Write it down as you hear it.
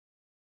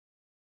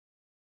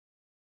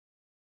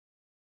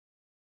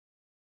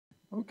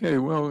Okay,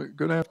 well,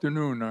 good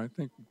afternoon. I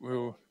think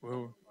we'll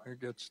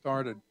get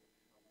started.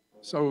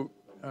 So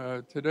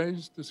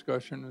today's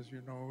discussion, as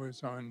you know,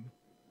 is on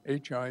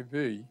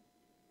HIV.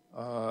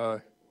 Uh,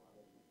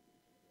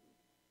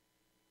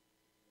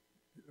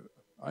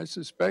 I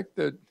suspect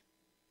that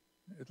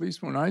at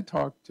least when I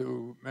talk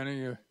to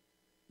many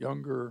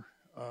younger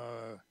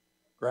uh,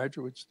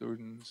 graduate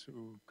students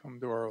who come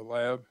to our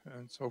lab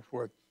and so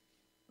forth,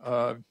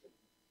 uh,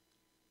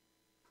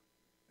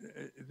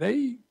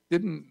 they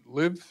didn't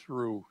live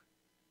through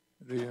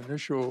the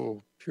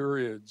initial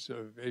periods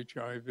of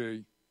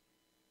HIV.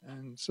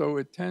 And so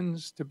it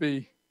tends to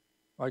be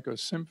like a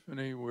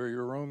symphony where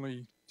you're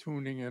only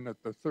tuning in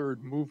at the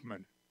third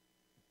movement.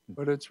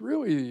 But it's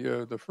really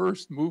the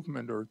first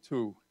movement or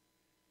two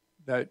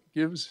that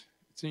gives,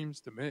 it seems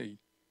to me,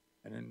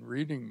 and in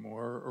reading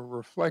more, a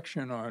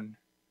reflection on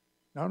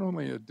not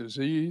only a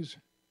disease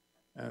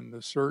and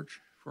the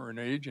search for an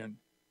agent,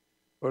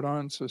 but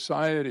on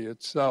society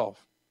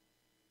itself.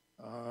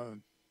 Uh,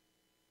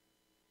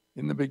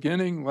 in the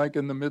beginning, like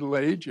in the Middle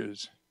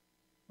Ages,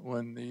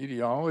 when the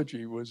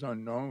etiology was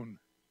unknown,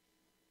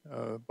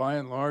 by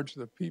and large,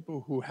 the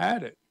people who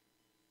had it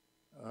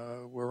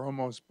were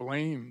almost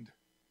blamed,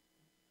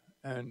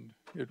 and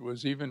it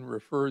was even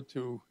referred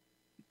to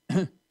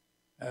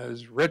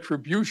as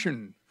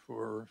retribution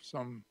for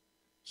some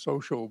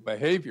social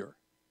behavior.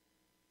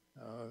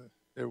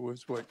 There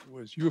was what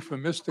was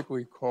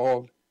euphemistically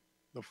called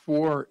the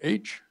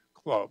 4-H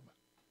Club,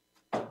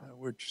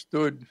 which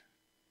stood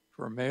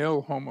for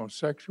male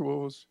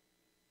homosexuals,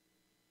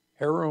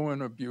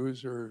 heroin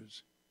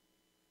abusers,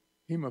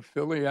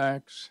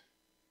 hemophiliacs,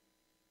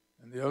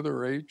 and the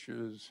other H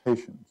is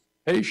Haitians.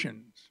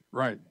 Haitians,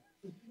 right.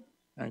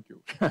 Thank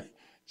you.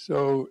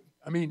 So,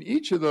 I mean,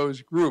 each of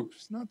those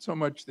groups, not so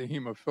much the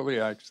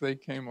hemophiliacs, they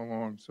came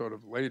along sort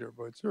of later,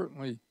 but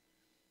certainly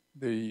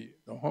the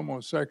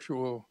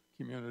homosexual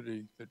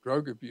community, the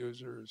drug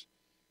abusers,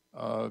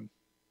 uh,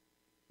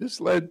 this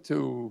led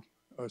to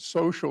a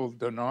social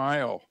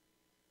denial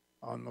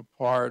on the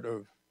part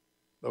of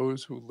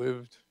those who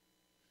lived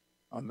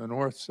on the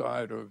north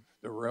side of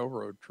the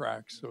railroad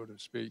tracks, so to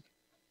speak.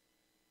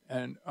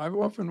 And I've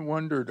often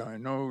wondered, I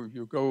know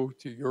you go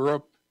to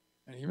Europe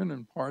and even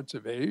in parts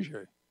of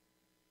Asia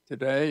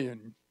today,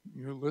 and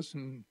you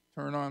listen,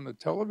 turn on the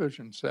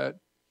television set,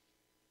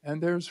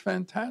 and there's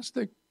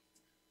fantastic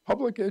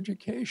public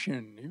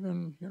education,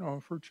 even,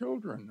 for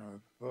children,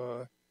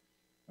 of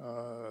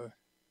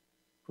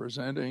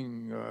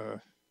presenting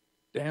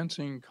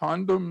dancing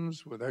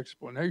condoms with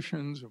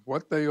explanations of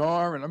what they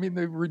are. And I mean,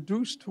 they've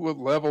reduced to a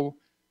level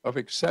of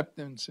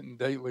acceptance in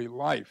daily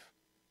life.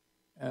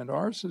 And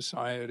our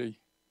society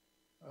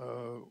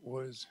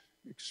was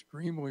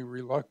extremely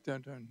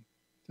reluctant, and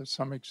to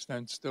some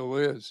extent still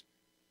is,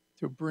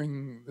 to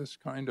bring this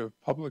kind of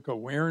public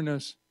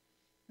awareness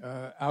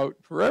out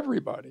for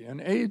everybody.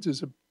 And AIDS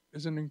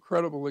is an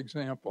incredible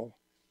example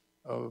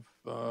of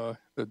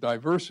the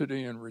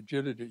diversity and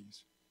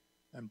rigidities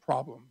and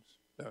problems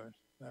that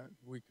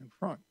we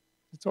confront.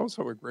 It's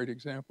also a great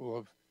example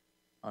of,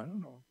 I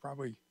don't know,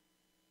 probably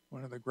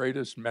one of the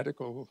greatest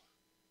medical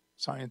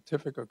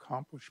scientific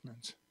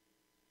accomplishments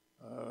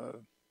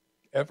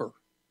ever.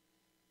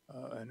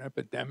 An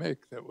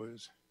epidemic that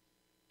was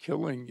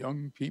killing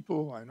young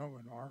people. I know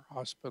in our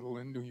hospital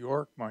in New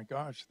York, my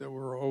gosh, there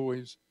were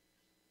always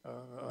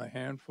a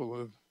handful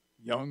of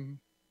young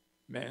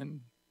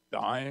men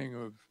dying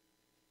of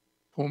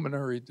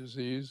pulmonary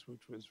disease,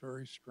 which was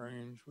very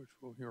strange, which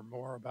we'll hear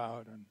more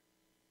about.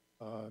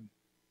 And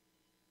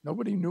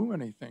nobody knew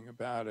anything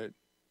about it,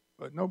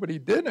 but nobody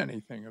did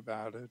anything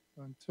about it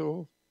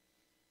until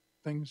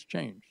things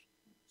changed.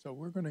 So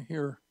we're going to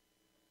hear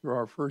through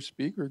our first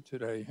speaker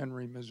today,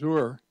 Henry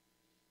Masur,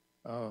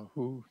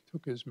 who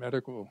took his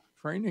medical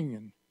training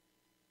in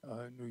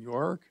New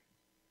York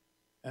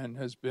and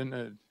has been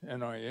at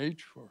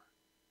NIH for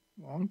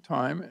a long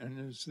time and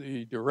is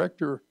the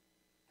director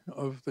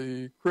of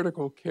the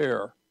critical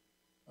care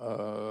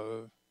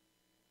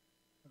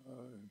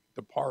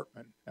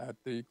department at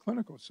the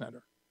clinical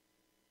center.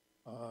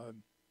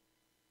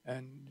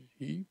 And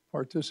he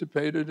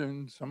participated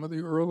in some of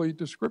the early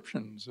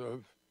descriptions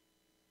of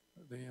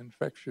the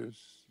infectious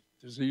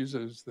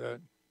diseases that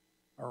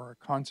are a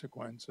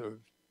consequence of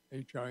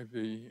HIV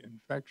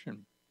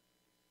infection.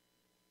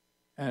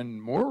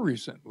 And more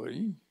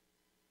recently,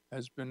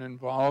 has been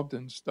involved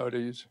in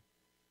studies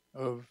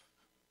of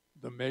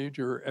the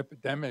major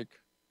epidemic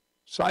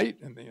site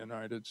in the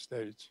United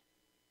States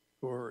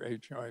for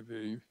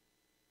HIV,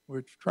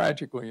 which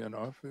tragically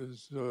enough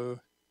is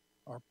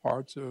are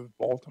parts of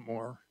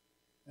Baltimore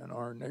and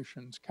our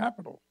nation's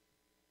capital.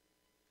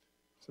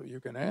 So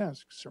you can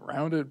ask,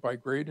 surrounded by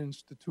great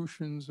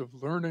institutions of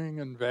learning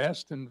and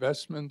vast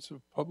investments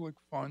of public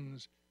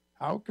funds,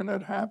 how can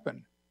it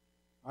happen?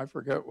 I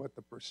forget what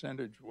the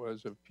percentage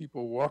was of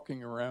people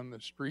walking around the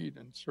street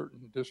in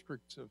certain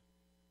districts of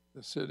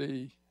the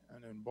city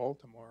and in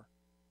Baltimore.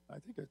 I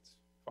think it's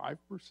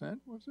 5%,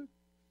 was it?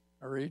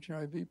 Are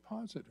HIV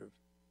positive.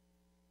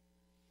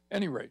 At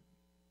any rate,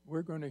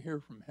 we're going to hear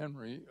from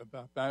Henry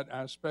about that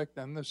aspect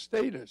and the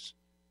status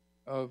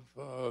of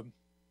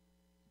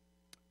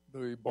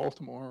the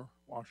Baltimore,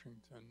 Washington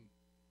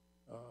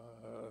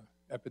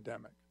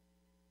epidemic.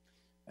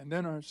 And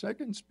then our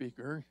second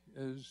speaker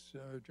is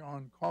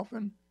John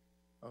Coffin,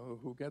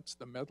 who gets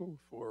the medal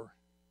for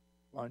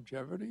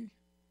longevity.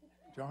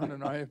 John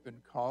and I have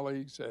been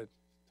colleagues at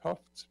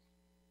Tufts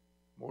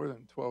more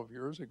than 12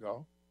 years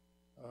ago,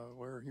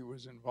 where he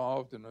was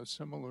involved in a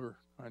similar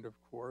kind of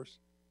course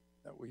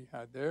that we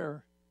had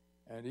there.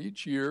 And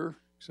each year,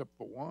 except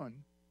for one,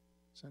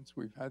 since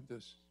we've had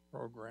this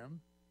program,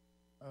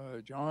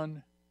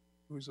 John,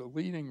 who's a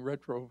leading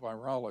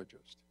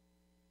retrovirologist,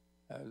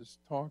 has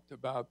talked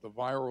about the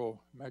viral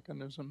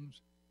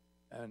mechanisms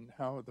and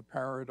how the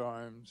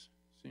paradigms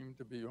seem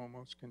to be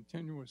almost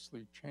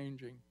continuously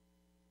changing,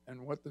 and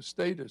what the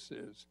status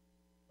is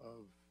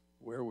of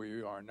where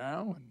we are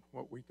now and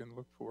what we can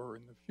look for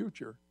in the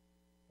future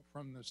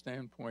from the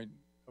standpoint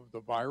of the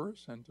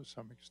virus and to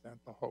some extent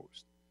the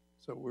host.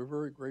 So we're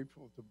very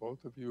grateful to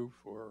both of you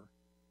for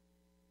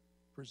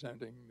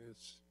presenting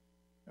this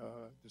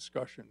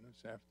discussion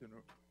this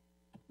afternoon.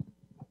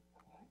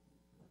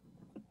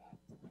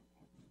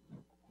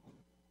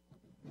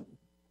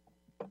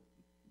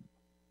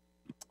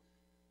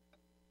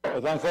 Well,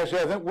 thanks.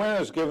 Actually, I think Wynn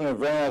has given a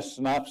very nice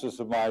synopsis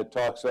of my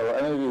talk, so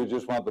any of you who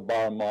just want the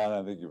bottom line,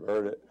 I think you've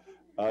heard it.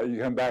 You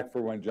come back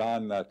for when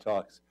John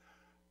talks.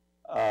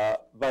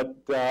 But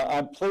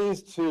I'm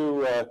pleased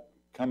to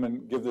come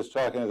and give this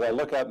talk, and as I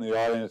look out in the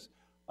audience,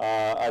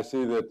 I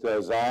see that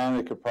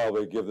Zioni could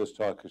probably give this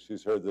talk because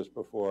she's heard this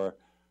before,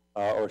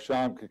 or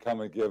Sham could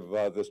come and give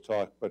this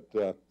talk, but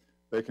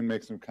they can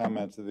make some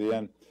comments at the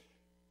end.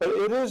 But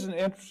it is an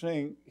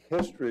interesting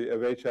history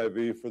of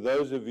HIV for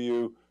those of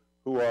you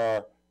who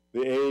are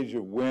the age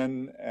of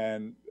Wynn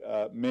and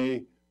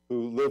me,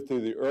 who lived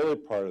through the early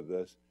part of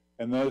this,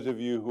 and those of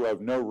you who have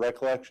no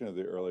recollection of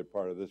the early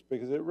part of this,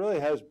 because it really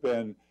has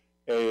been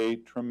a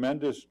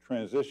tremendous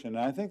transition.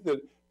 And I think that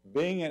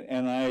being at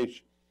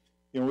NIH,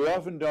 you know, we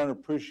often don't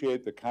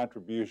appreciate the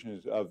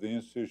contributions of the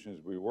institutions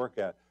we work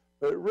at,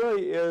 but it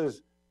really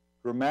is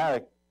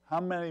dramatic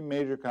how many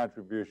major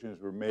contributions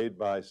were made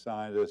by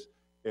scientists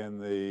in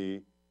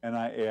the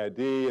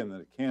NIAID and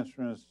the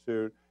Cancer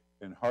Institute,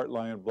 in Heart,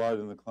 Lung, and Blood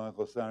in the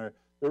Clinical Center.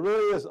 There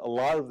really is a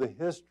lot of the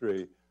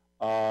history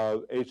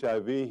of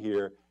HIV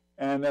here.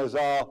 And as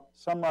I'll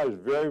summarize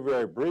very,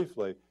 very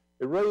briefly,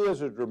 it really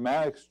is a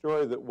dramatic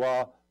story that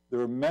while there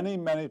were many,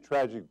 many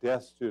tragic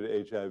deaths due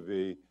to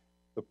HIV,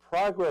 the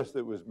progress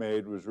that was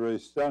made was really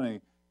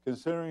stunning,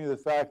 considering the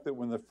fact that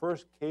when the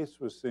first case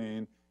was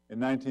seen in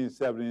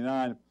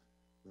 1979,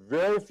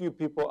 very few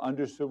people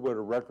understood what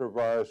a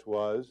retrovirus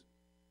was.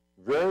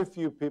 Very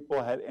few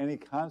people had any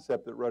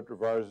concept that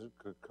retroviruses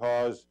could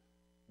cause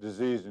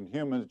disease in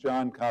humans.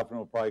 John Coffin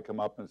will probably come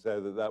up and say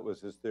that that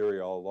was his theory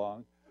all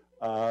along.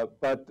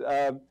 But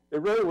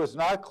it really was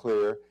not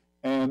clear,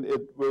 and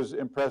it was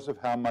impressive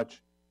how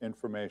much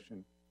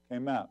information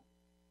came out.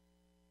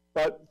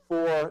 But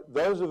for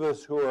those of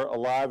us who are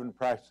alive and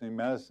practicing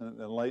medicine in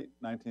the late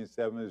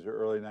 1970s or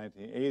early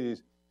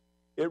 1980s,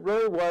 it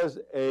really was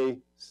a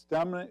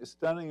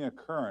stunning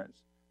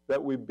occurrence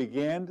that we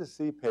began to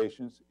see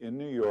patients in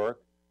New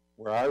York,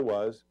 where I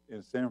was,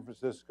 in San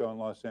Francisco and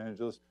Los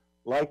Angeles,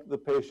 like the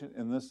patient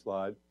in this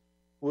slide,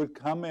 who would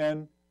come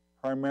in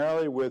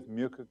primarily with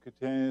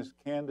mucocutaneous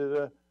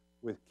candida,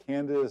 with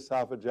candida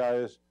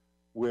esophagitis,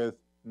 with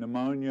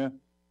pneumonia,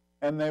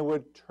 and they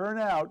would turn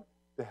out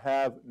to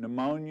have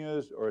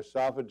pneumonias or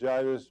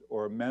esophagitis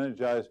or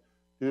meningitis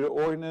due to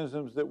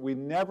organisms that we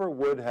never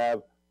would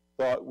have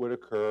thought would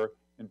occur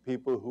in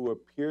people who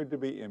appeared to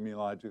be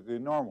immunologically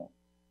normal.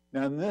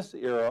 Now, in this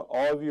era,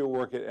 all of you who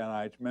work at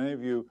NIH, many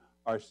of you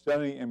are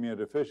studying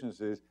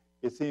immunodeficiencies.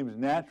 It seems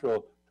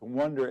natural to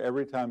wonder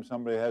every time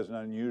somebody has an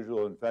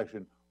unusual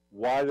infection,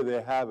 why do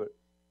they have it?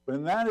 But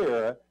in that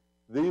era,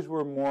 these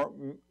were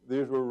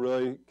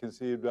really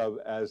conceived of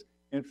as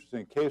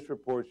interesting case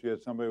reports. You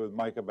had somebody with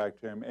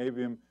Mycobacterium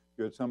avium,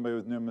 you had somebody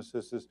with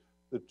pneumocystis.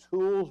 The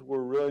tools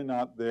were really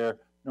not there,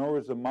 nor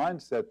was the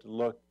mindset to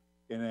look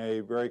in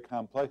a very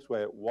complex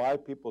way at why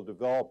people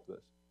developed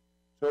this.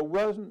 So it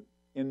wasn't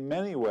in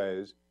many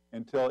ways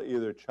until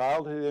either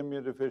childhood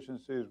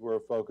immunodeficiencies were a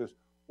focus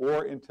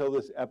or until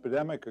this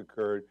epidemic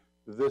occurred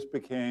that this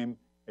became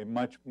a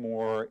much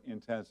more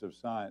intensive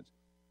science.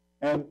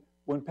 And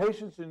when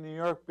patients in New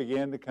York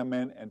began to come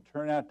in and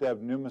turn out to have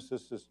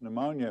pneumocystis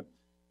pneumonia,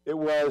 it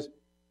was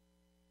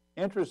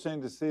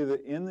interesting to see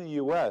that in the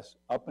US,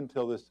 up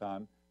until this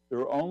time, there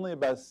were only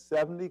about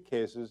 70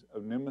 cases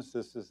of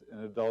pneumocystis in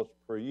adults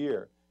per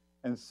year.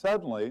 And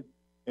suddenly,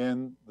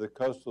 in the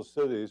coastal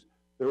cities,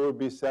 there would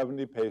be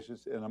 70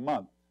 patients in a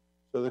month.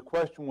 So the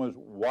question was,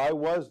 why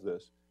was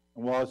this?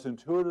 And while it's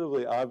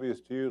intuitively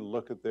obvious to you to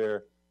look at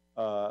their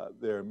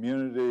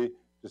immunity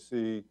to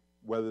see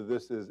whether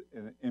this is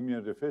an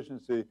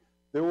immunodeficiency,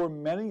 there were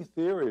many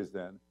theories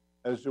then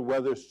as to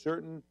whether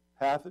certain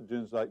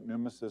pathogens like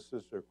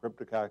pneumocystis or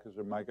cryptococcus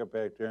or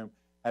mycobacterium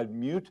had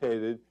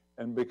mutated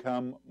and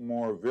become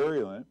more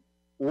virulent,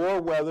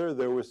 or whether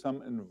there was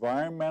some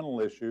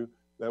environmental issue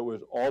that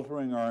was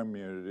altering our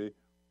immunity,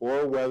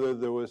 or whether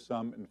there was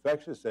some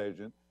infectious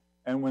agent.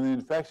 And when the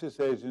infectious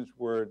agents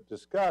were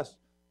discussed,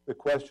 the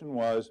question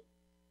was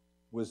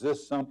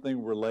this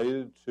something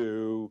related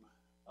to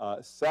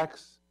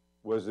sex?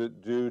 Was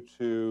it due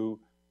to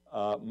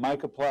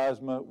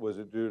mycoplasma? Was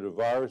it due to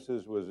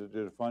viruses? Was it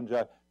due to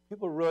fungi?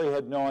 People really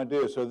had no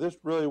idea. So this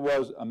really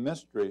was a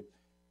mystery.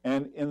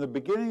 And in the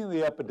beginning of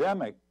the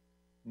epidemic,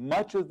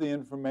 much of the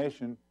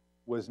information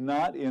was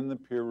not in the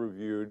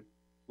peer-reviewed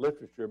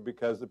literature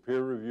because the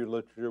peer-reviewed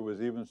literature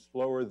was even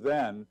slower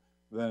then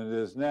than it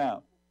is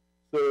now.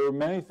 So there were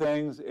many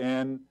things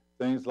in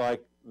things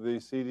like the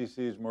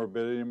CDC's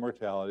morbidity and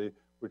mortality,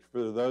 which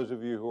for those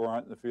of you who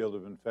aren't in the field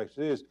of infectious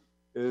disease,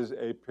 is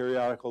a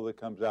periodical that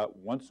comes out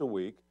once a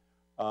week.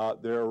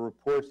 There are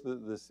reports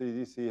that the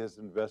CDC has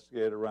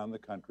investigated around the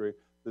country,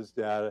 this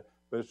data,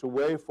 but it's a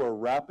way for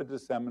rapid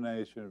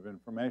dissemination of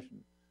information.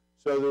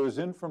 So there was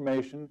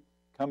information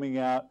coming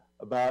out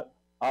about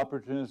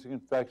opportunistic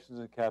infections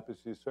in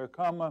Kaposi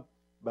sarcoma,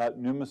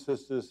 about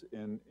pneumocystis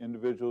in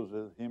individuals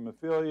with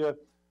hemophilia,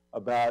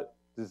 about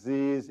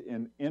disease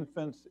in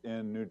infants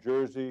in New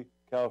Jersey,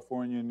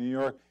 California, New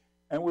York.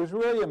 And it was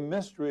really a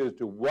mystery as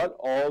to what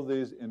all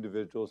these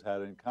individuals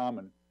had in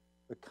common.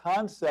 The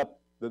concept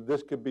that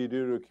this could be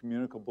due to a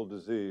communicable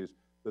disease,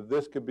 that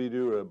this could be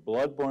due to a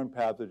bloodborne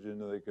pathogen,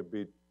 that it could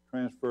be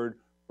transferred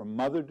from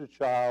mother to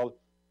child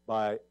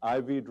by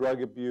IV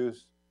drug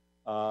abuse,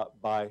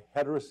 by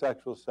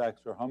heterosexual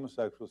sex or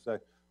homosexual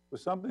sex,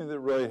 was something that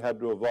really had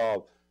to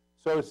evolve.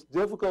 So it's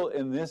difficult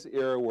in this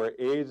era where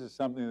AIDS is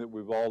something that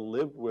we've all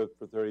lived with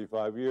for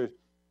 35 years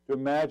to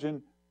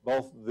imagine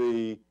both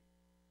the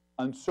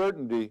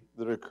uncertainty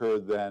that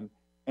occurred then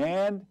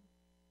and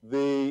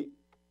the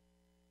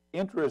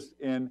interest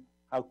in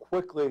how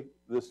quickly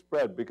this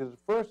spread. Because at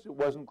first it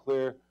wasn't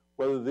clear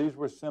whether these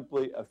were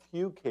simply a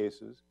few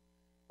cases,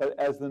 but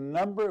as the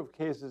number of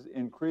cases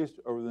increased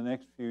over the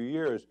next few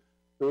years,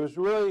 there was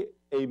really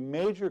a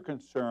major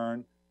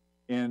concern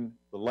in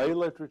the lay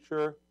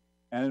literature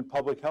and in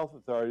public health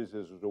authorities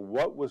as to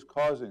what was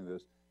causing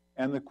this.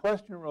 And the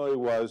question really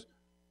was,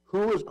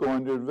 who was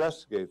going to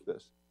investigate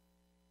this?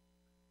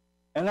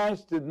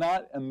 NIH did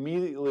not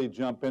immediately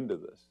jump into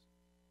this.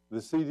 The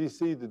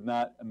CDC did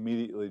not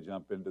immediately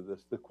jump into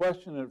this. The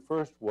question at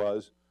first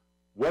was,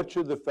 what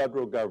should the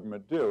federal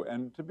government do?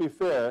 And to be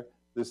fair,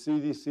 the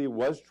CDC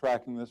was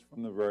tracking this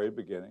from the very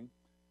beginning.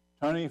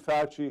 Tony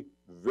Fauci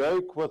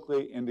very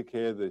quickly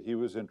indicated that he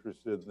was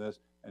interested in this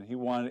and he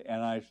wanted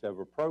NIH to have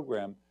a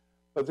program.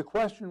 But the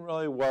question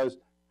really was,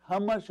 how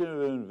much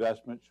of an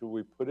investment should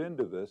we put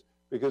into this?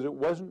 Because it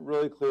wasn't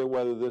really clear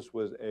whether this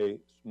was a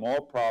small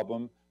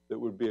problem that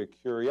would be a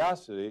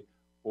curiosity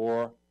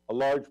or a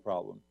large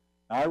problem.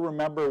 Now, I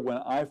remember when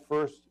I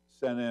first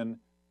sent in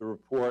the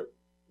report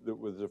that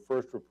was the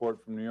first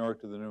report from New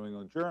York to the New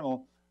England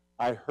Journal,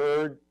 I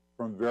heard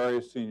from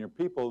various senior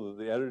people that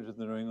the editors of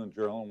the New England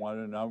Journal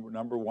wanted to know,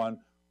 number one,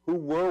 who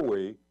were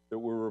we that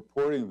were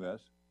reporting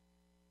this?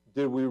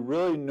 Did we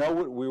really know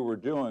what we were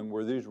doing?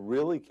 Were these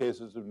really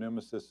cases of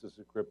pneumocystis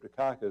and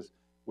cryptococcus?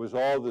 Was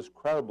all this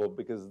credible?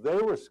 Because they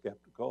were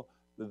skeptical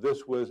that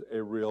this was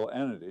a real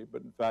entity,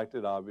 but in fact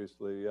it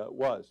obviously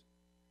was.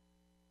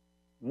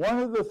 One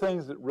of the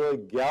things that really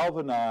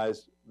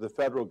galvanized the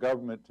federal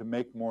government to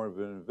make more of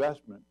an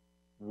investment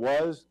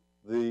was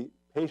the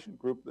patient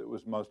group that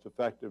was most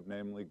effective,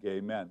 namely gay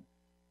men.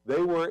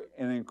 They were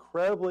an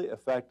incredibly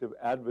effective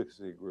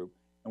advocacy group,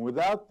 and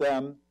without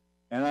them,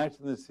 NIH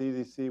and the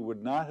CDC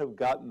would not have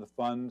gotten the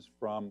funds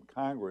from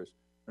Congress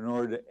in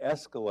order to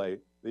escalate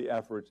the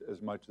efforts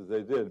as much as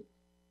they did.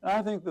 And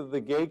I think that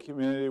the gay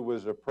community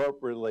was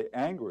appropriately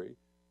angry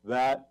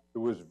that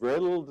there was very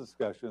little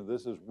discussion.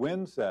 This is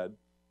Wynn said,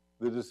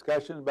 the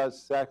discussion about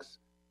sex,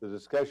 the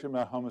discussion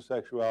about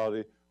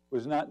homosexuality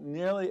was not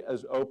nearly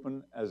as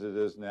open as it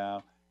is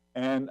now.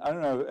 And I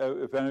don't know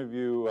if any of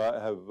you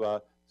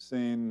have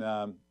seen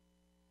the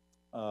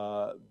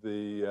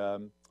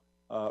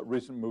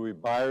recent movie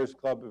Buyers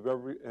Club.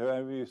 Have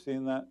any of you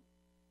seen that?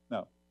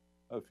 No,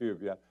 a few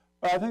of you have.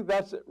 But I think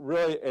that's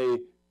really a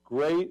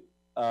great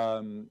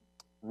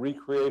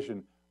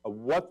recreation of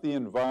what the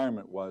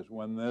environment was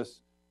when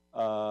this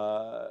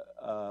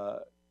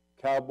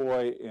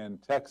cowboy in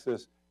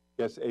Texas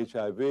gets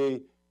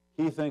HIV.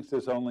 He thinks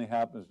this only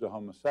happens to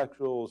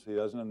homosexuals. He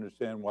doesn't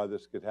understand why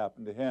this could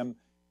happen to him.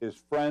 His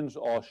friends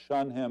all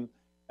shun him.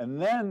 And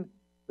then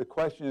the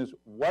question is,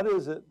 what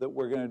is it that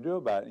we're going to do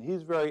about it? And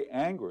he's very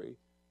angry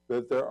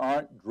that there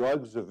aren't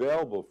drugs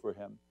available for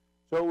him.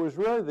 So it was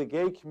really the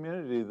gay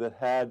community that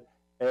had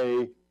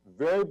a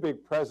very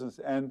big presence.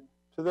 And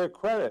to their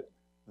credit,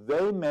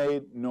 they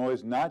made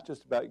noise not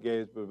just about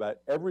gays, but about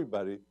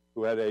everybody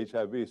who had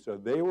HIV. So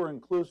they were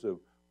inclusive,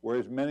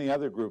 whereas many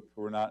other groups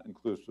were not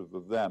inclusive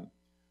of them.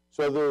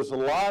 So there was a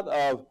lot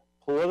of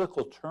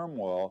political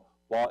turmoil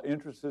while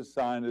interested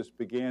scientists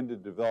began to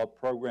develop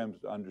programs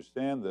to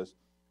understand this.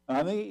 And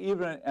I think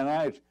even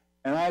at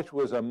NIH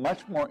was a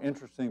much more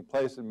interesting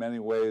place in many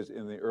ways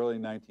in the early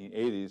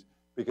 1980s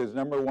because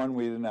number one,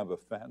 we didn't have a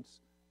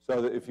fence.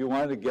 So that if you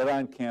wanted to get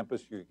on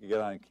campus, you could get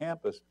on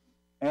campus.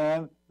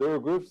 And there were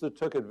groups that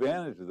took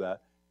advantage of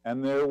that.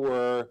 And there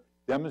were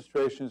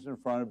demonstrations in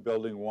front of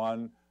Building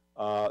 1.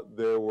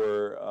 There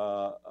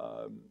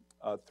were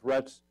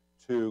threats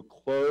to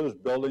close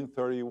Building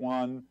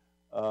 31.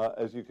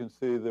 As you can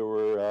see, there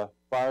were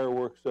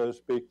fireworks, so to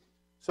speak.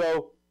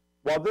 So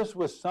while this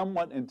was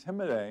somewhat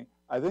intimidating,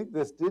 I think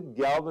this did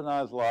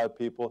galvanize a lot of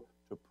people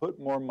to put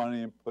more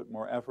money and put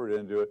more effort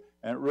into it.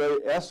 And it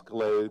really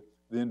escalated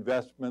the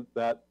investment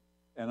that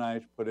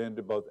NIH put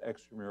into both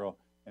extramural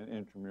and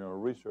intramural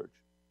research.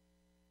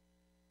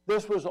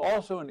 This was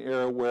also an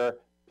era where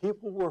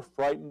people were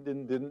frightened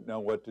and didn't know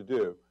what to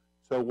do.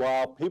 So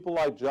while people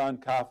like John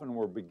Coffin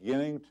were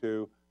beginning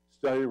to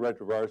study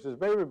retroviruses,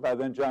 maybe by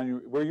then,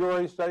 John, were you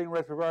already studying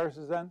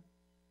retroviruses then?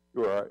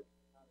 You were, all right.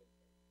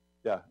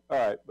 Yeah,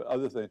 all right, but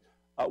other things.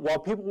 While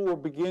people were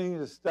beginning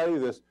to study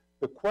this,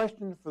 the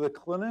question for the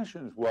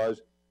clinicians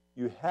was,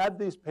 you had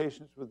these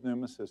patients with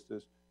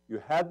pneumocystis,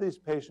 you had these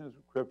patients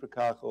with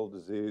cryptococcal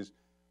disease,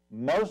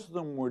 most of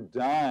them were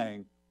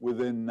dying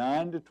within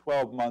 9 to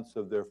 12 months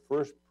of their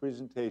first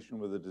presentation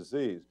with the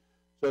disease.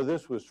 So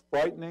this was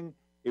frightening.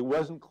 It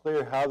wasn't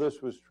clear how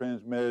this was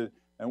transmitted,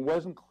 and it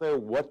wasn't clear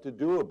what to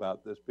do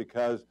about this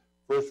because,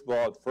 first of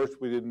all, at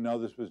first we didn't know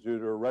this was due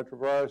to a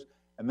retrovirus,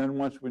 and then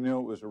once we knew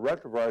it was a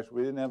retrovirus,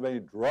 we didn't have any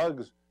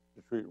drugs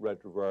to treat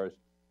retrovirus.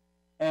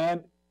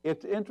 And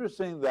it's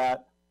interesting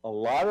that a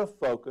lot of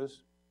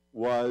focus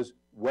was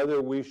whether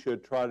we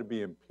should try to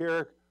be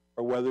empiric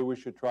or whether we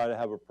should try to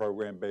have a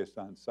program based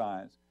on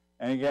science.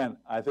 And again,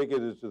 I think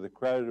it is to the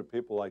credit of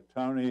people like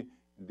Tony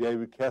and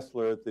David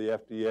Kessler at the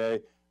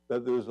FDA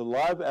that there was a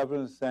lot of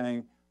evidence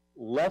saying,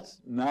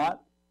 let's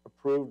not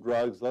approve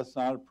drugs, let's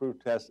not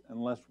approve tests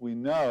unless we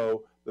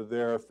know that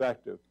they're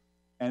effective.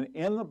 And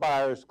in the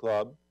Buyers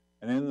Club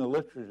and in the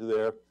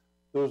literature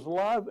there was a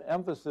lot of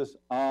emphasis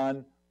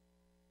on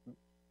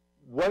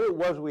what it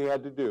was we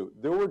had to do.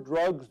 There were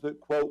drugs that,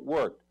 quote,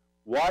 worked.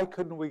 Why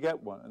couldn't we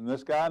get one? And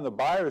this guy in the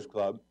Buyers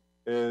Club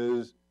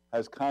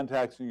has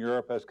contacts in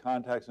Europe, has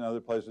contacts in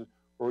other places,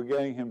 where we're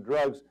getting him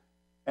drugs.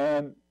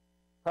 And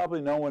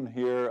probably no one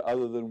here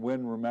other than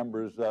Wynn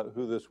remembers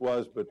who this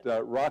was, but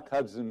Rock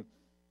Hudson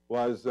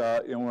was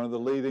one of the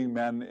leading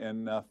men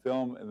in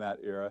film in that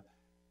era.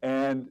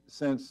 And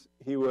since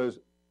he was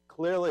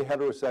clearly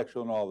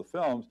heterosexual in all the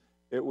films,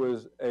 it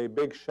was a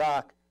big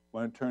shock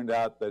when it turned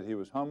out that he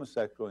was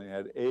homosexual and he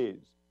had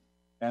AIDS.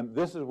 And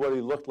this is what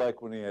he looked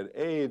like when he had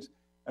AIDS.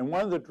 And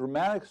one of the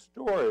dramatic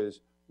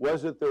stories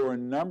was that there were a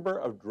number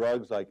of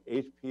drugs like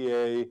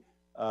HPA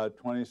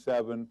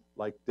 27,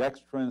 like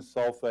dextrin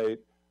sulfate.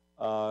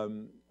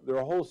 There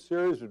are a whole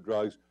series of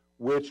drugs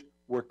which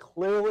were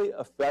clearly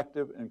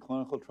effective in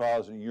clinical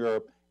trials in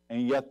Europe,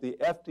 and yet the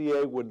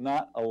FDA would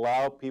not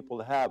allow people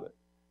to have it.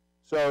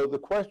 So the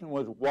question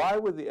was, why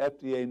would the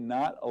FDA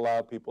not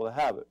allow people to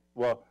have it?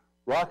 Well,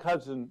 Rock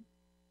Hudson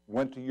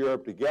went to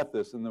Europe to get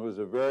this, and there was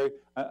a very,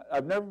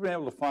 I've never been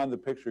able to find the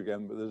picture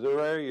again, but there's a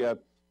very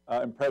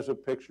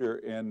impressive picture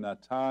in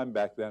Time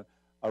back then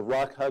of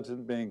Rock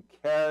Hudson being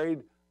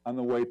carried on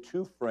the way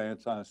to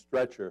France on a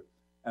stretcher,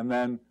 and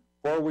then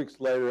 4 weeks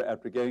later,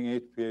 after getting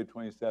HPA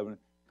 27,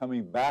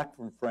 coming back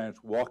from France,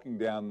 walking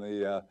down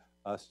the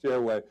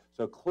stairway.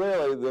 So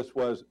clearly this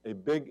was a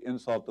big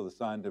insult to the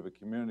scientific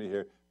community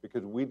here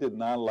because we did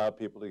not allow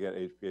people to get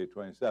HPA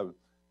 27.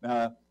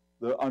 Now,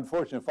 the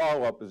unfortunate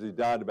follow-up is he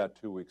died about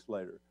 2 weeks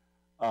later.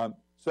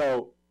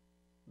 So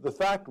the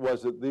fact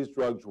was that these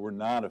drugs were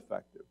not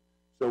effective.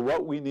 So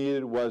what we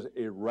needed was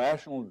a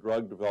rational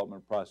drug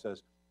development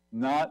process,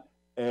 not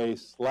a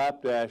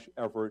slapdash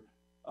effort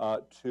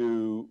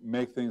to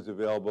make things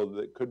available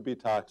that could be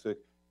toxic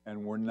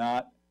and were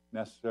not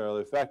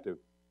necessarily effective.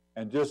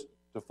 And just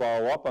to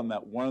follow up on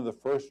that, one of the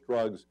first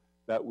drugs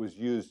that was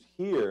used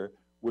here,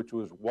 which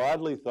was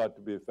widely thought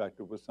to be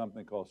effective, was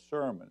something called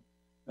Suramin.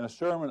 Now,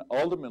 Suramin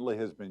ultimately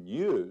has been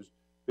used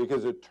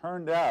because it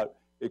turned out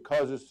it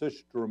causes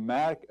such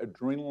dramatic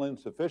adrenal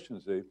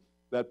insufficiency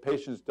that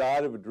patients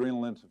died of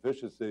adrenal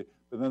insufficiency,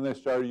 but then they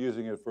started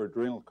using it for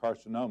adrenal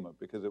carcinoma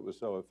because it was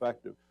so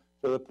effective.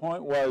 So the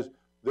point was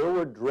there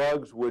were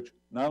drugs which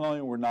not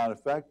only were not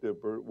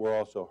effective, but were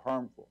also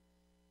harmful.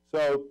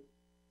 So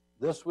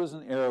this was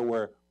an era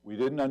where we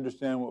didn't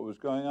understand what was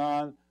going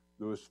on.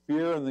 There was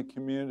fear in the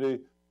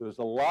community. There was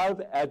a lot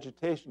of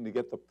agitation to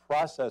get the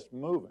process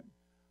moving.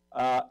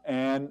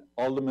 And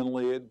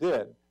ultimately it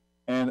did.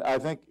 And I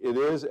think it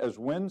is, as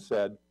Wynn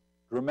said,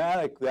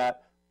 dramatic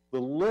that the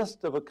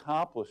list of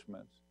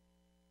accomplishments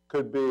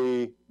could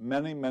be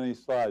many, many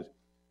slides.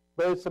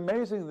 But it's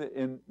amazing that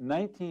in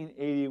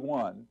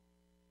 1981,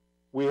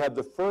 we had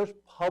the first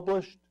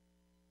published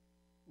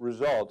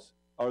results,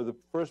 or the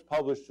first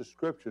published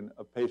description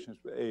of patients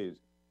with AIDS.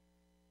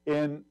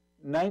 In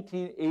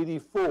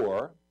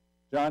 1984,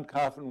 John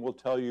Coffin will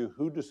tell you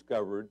who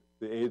discovered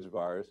the AIDS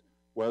virus,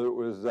 whether it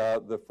was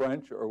the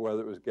French or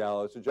whether it was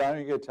Gallo. So John, are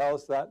you going to tell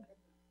us that?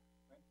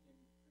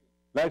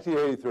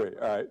 1983,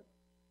 all right.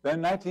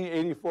 Then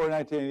 1984,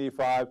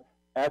 1985,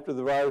 after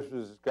the virus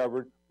was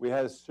discovered, we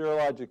had a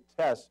serologic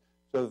test.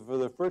 So for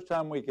the first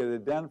time, we could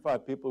identify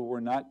people who were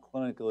not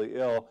clinically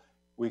ill.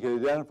 We could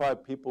identify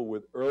people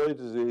with early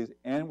disease,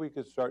 and we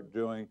could start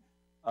doing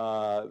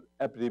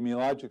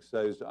epidemiologic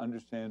studies to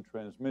understand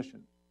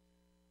transmission.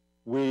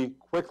 We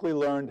quickly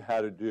learned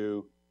how to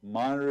do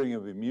monitoring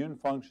of immune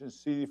function.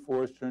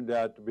 CD4s turned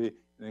out to be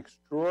an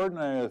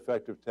extraordinarily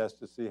effective test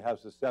to see how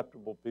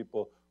susceptible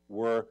people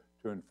were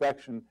to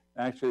infection.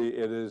 Actually,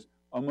 it is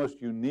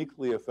almost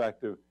uniquely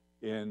effective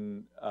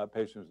in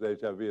patients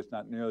with HIV. It's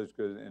not nearly as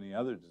good as any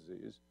other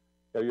disease.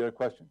 Yeah, you had a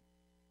question?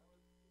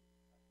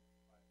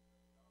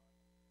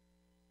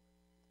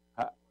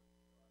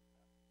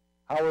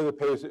 How were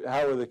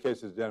the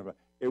cases identified?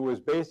 It was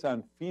based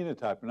on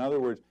phenotype. In other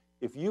words,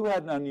 if you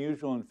had an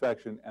unusual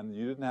infection and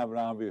you didn't have an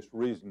obvious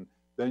reason,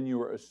 then you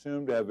were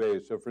assumed to have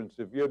AIDS. So for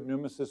instance, if you had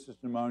pneumocystis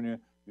pneumonia,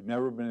 you'd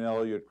never been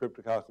ill, you had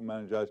cryptococcal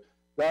meningitis,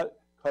 that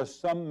caused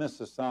some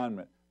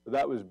misassignment. But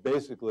that was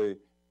basically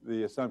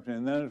the assumption.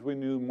 And then as we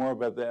knew more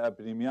about the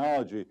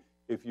epidemiology,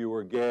 if you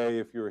were gay,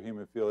 if you were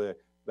hemophiliac,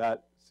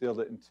 that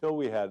sealed it until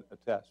we had a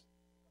test.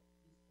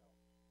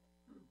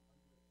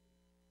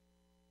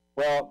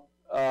 Well,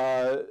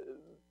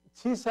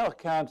 T-cell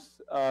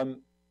counts,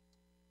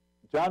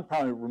 John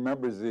probably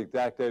remembers the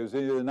exact date. It was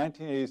either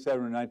 1987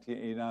 or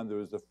 1989. There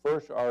was the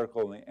first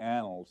article in the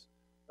Annals,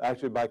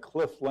 actually by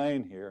Cliff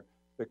Lane here,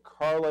 that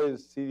correlated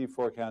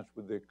CD4 counts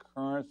with the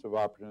occurrence of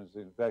opportunistic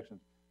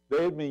infections.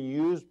 They had been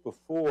used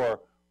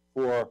before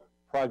for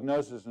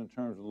prognosis in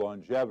terms of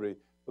longevity,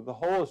 but the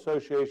whole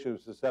association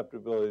of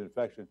susceptibility to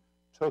infection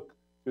took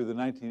through the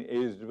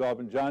 1980s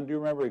development. John, do you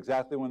remember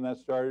exactly when that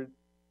started?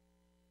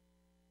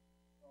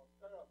 Well, it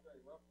started off very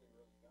roughly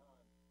early on.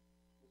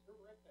 It was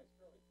recognized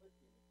fairly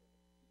quickly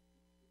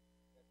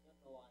that the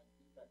underlying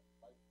defect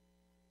of life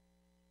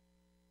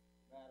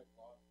dramatic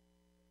loss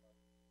of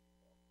life.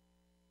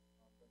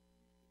 But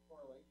the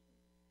correlation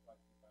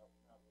talking about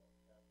not well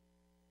established.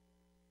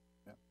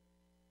 Yeah.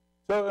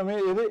 So, I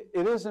mean,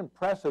 it is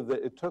impressive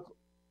that it took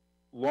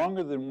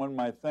longer than one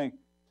might think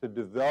to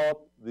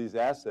develop these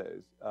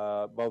assays,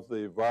 both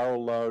the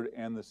viral load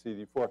and the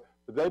CD4.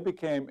 But they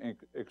became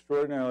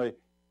extraordinarily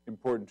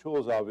important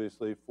tools,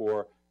 obviously,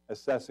 for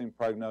assessing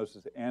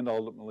prognosis and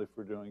ultimately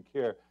for doing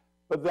care.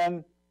 But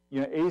then,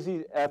 you know, AZ,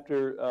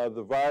 after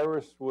the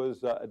virus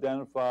was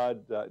identified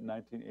in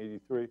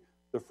 1983,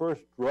 the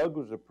first drug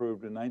was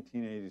approved in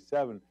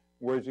 1987,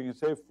 whereas you can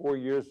say 4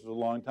 years is a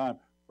long time.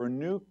 For a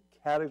new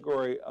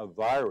category of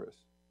virus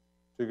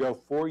to go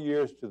 4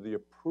 years to the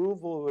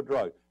approval of a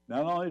drug,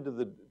 not only to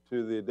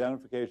the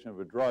identification of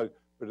a drug,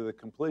 but to the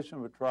completion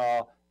of a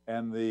trial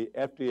and the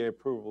FDA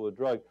approval of the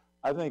drug,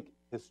 I think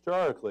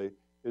historically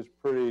is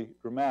pretty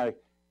dramatic.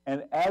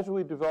 And as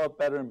we develop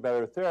better and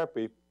better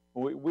therapy,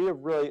 we have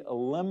really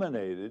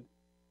eliminated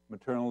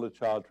maternal to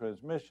child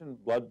transmission,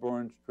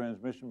 bloodborne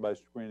transmission by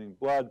screening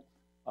blood.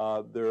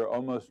 There are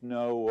almost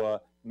no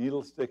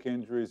needle stick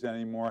injuries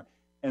anymore.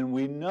 And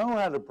we know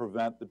how to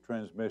prevent the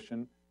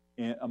transmission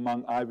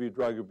among IV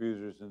drug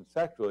abusers and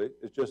sexually.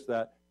 It's just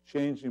that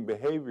changing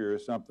behavior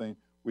is something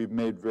we've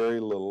made very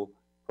little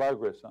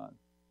progress on.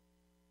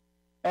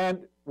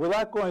 And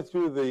without going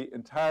through the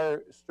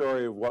entire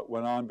story of what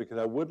went on, because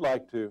I would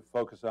like to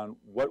focus on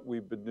what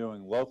we've been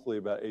doing locally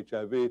about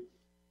HIV,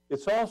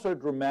 it's also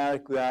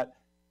dramatic that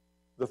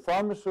the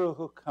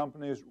pharmaceutical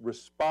companies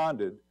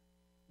responded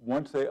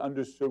once they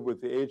understood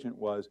what the agent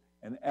was,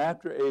 and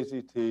after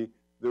AZT,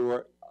 there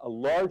were a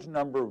large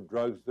number of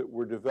drugs that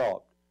were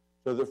developed.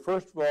 So that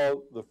first of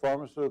all, the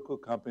pharmaceutical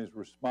companies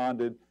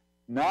responded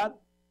not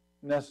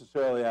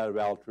necessarily out of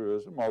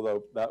altruism,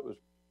 although that was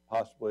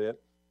possibly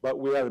it, but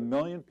we had 1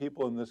 million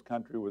people in this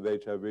country with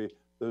HIV.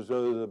 There's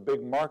a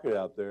big market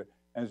out there.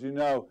 As you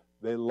know,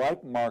 they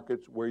like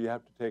markets where you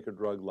have to take a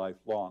drug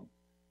lifelong.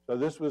 So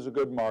this was a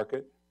good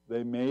market.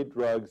 They made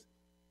drugs.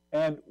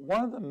 And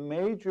one of the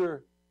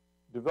major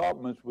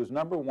developments was,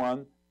 number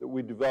one, that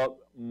we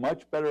developed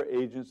much better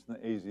agents than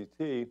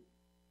AZT.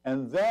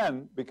 And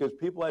then, because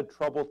people had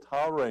trouble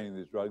tolerating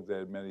these drugs, they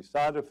had many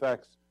side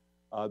effects,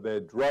 they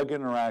had drug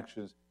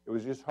interactions, it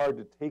was just hard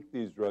to take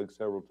these drugs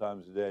several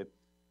times a day.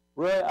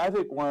 Really, I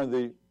think one of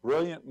the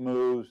brilliant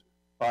moves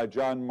by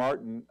John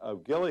Martin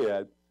of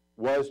Gilead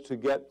was to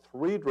get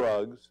 3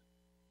 drugs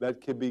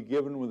that could be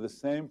given with the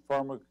same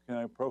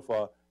pharmacokinetic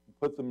profile and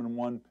put them in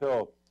one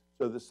pill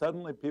so that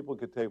suddenly people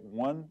could take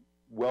one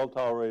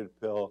well-tolerated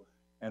pill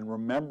and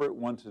remember it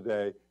once a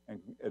day and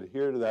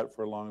adhere to that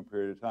for a long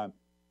period of time.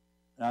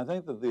 And I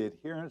think that the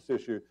adherence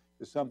issue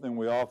is something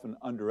we often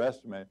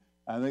underestimate.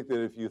 I think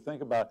that if you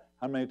think about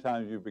how many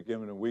times you've been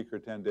given a week or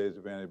 10 days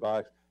of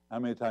antibiotics, how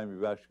many times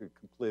you've actually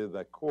completed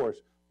that course,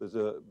 there's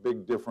a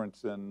big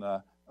difference in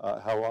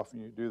how often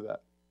you do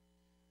that.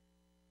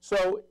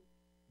 So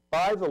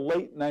by the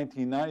late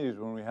 1990s,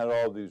 when we had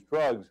all these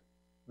drugs,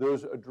 there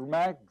was a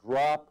dramatic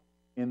drop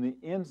in the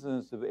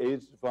incidence of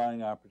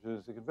AIDS-defying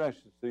opportunistic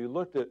infections. So you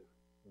looked at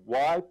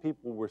why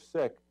people were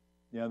sick.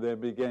 You know,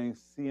 they'd be getting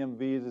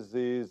CMV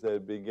disease,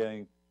 they'd be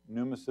getting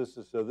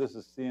pneumocystis, so this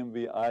is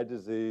CMV eye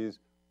disease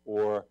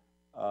or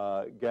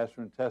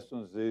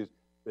gastrointestinal disease.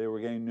 they were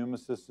getting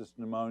pneumocystis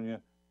pneumonia,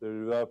 they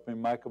were developing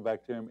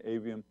Mycobacterium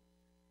avium.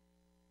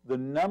 The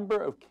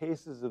number of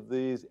cases of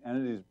these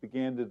entities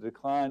began to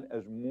decline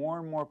as more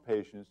and more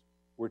patients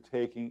were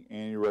taking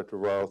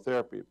antiretroviral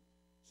therapy.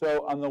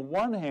 So on the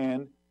one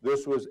hand,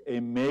 this was a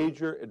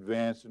major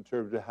advance in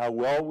terms of how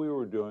well we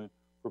were doing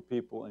for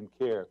people in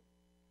care.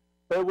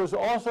 But it was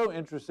also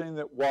interesting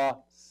that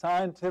while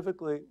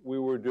scientifically we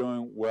were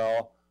doing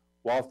well,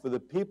 while for the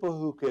people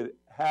who could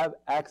have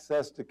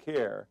access to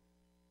care,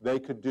 they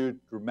could do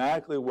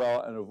dramatically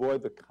well and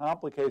avoid the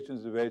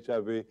complications of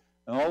HIV and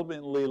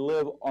ultimately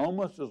live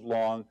almost as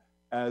long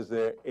as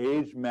their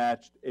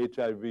age-matched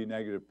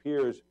HIV-negative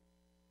peers.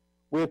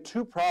 We had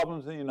two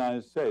problems in the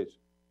United States.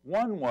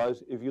 One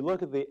was, if you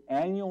look at the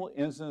annual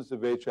incidence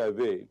of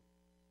HIV,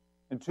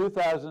 in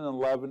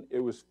 2011, it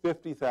was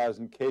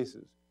 50,000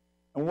 cases.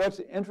 And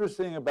what's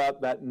interesting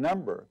about that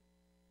number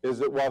is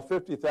that while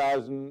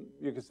 50,000,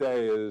 you could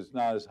say, is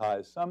not as high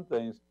as some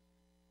things,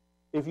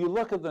 if you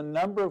look at the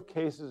number of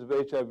cases of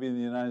HIV in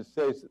the United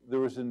States, there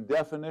were some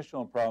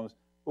definitional problems,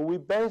 but we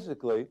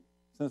basically,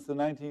 since the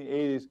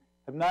 1980s,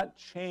 have not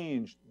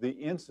changed the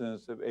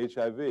incidence of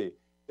HIV. It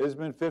has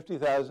been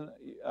 50,000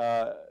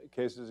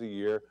 cases a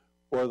year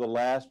for the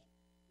last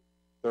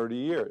 30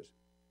 years.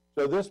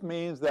 So this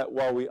means that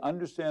while we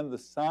understand the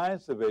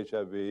science of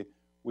HIV,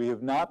 we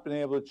have not been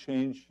able to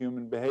change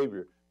human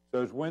behavior.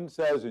 So as Wynn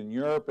says, in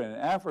Europe and in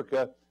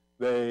Africa,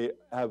 they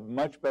have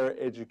much better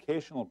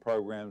educational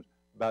programs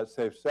about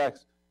safe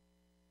sex.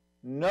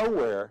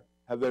 Nowhere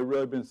have they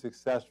really been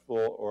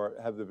successful, or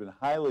have they been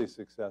highly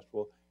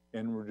successful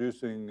in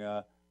reducing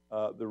the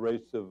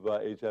rates of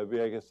HIV.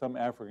 I guess some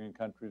African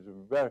countries have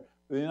been better.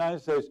 But in the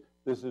United States,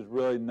 this has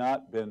really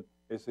not been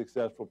a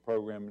successful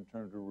program in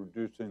terms of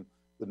reducing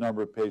the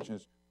number of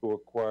patients who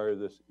acquire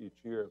this each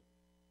year.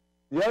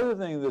 The other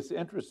thing that's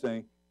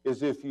interesting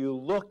is if you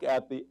look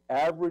at the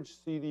average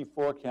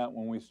CD4 count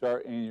when we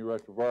start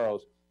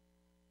antiretrovirals,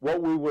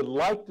 what we would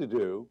like to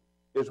do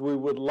is we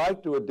would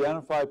like to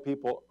identify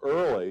people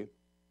early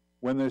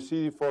when their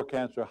CD4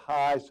 counts are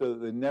high so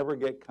that they never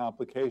get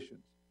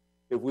complications.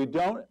 If we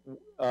don't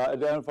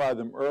identify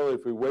them early,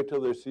 if we wait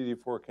till their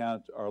CD4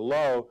 counts are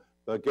low,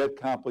 they'll get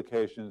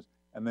complications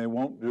and they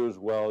won't do as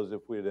well as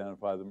if we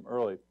identify them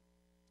early.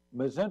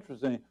 But it's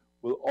interesting,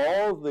 with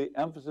all of the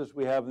emphasis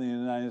we have in the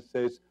United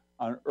States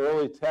on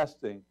early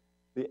testing,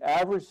 the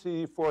average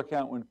CD4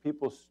 count when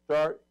people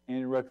start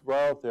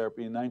antiretroviral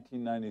therapy in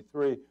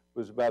 1993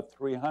 was about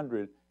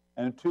 300,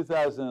 and in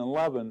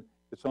 2011,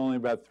 it's only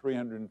about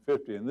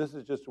 350. And this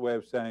is just a way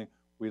of saying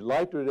we'd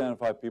like to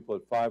identify people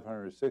at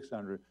 500 or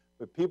 600,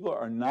 but people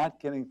are not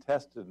getting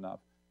tested enough.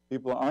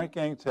 People aren't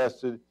getting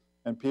tested,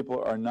 and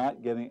people are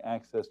not getting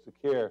access to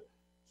care.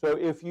 So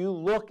if you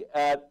look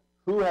at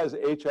who has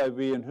HIV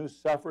and who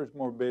suffers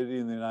morbidity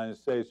in the United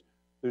States,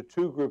 there are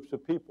two groups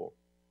of people.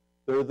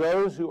 There are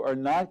those who are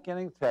not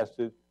getting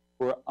tested,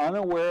 who are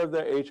unaware of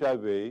their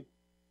HIV,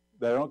 they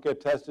don't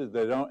get tested,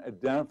 they don't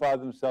identify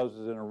themselves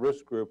as in a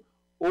risk group,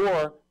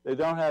 or they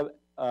don't have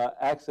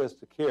access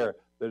to care.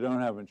 They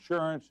don't have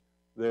insurance,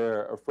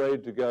 they're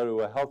afraid to go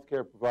to a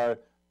healthcare provider.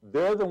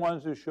 They're the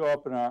ones who show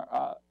up in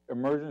our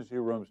emergency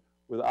rooms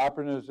with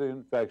opportunistic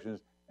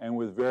infections and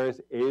with various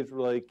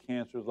AIDS-related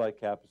cancers like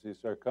Kaposi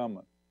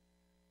sarcoma.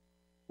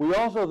 We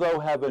also, though,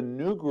 have a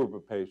new group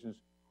of patients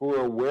who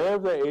are aware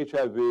of their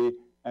HIV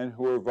and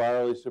who are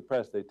virally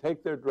suppressed. They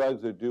take their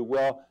drugs, they do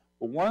well,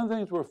 but one of the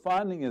things we're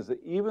finding is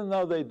that even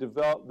though they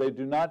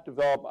do not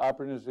develop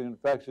opportunistic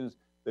infections,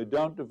 they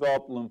don't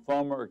develop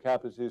lymphoma or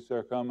Kaposi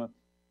sarcoma,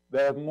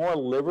 they have more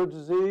liver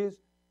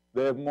disease,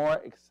 they have more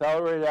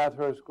accelerated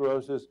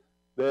atherosclerosis,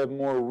 they have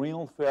more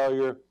renal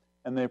failure,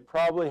 and they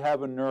probably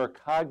have a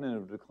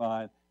neurocognitive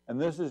decline,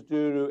 and this is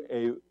due to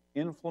an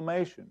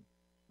inflammation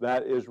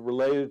that is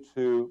related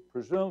to,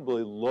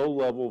 presumably,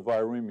 low-level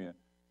viremia.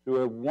 So we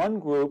have one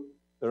group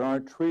that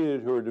aren't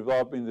treated who are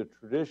developing the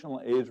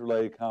traditional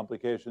AIDS-related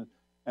complications,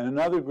 and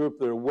another group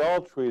that are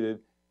well-treated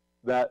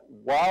that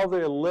while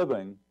they're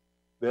living,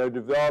 they're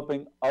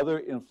developing other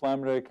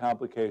inflammatory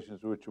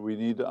complications which we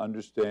need to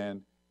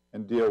understand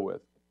and deal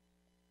with.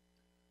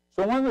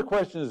 So one of the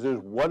questions is,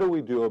 what do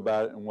we do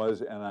about it and what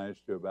does NIH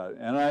do about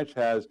it? NIH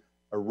has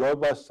a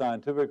robust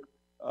scientific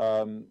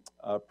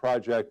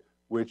project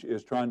which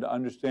is trying to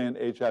understand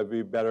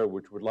HIV better,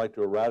 which would like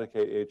to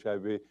eradicate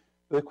HIV.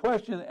 The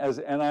question as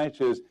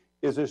NIH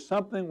is there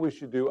something we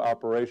should do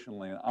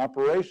operationally? And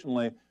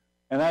operationally,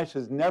 NIH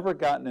has never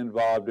gotten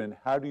involved in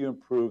how do you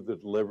improve the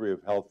delivery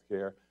of health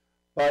care.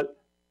 But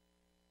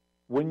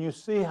when you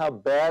see how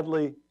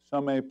badly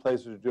so many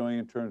places are doing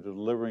in terms of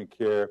delivering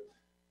care,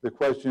 the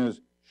question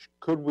is,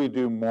 could we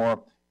do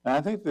more? And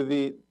I think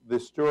that the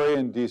story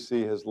in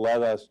DC has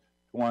led us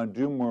to want to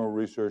do more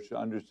research to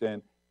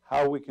understand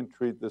how we can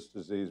treat this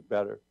disease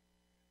better.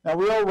 Now,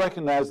 we all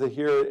recognize that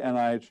here at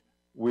NIH,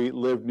 we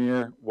live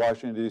near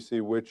Washington,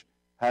 D.C., which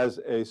has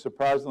a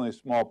surprisingly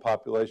small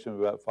population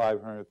of about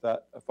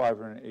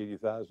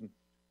 580,000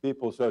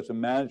 people, so it's a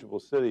manageable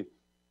city.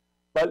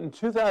 But in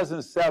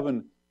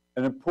 2007,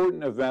 an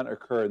important event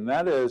occurred, and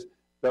that is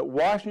that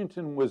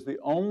Washington was the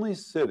only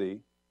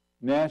city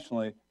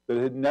nationally that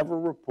had never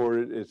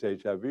reported its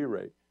HIV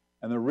rate.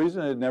 And the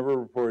reason it had never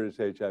reported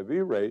its HIV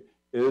rate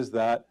is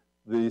that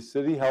the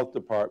city health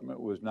department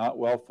was not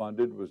well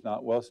funded, was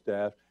not well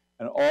staffed,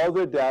 and all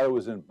their data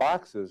was in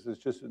boxes.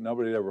 It's just that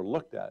nobody had ever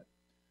looked at it.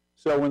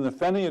 So when the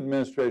Fenney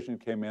administration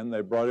came in,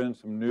 they brought in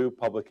some new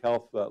public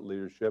health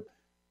leadership.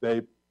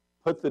 They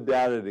put the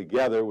data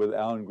together with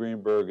Alan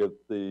Greenberg at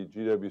the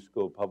GW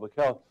School of Public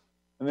Health,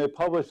 and they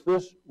published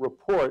this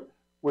report,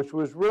 which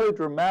was really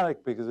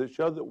dramatic because it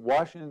showed that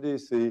Washington,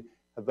 D.C.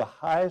 had the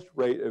highest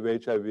rate of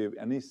HIV of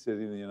any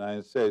city in the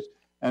United States.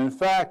 And in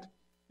fact,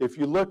 if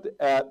you looked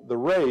at the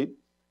rate,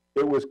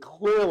 it was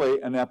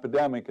clearly an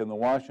epidemic, and the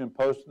Washington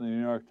Post and the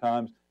New York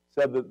Times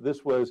said that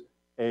this was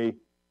an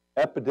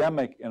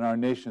epidemic in our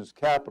nation's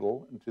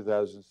capital in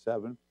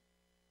 2007.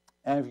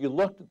 And if you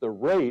looked at the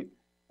rate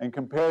and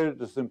compared it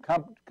to some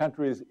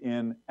countries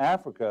in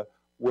Africa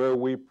where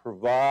we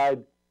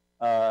provide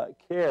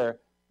care,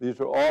 these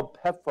are all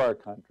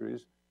PEPFAR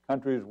countries,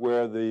 countries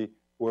where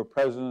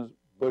President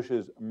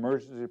Bush's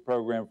emergency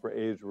program for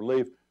AIDS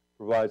relief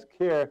provides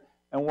care.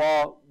 And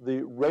while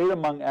the rate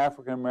among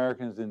African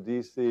Americans in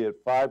D.C. at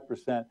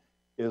 5%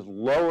 is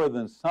lower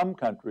than some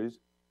countries,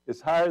 it's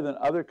higher than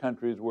other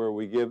countries where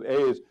we give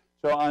AIDS.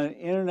 So on an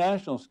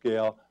international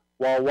scale,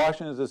 while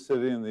Washington is a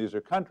city and these are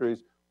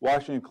countries,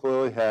 Washington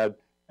clearly had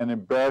an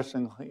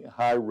embarrassingly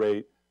high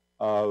rate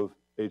of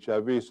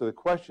HIV. So the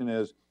question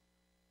is,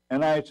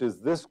 NIH is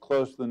this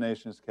close to the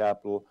nation's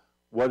capital.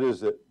 What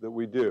is it that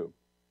we do?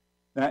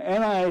 Now,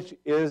 NIH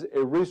is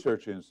a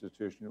research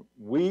institution.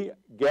 We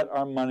get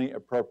our money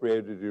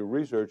appropriated to do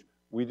research.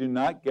 We do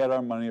not get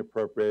our money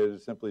appropriated to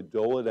simply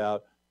dole it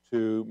out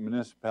to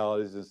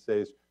municipalities and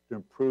states to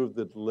improve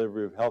the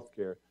delivery of health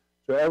care.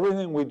 So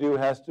everything we do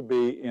has to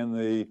be in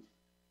the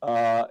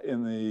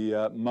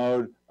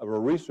mode of a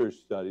research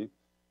study.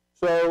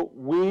 So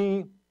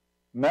we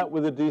met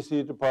with the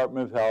DC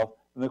Department of Health,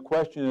 and the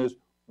question is,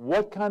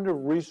 what kind of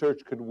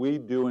research could we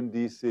do in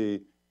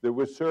DC that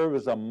would serve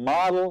as a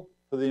model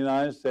for the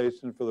United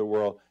States and for the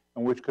world,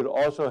 and which could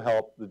also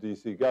help the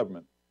DC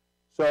government?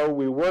 So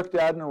we worked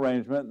out an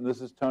arrangement, and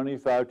this is Tony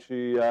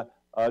Fauci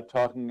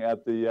talking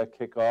at the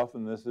kickoff,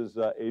 and this is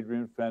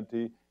Adrian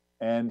Fenty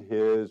and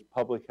his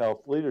public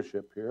health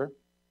leadership here.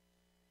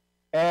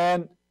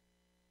 And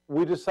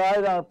we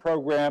decided on a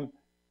program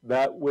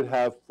that would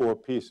have 4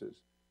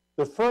 pieces.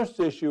 The first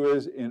issue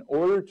is, in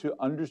order to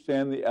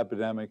understand the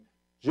epidemic,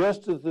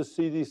 just as the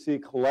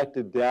CDC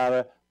collected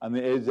data on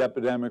the AIDS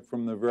epidemic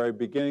from the very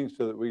beginning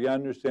so that we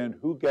understand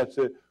who gets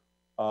it,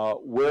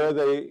 where are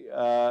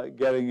they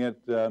getting it,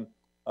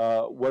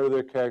 what are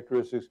their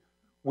characteristics,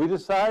 we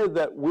decided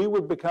that we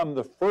would become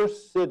the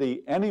first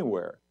city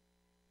anywhere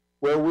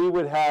where we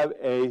would have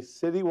a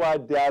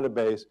citywide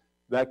database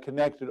that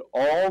connected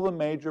all the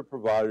major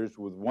providers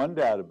with one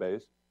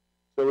database.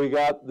 So we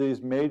got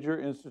these major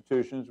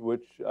institutions,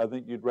 which I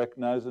think you'd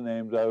recognize the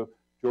names of,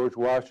 George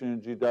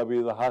Washington,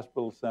 GW, the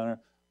hospital center,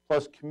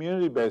 plus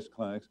community-based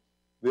clinics.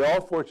 They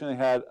all fortunately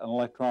had an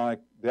electronic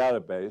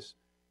database.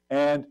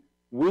 And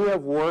we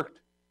have worked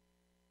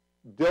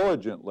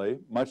diligently,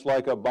 much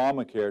like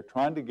Obamacare,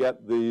 trying to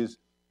get these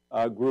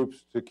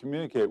groups to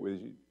communicate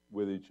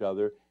with each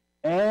other.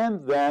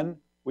 And then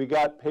we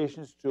got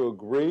patients to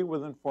agree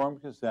with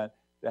informed consent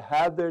to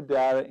have their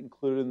data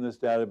included in this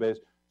database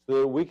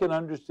so that we can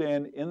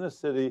understand in the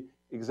city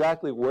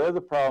exactly where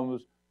the problem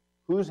is,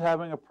 who's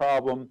having a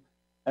problem,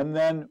 and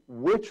then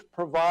which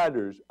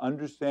providers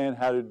understand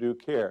how to do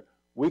care.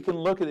 We can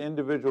look at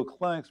individual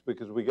clinics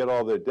because we get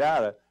all their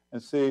data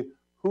and see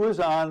who is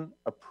on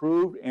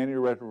approved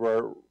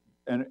antiretroviral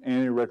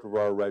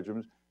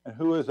regimens and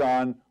who is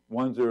on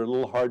ones that are a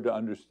little hard to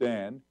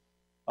understand,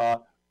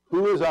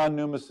 who is on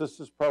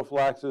pneumocystis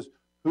prophylaxis,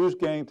 who's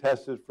getting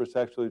tested for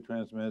sexually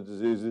transmitted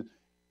diseases.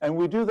 And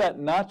we do that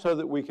not so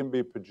that we can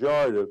be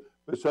pejorative,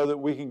 but so that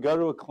we can go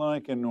to a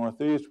clinic in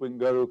Northeast, we can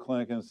go to a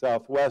clinic in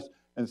Southwest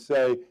and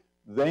say,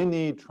 they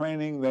need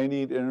training, they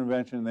need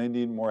intervention, they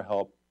need more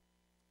help.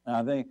 And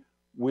I think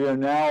we are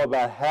now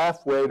about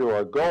halfway to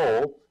our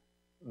goal.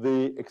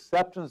 The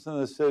acceptance in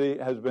the city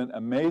has been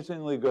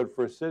amazingly good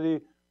for a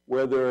city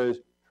where there is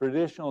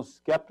traditional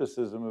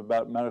skepticism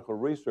about medical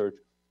research.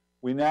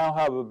 We now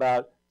have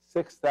about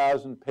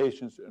 6,000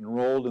 patients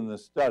enrolled in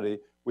this study.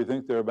 We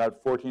think there are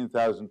about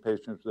 14,000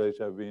 patients with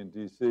HIV in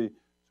DC,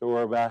 so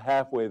we're about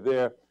halfway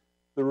there.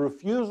 The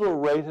refusal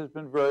rate has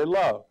been very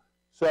low.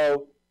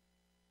 So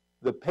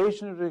the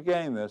patients who are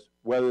getting this,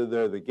 whether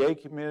they're the gay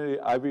community,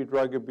 IV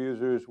drug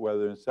abusers,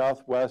 whether in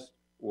Southwest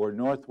or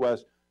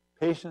Northwest,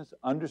 patients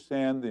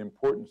understand the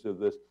importance of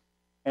this.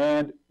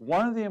 And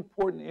one of the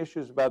important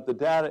issues about the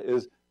data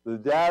is the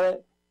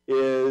data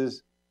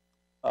is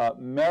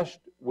meshed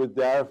with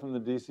data from the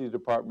DC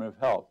Department of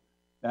Health.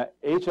 Now,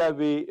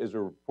 HIV is a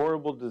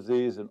reportable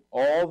disease, and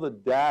all the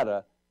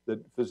data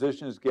that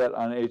physicians get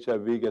on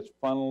HIV gets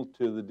funneled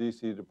to the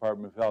DC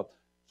Department of Health.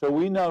 So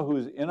we know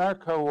who's in our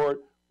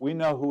cohort, we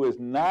know who is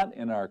not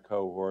in our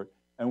cohort,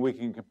 and we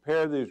can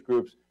compare these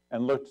groups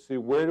and look to see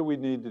where do we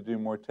need to do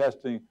more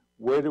testing,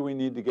 Where do we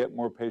need to get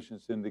more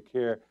patients into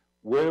care?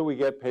 Where do we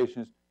get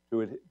patients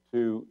to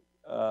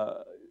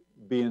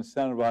be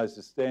incentivized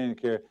to stay in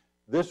care?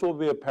 This will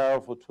be a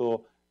powerful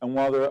tool. And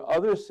while there are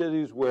other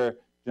cities where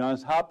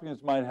Johns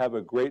Hopkins might have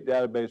a great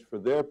database for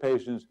their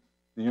patients,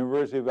 the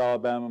University of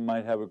Alabama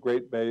might have a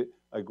great database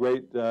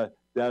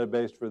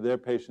for their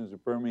patients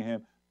at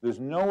Birmingham, there's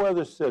no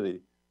other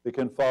city that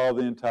can follow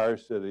the entire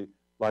city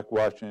like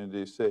Washington,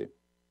 D.C.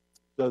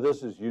 So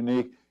this is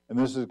unique, and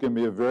this is going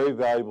to be a very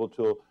valuable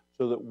tool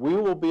so that we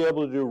will be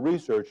able to do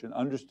research and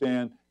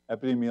understand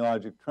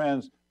epidemiologic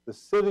trends. The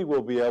city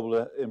will be able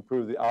to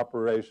improve the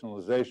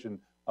operationalization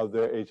of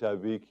their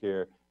HIV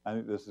care. I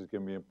think this is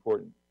going to be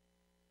important.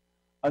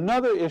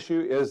 Another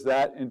issue is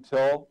that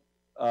until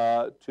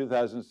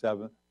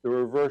 2007, there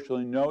were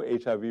virtually no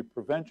HIV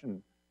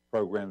prevention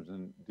programs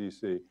in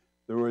D.C.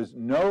 There was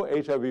no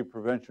HIV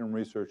prevention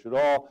research at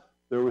all.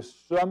 There was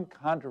some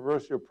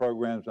controversial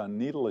programs on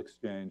needle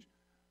exchange,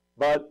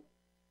 but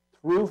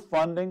through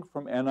funding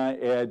from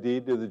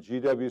NIAID to the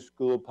GW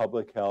School of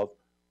Public Health,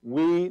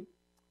 we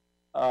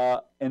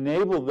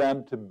enabled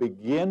them to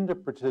begin to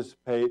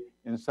participate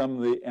in some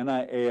of the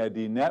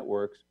NIAID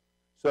networks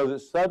so that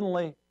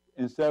suddenly,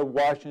 instead of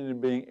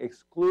Washington being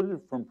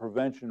excluded from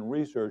prevention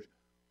research,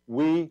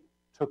 we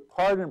took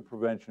part in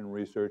prevention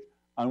research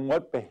on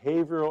what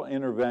behavioral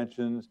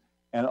interventions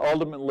and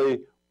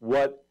ultimately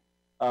what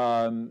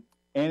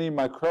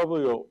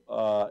antimicrobial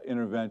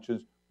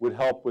interventions would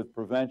help with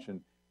prevention.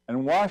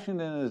 And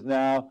Washington is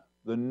now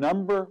the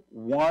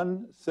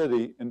 #1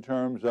 city in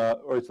terms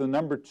of, or it's the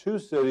 #2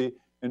 city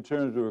in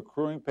terms of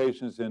accruing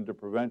patients into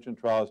prevention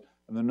trials,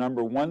 and the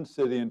 #1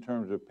 city in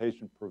terms of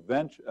patient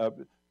prevention,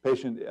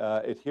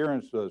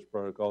 adherence to those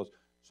protocols.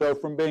 So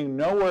from being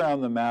nowhere on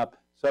the map,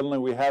 suddenly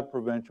we have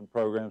prevention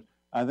programs.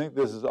 I think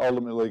this is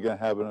ultimately going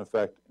to have an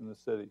effect in the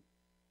city.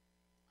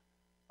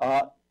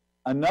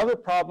 Another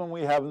problem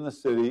we have in the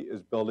city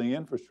is building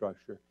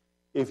infrastructure.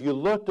 If you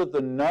looked at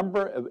the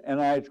number of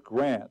NIH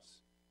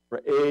grants for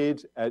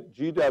AIDS at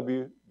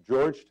GW,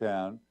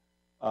 Georgetown,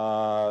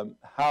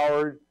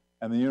 Howard,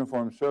 and the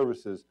Uniformed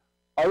Services,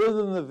 other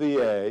than the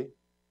VA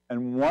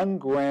and one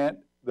grant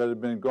that had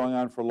been going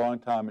on for a long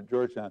time at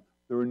Georgetown,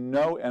 there were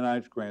no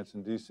NIH grants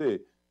in DC.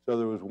 So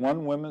there was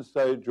one women's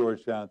study at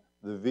Georgetown.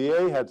 The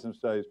VA had some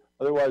studies.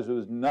 Otherwise, there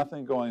was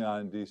nothing going on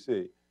in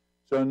DC.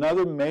 So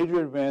another major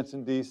advance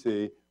in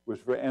DC was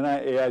for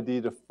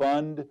NIAID to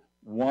fund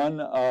one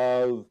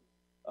of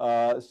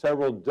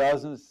several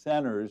dozen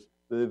centers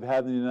that they've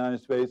had in the United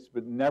States,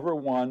 but never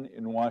one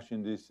in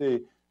Washington,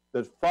 D.C.,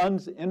 that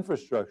funds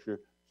infrastructure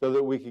so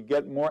that we could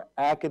get more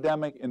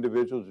academic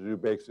individuals to do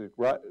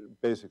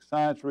basic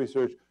science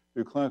research,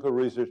 do clinical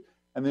research.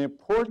 And the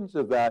importance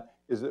of that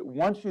is that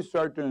once you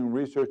start doing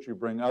research, you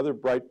bring other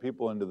bright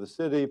people into the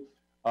city,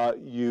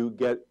 you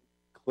get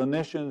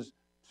clinicians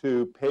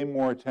to pay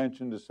more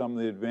attention to some of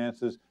the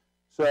advances.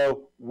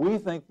 So we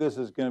think this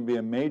is going to be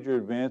a major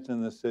advance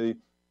in the city.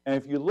 And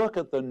if you look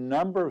at the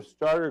number of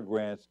starter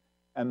grants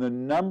and the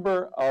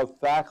number of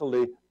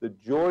faculty that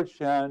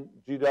Georgetown,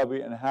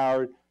 GW, and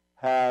Howard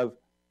have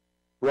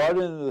brought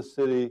into the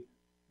city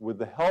with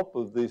the help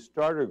of these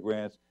starter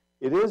grants,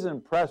 it is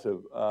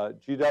impressive.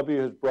 GW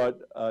has brought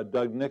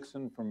Doug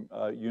Nixon from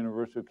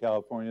University of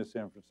California,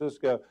 San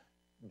Francisco.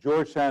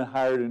 Georgetown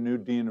hired a new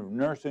dean of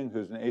nursing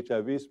who's an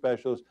HIV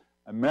specialist.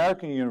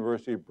 American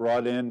University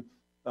brought in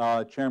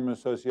chairman of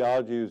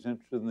sociology who's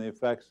interested in the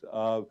effects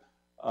of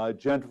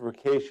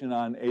gentrification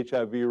on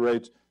HIV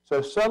rates.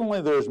 So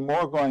suddenly there's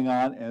more going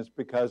on, and it's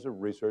because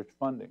of research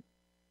funding.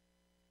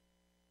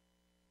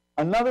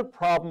 Another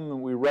problem that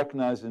we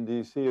recognize in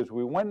DC is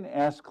we went and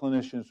asked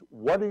clinicians,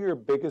 what are your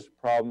biggest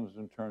problems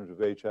in terms of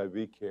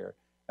HIV care?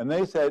 And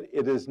they said,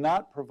 it is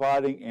not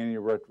providing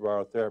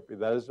antiretroviral therapy.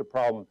 That is the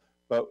problem.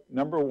 But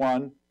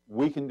 #1,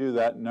 we can do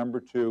that.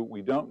 #2,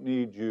 we don't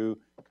need you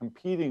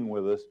competing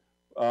with us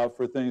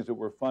for things that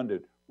were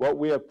funded. What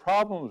we have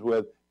problems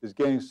with is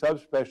getting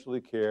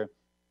subspecialty care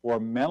for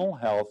mental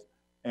health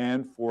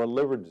and for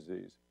liver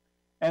disease.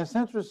 And it's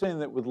interesting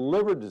that with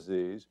liver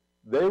disease,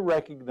 they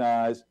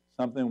recognize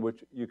something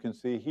which you can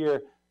see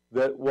here,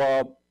 that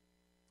while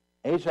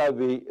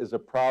HIV is a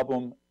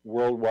problem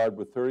worldwide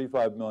with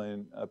 35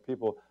 million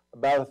people,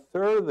 about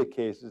 1/3 of the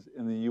cases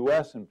in the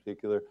US in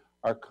particular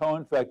are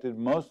co-infected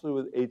mostly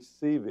with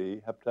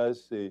HCV,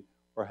 hepatitis C,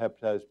 or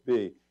hepatitis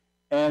B.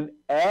 And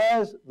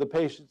as the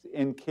patients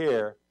in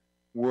care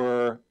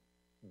were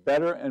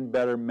better and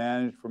better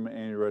managed from an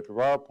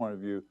antiretroviral point of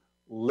view,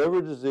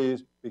 liver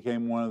disease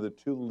became one of the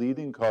 2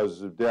 leading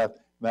causes of death,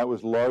 and that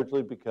was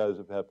largely because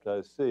of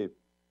hepatitis C.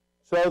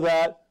 So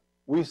that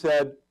we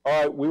said,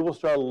 all right, we will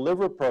start a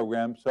liver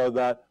program so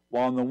that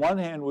while on the one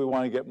hand we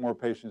want to get more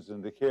patients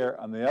into care,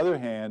 on the other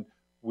hand,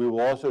 we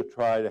will also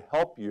try to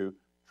help you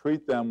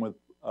treat them with,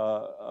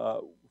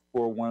 for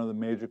one of the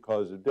major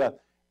causes of death.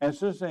 And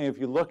it's interesting, if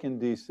you look in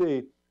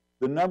DC,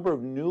 the number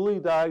of newly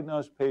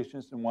diagnosed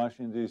patients in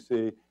Washington,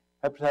 D.C.,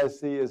 hepatitis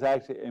C is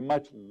actually a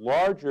much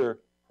larger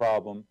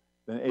problem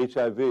than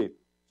HIV.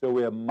 So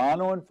we have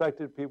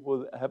mono-infected people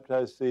with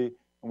hepatitis C,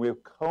 and we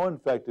have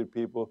co-infected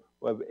people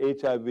who have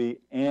HIV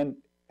and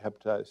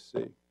hepatitis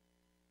C.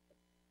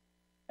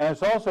 And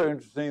it's also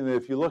interesting that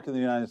if you look in the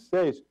United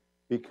States,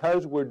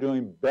 because we're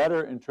doing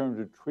better in terms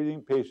of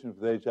treating patients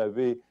with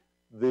HIV,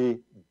 the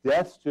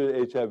deaths due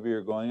to HIV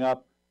are going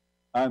up.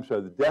 I'm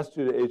sorry, the deaths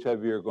due to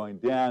HIV are going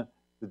down.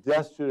 The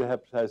deaths due to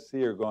hepatitis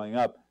C are going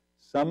up.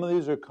 Some of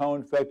these are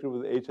co-infected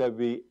with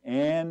HIV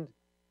and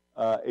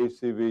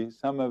HCV.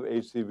 Some have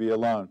HCV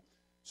alone.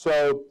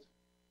 So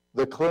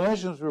the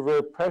clinicians were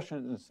very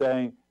prescient in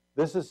saying,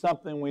 this is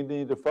something we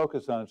need to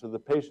focus on so the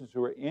patients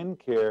who are in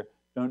care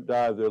don't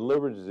die of their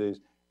liver disease.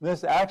 And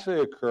this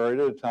actually occurred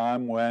at a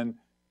time when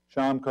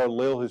Sham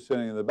Khalil, who's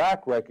sitting in the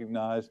back,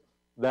 recognized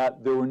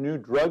that there were new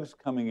drugs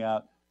coming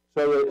out.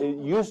 So it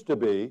used to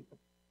be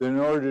that in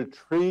order to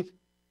treat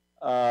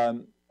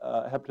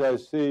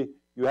hepatitis C,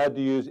 you had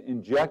to use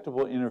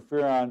injectable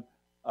interferon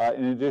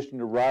in addition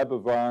to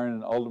ribavirin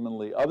and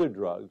ultimately other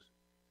drugs.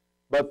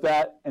 But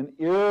that an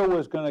era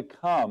was going to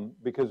come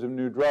because of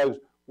new drugs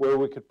where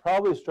we could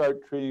probably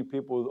start treating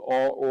people with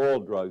all oral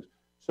drugs,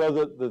 so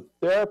that the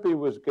therapy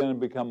was going to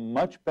become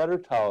much better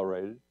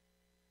tolerated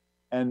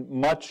and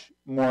much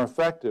more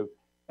effective.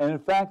 And in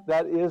fact,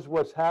 that is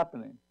what's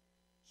happening.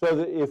 So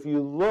that if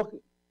you look,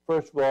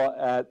 first of all,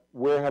 at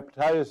where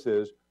hepatitis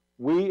is,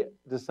 we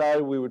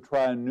decided we would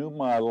try a new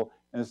model.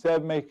 And instead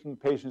of making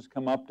patients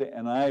come up to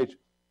NIH,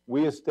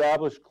 we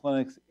established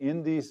clinics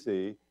in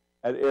DC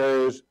at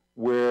areas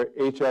where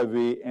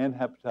HIV and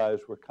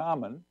hepatitis were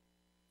common.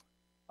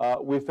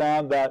 We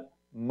found that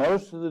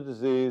most of the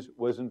disease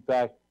was, in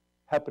fact,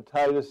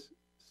 hepatitis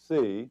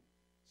C,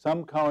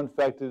 some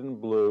co-infected in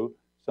blue,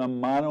 some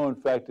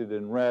mono-infected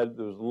in red.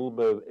 There was a little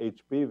bit of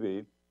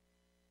HBV.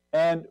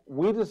 And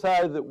we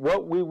decided that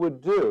what we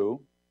would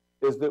do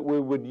is that we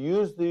would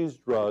use these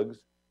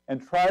drugs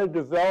and try to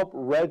develop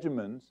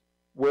regimens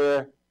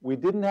where we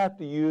didn't have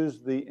to use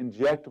the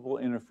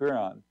injectable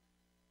interferon.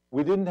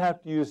 We didn't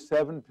have to use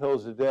 7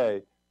 pills a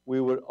day. We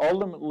would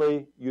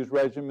ultimately use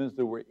regimens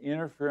that were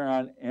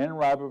interferon and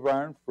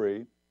ribavirin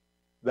free,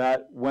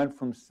 that went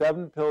from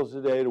 7 pills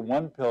a day to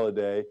 1 pill a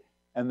day,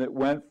 and that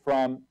went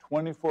from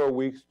 24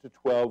 weeks to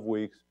 12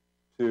 weeks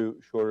to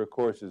shorter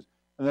courses.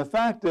 And the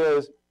fact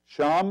is,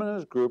 Sham and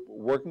his group,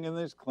 working in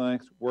these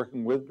clinics,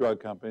 working with drug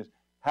companies,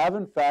 have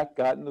in fact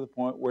gotten to the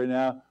point where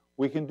now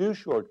we can do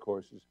short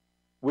courses.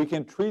 We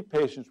can treat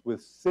patients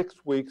with 6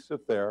 weeks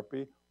of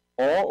therapy,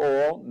 all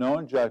oral, no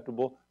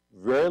injectable,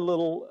 very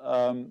little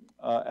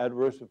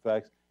adverse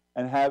effects,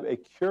 and have a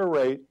cure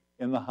rate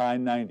in the high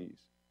 90s.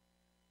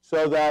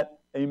 So that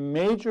a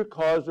major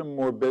cause of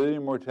morbidity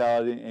and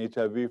mortality in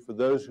HIV for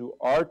those who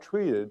are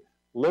treated,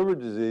 liver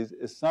disease,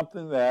 is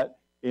something that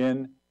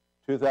in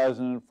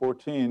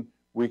 2014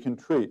 we can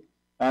treat.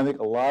 And I think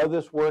a lot of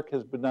this work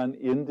has been done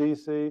in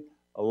DC.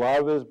 A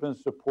lot of it has been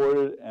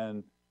supported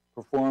and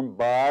performed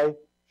by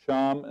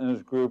Sham and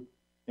his group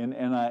in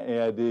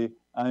NIAID.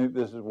 I think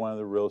this is one of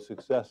the real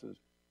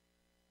successes.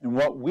 And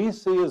what we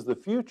see as the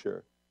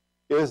future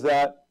is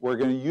that we're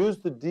going to use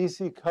the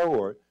DC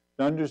cohort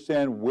to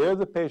understand where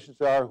the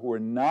patients are who are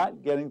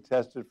not getting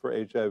tested for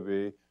HIV,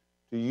 to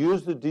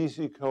use the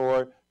DC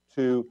cohort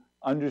to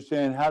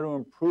understand how to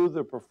improve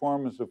the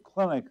performance of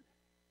clinics,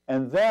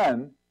 and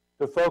then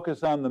to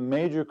focus on the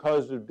major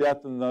causes of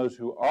death in those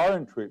who are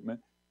in treatment,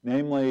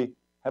 namely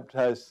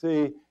hepatitis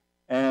C.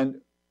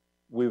 And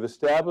we've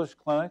established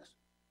clinics.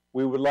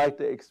 We would like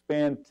to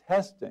expand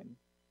testing.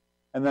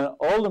 And then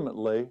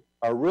ultimately,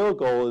 our real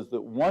goal is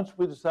that once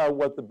we decide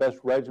what the best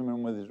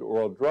regimen with these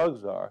oral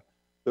drugs are,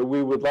 that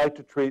we would like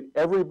to treat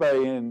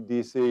everybody in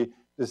DC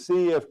to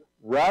see if,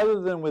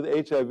 rather than with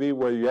HIV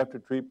where you have to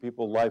treat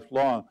people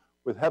lifelong,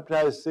 with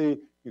hepatitis C,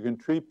 you can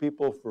treat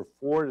people for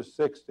 4 to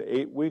 6 to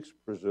 8 weeks,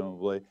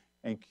 presumably,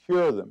 and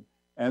cure them.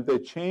 And if they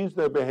change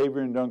their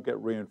behavior and don't get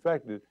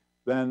reinfected,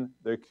 then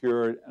they're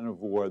cured and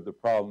avoid the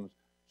problems.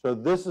 So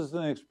this is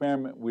an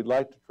experiment we'd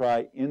like to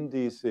try in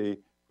DC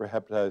for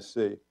hepatitis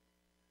C.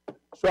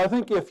 So I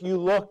think if you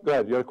look, go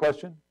ahead, you have a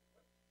question?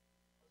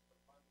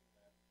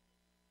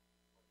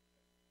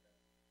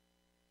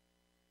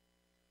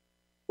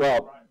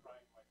 Well,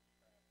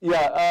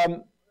 yeah,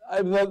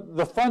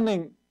 the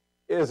funding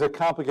is a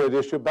complicated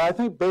issue, but I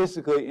think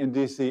basically in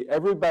DC,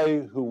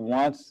 everybody who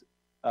wants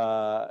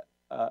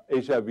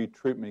HIV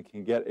treatment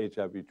can get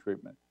HIV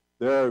treatment.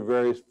 There are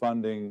various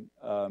funding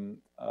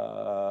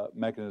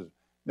mechanisms.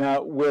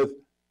 Now, with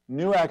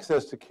new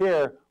access to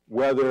care,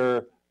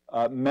 whether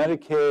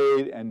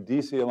Medicaid and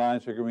DC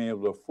Alliance are going to be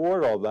able to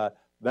afford all that,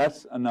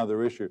 that's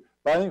another issue.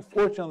 But I think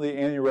fortunately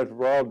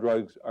antiretroviral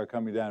drugs are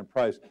coming down in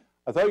price.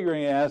 I thought you were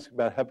going to ask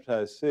about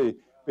hepatitis C,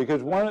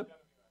 because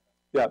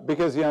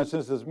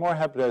since there's more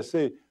hepatitis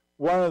C,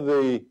 one of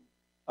the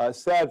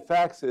sad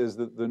facts is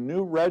that the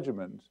new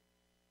regimens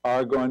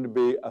are going to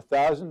be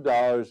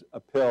 $1,000 a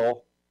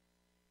pill,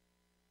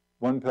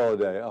 1 pill a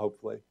day,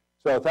 hopefully.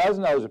 So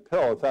 $1,000 a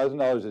pill,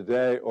 $1,000 a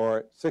day,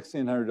 or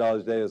 $1,600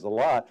 a day is a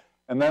lot,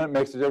 and then it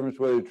makes a difference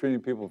whether you're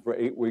treating people for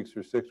 8 weeks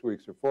or 6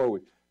 weeks or 4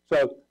 weeks.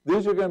 So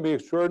these are going to be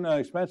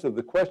extraordinarily expensive.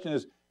 The question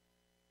is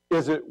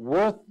it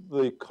worth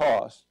the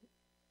cost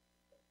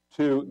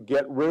to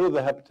get rid of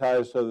the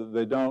hepatitis so that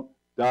they don't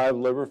die of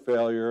liver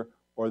failure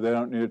or they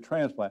don't need a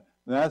transplant.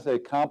 And that's a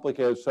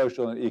complicated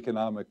social and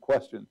economic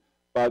question,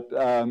 but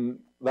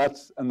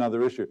that's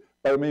another issue.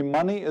 But I mean,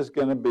 money is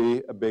going to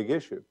be a big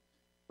issue.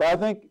 But I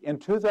think in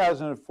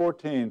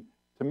 2014,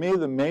 to me,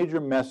 the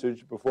major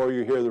message, before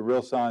you hear the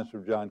real science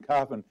from John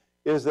Coffin,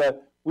 is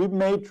that we've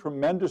made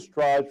tremendous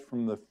strides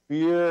from the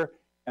fear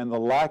and the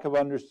lack of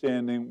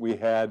understanding we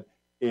had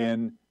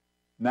in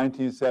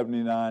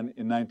 1979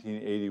 and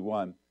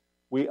 1981.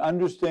 We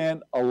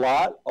understand a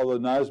lot, although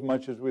not as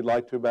much as we'd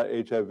like to, about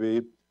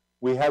HIV.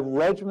 We have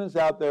regimens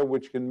out there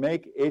which can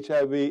make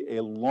HIV a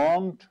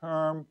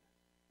long-term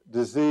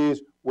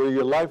disease where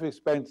your life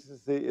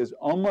expectancy is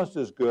almost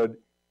as good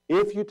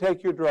if you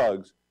take your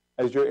drugs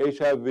as your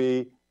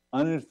HIV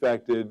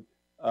uninfected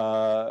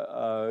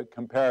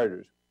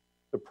comparators.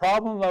 The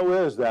problem, though,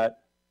 is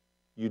that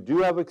you do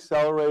have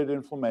accelerated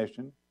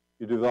inflammation.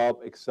 You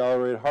develop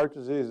accelerated heart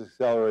disease,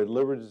 accelerated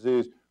liver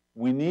disease.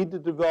 We need to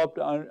develop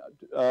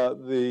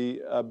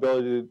the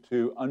ability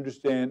to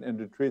understand and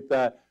to treat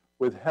that.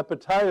 With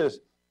hepatitis,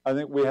 I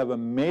think we have a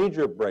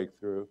major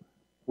breakthrough.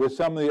 With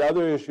some of the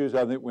other issues,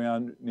 I think we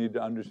need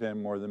to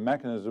understand more of the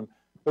mechanism.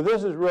 But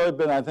this has really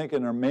been, I think,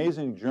 an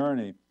amazing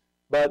journey.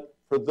 But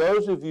for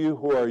those of you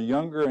who are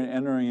younger and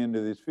entering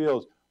into these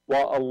fields,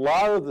 while a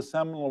lot of the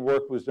seminal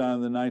work was done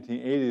in the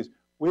 1980s,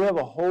 we have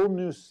a whole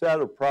new set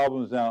of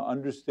problems now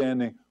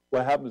understanding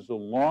what happens to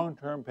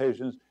long-term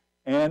patients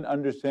and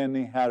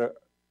understanding how to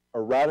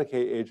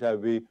eradicate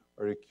HIV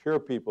or to cure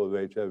people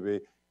of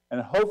HIV.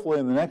 And hopefully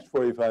in the next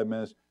 45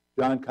 minutes,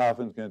 John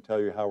Coffin is going to tell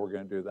you how we're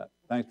going to do that.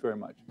 Thanks very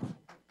much.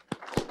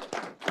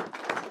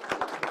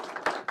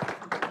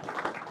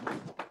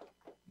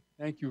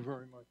 Thank you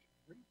very much.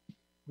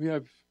 We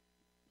have,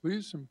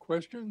 please, some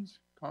questions,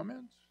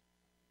 comments,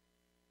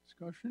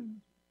 discussion.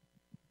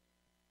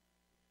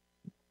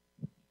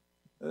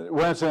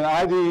 When it's an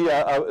ID,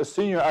 a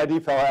senior ID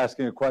fellow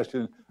asking a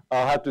question,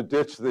 I'll have to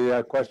ditch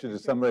the question to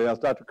somebody else.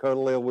 Dr.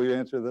 Codalil, will you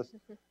answer this?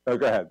 Oh,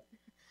 go ahead.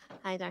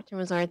 Hi, Dr.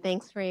 Masur.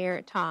 Thanks for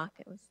your talk.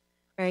 It was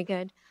very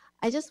good.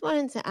 I just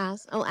wanted to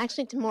ask,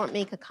 actually to more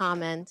make a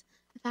comment,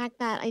 the fact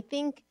that I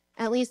think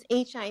at least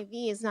HIV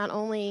is not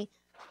only,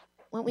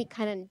 what we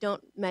kind of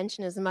don't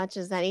mention as much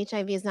is that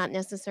HIV is not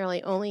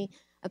necessarily only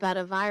about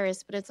a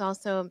virus, but it's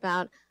also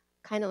about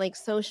kind of like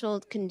social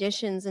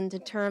conditions and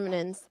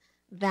determinants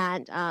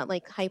that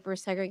like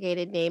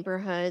hyper-segregated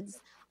neighborhoods,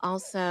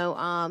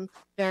 also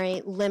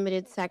very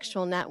limited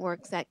sexual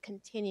networks that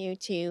continue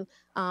to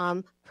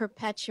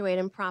perpetuate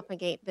and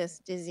propagate this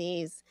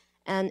disease,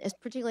 and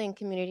particularly in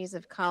communities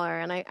of color.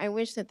 And I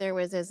wish that there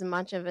was as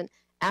much of an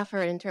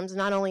effort in terms of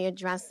not only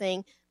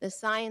addressing the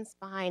science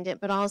behind it,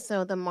 but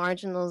also the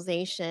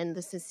marginalization,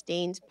 the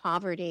sustained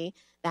poverty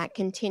that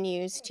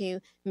continues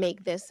to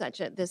make this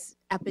this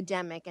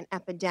epidemic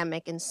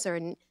in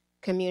certain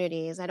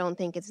communities. I don't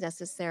think it's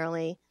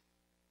necessarily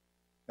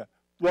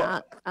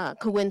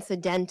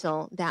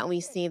coincidental that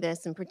we see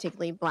this in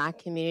particularly Black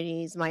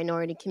communities,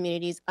 minority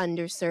communities,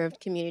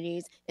 underserved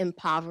communities,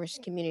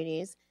 impoverished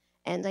communities.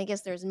 And I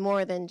guess there's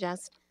more than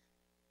just,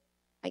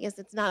 I guess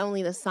it's not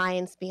only the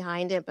science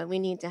behind it, but we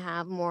need to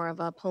have more of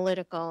a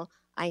political,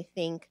 I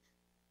think,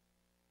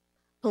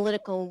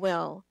 political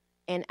will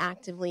and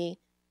actively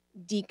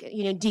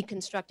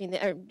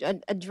deconstructing or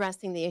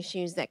addressing the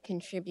issues that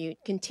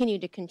continue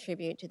to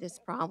contribute to this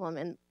problem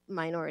in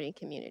minority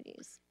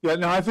communities. Yeah,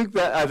 no, I think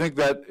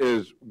that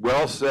is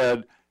well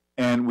said,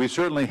 and we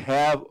certainly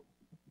have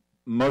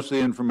most of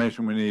the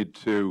information we need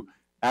to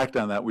act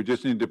on that. We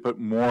just need to put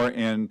more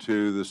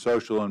into the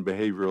social and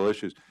behavioral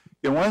issues.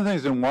 One of the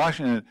things in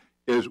Washington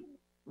is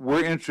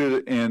we're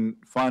interested in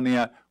finding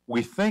out,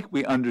 we think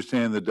we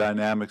understand the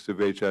dynamics of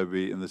HIV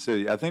in the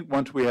city. I think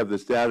once we have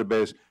this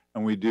database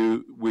and we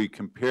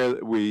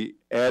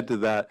add to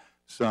that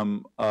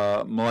some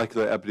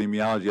molecular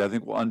epidemiology, I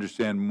think we'll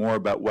understand more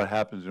about what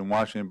happens in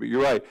Washington. But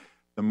you're right,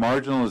 the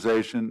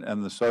marginalization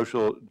and the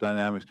social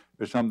dynamics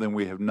are something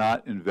we have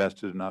not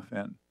invested enough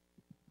in.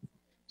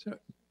 So,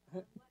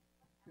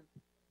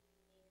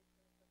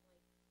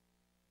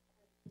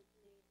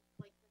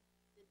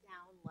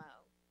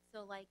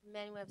 So like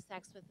men who have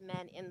sex with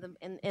men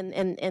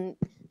in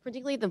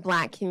particularly the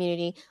Black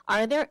community,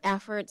 are there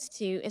efforts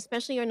to,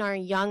 especially in our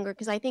younger,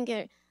 because I think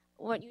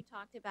what you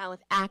talked about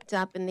with ACT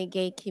UP in the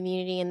gay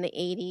community in the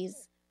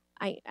 80s,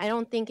 I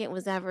don't think it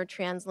was ever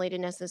translated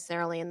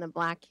necessarily in the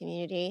Black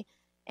community.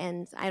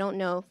 And I don't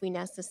know if we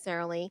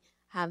necessarily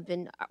have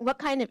been, what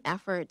kind of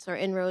efforts or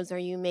inroads are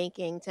you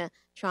making to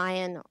try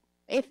and,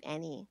 if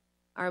any,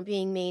 are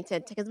being made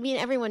to, because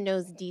everyone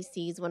knows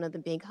DC is one of the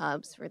big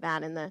hubs for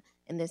that in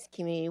this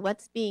community.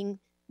 What's being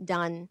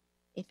done,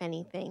 if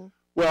anything?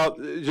 Well,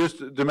 just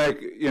to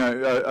make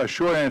a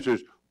short answer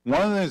is, one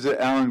of the things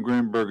that Alan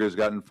Greenberg has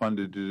gotten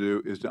funded to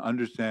do is to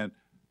understand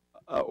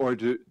or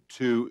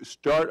to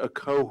start a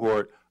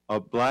cohort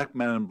of Black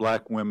men and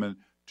Black women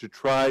to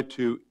try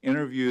to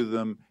interview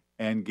them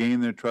and gain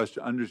their trust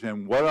to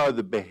understand what are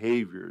the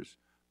behaviors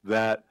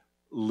that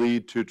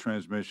lead to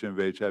transmission of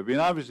HIV.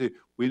 And obviously,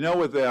 we know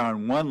what they are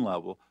on one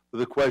level, But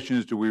the question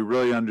is, do we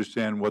really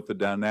understand what the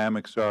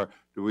dynamics are?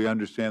 Do we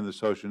understand the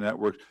social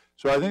networks?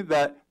 So I think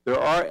that there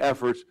are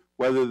efforts,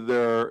 whether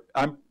they're,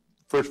 I'm,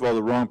 first of all,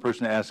 the wrong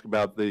person to ask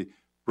about the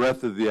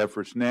breadth of the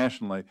efforts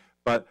nationally,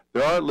 but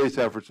there are at least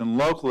efforts, and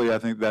locally, I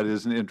think that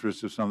is an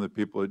interest of some of the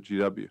people at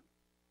GW.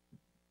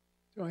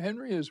 So,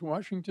 Henry, is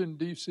Washington,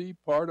 D.C.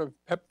 part of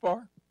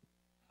PEPFAR?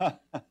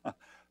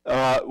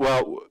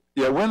 Well,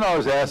 yeah, when I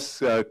was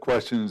asked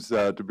questions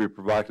to be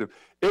provocative,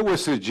 it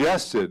was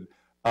suggested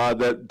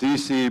that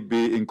D.C.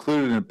 be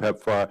included in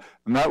PEPFAR,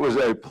 and that was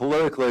a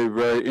politically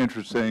very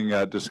interesting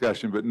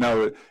discussion, but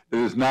no, it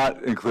is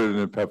not included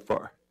in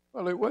PEPFAR.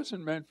 Well, it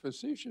wasn't meant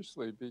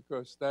facetiously,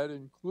 because that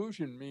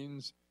inclusion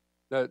means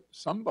that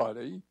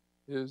somebody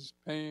is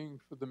paying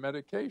for the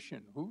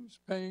medication. Who's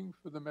paying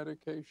for the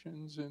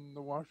medications in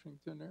the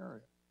Washington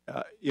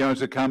area? You know,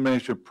 it's a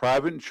combination of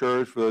private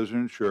insurers for those who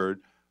are insured,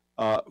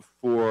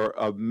 for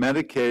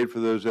Medicaid for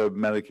those who have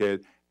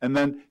Medicaid, and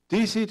then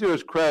D.C., to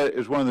its credit,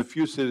 is one of the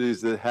few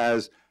cities that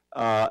has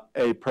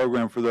a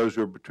program for those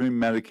who are between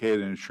Medicaid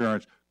and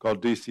insurance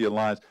called D.C.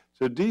 Alliance.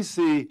 So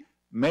D.C.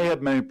 may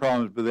have many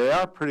problems, but they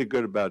are pretty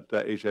good about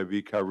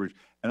HIV coverage.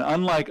 And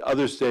unlike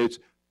other states,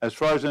 as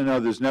far as I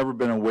know, there's never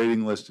been a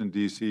waiting list in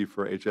D.C.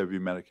 for HIV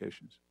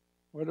medications.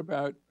 What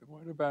about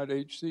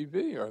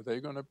HCV? Are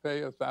they going to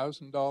pay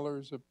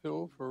 $1,000 a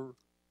pill for?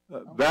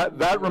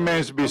 That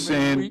remains to be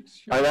seen.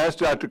 I'd ask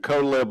Dr.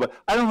 Codaleo, but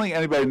I don't think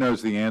anybody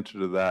knows the answer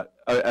to that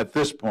at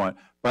this point.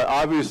 But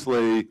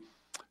obviously,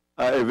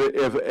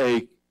 if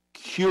a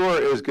cure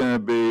is going to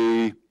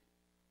be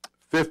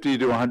 $50,000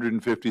 to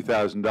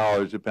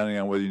 $150,000, depending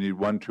on whether you need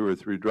 1, 2, or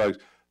 3 drugs,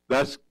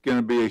 that's going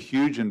to be a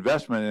huge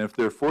investment. And if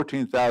there are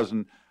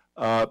 14,000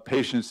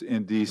 patients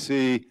in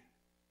D.C.,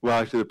 well,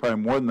 actually, there are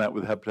probably more than that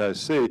with hepatitis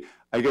C,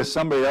 I guess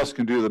somebody else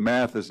can do the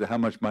math as to how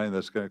much money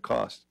that's going to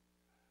cost.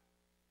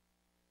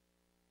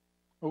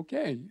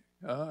 Okay.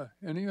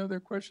 Any other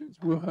questions?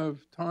 We'll have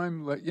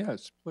time.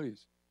 Yes,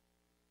 please.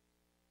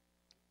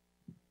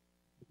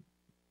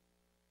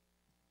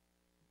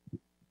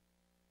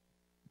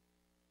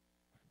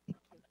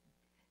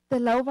 The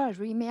low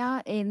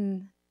viremia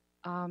in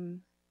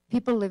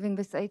people living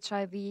with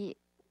HIV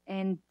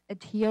and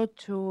adhere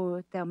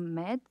to their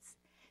meds.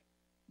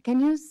 Can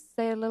you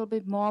say a little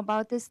bit more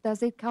about this?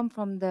 Does it come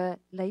from the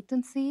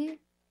latency,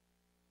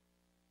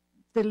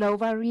 the low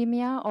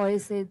viremia, or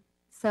is it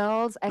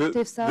cells,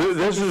 active cells?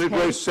 This is a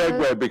great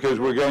segue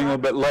because we're getting a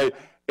little bit late.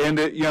 And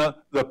you know,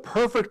 the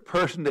perfect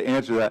person to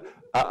answer that,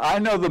 I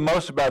know the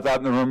most about that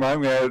in the room.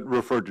 I'm going to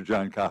refer to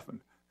John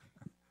Coffin.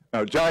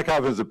 No, John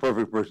Coffin is the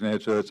perfect person to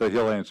answer that, so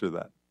he'll answer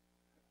that.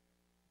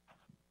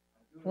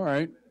 All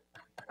right.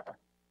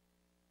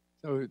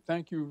 So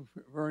thank you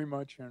very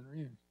much,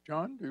 Henry.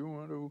 John, do you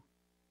want to?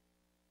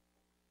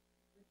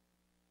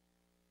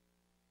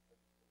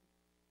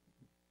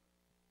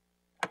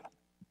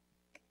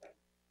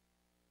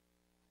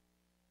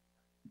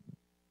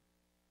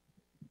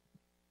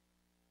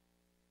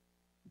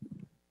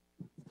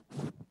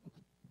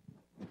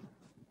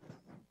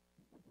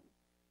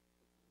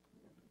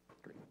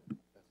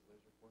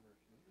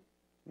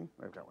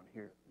 I've got one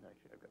here.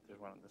 Actually, there's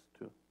one on this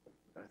too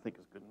that I think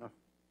is good enough.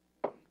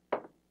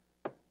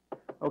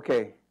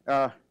 Okay.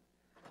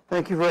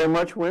 Thank you very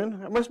much,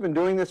 Wynn. I must have been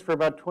doing this for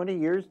about 20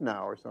 years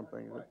now or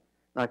something.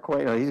 Not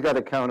quite. No, he's got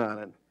a count on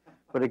it.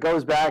 But it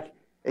goes back,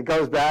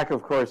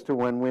 of course, to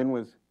when Wynn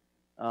was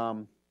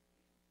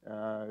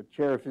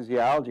chair of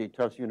physiology at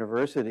Tufts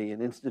University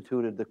and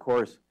instituted the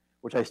course,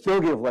 which I still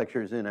give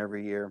lectures in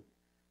every year,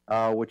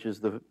 which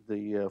is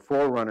the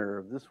forerunner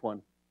of this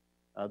one.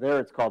 There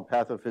it's called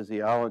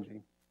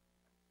pathophysiology.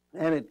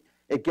 And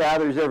it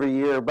gathers every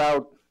year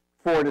about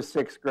 4 to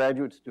 6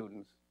 graduate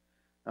students.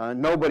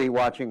 Nobody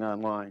watching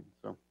online.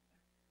 So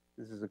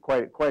this is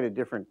quite a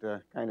different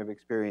kind of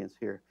experience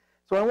here.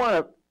 So I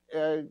want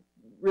to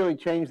really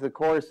change the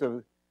course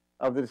of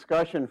the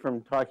discussion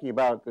from talking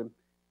about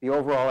the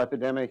overall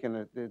epidemic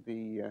and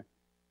the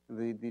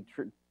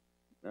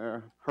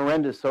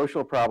horrendous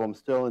social problems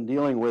still and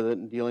dealing with it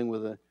and dealing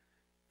with the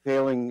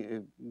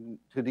failing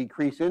to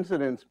decrease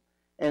incidence.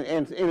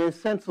 And in a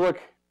sense, look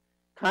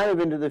kind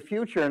of into the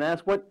future and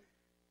ask what,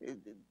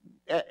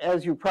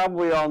 as you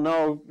probably all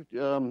know,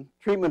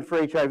 treatment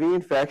for HIV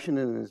infection,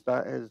 and as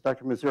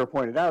Dr. Masur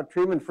pointed out,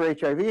 treatment for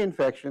HIV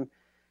infection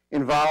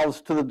involves,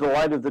 to the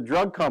delight of the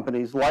drug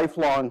companies,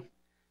 lifelong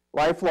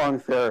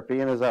therapy.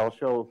 And as I'll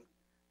show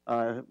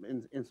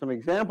in some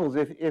examples,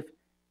 if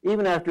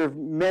even after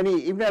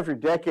a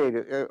decade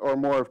or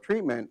more of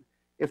treatment,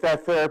 if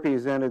that therapy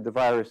is ended, the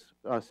virus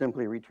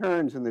simply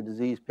returns and the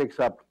disease picks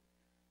up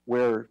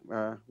where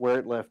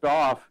it left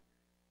off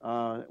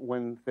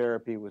when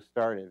therapy was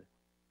started.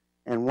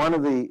 And one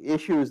of the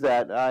issues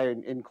that I,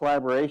 in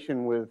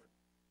collaboration with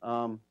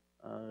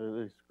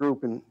this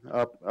group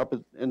up at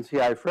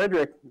NCI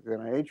Frederick, the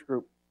NIH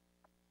group,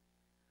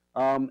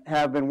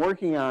 have been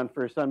working on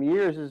for some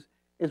years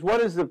is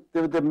what is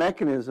the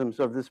mechanisms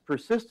of this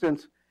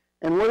persistence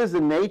and what is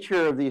the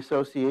nature of the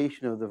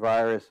association of the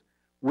virus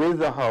with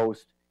the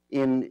host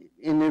in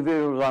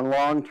individuals on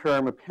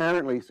long-term,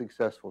 apparently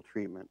successful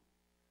treatment.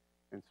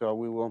 And so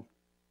we will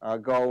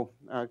go.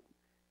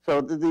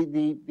 So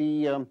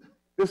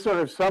this sort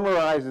of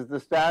summarizes the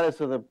status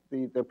of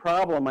the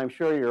problem. I'm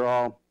sure you're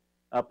all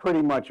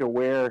pretty much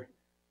aware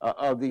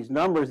of these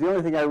numbers. The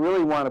only thing I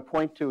really want to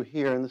point to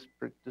here, and this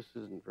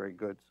isn't very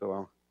good, so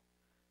I'll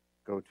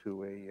go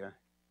to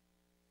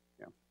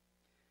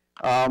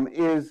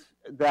is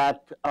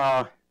that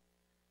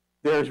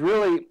there's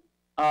really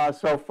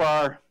so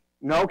far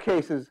no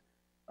cases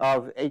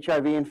of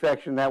HIV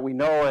infection that we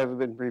know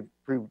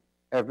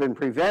have been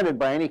prevented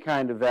by any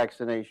kind of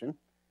vaccination.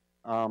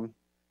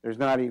 There's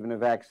not even a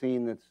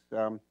vaccine that's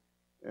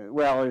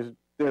well.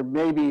 There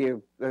may be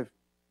a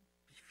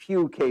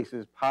few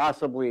cases,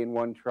 possibly in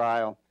one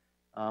trial,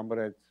 but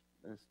it's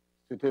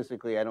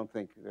statistically, I don't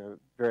think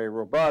very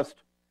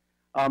robust.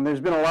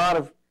 There's been a lot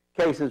of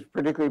cases,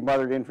 particularly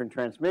mother-to-infant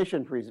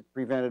transmission,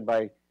 prevented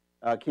by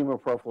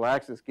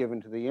chemoprophylaxis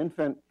given to the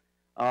infant,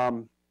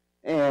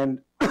 and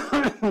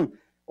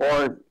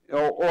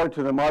or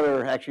to the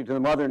mother, actually to the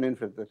mother and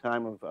infant at the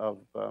time of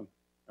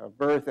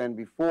birth and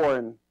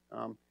before,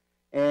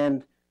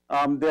 and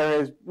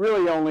there is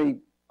really only,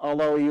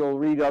 although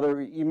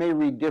you may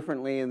read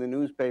differently in the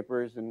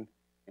newspapers and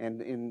in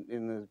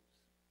the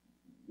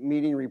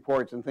meeting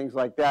reports and things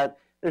like that,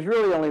 there's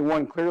really only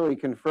one clearly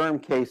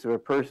confirmed case of a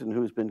person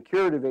who's been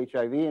cured of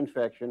HIV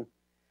infection,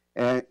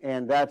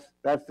 and that's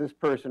this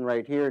person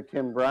right here,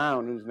 Tim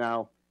Brown, who's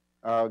now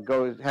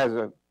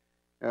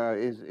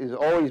is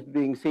always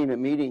being seen at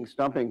meetings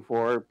stumping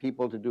for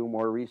people to do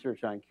more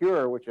research on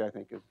cure, which I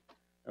think is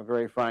a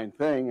very fine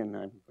thing, and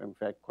I'm in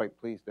fact quite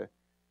pleased to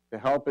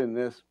help in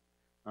this.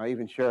 I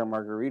even share a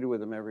margarita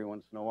with him every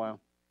once in a while.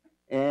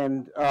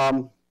 And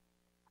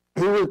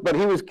he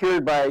was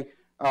cured by,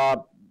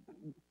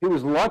 he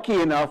was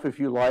lucky enough, if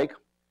you like,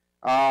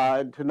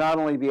 to not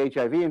only be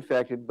HIV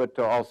infected, but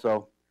to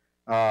also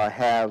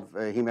have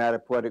a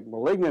hematopoietic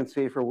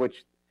malignancy, for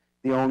which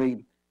the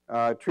only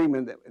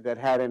treatment that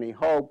had any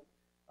hope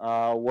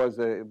was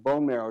a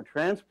bone marrow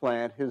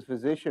transplant. His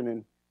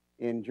physician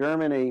in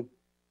Germany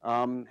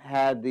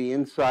had the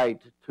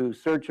insight to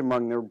search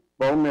among their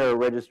bone marrow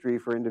registry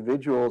for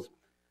individuals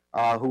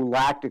who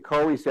lacked a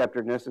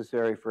co-receptor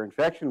necessary for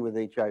infection with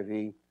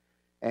HIV,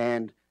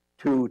 and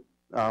to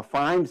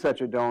find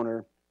such a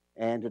donor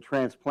and to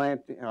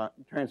transplant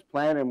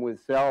him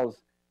with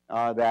cells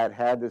that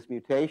had this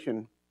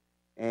mutation.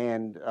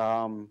 And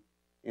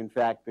in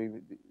fact,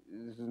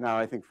 this is now,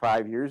 I think,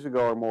 5 years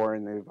ago or more,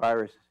 and the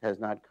virus has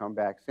not come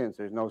back since.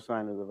 There's no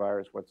sign of the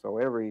virus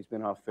whatsoever. He's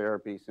been off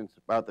therapy since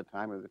about the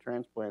time of the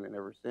transplant and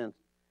ever since.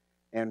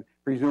 And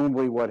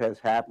presumably what has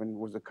happened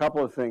was a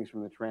couple of things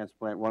from the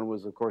transplant. One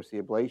was, of course,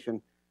 the ablation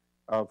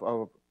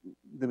of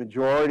the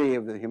majority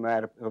of his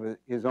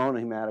own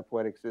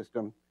hematopoietic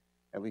system,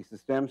 at least the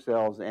stem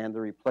cells, and the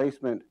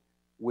replacement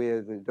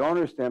with the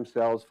donor stem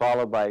cells,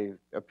 followed by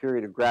a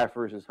period of graft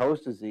versus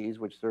host disease,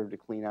 which served to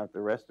clean out the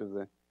rest of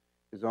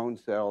his own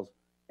cells,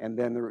 and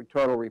then the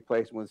total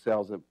replacement with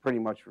cells that pretty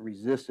much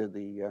resisted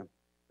the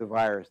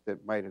virus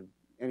that might have,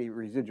 any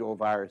residual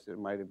virus that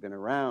might have been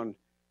around.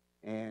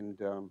 And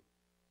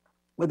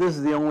but this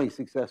is the only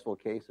successful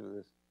case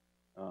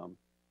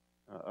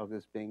of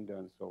this being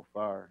done so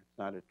far. It's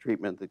not a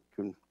treatment that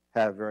can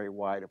have very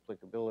wide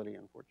applicability,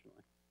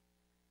 unfortunately.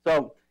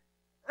 So,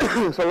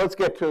 so let's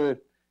get to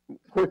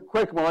the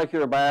quick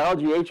molecular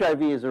biology.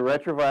 HIV is a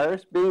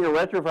retrovirus. Being a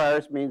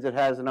retrovirus means it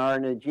has an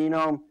RNA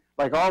genome.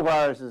 Like all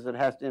viruses, it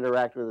has to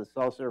interact with a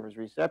cell surface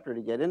receptor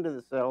to get into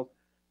the cells.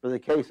 For the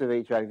case of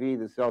HIV,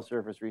 the cell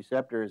surface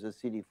receptor is a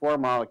CD4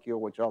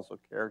 molecule, which also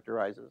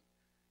characterizes,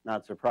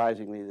 not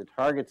surprisingly, the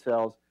target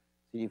cells,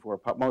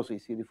 mostly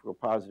CD4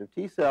 positive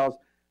T cells.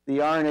 The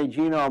RNA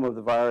genome of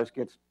the virus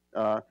gets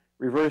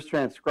reverse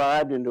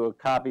transcribed into a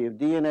copy of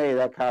DNA.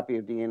 That copy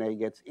of DNA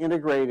gets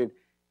integrated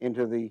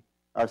into the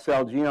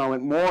cell genome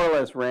at more or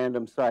less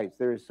random sites.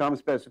 There is some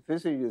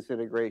specificity to this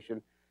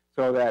integration,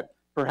 so that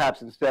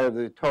perhaps instead of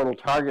the total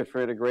target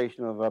for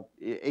integration of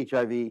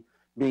HIV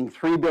being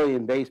 3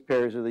 billion base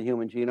pairs of the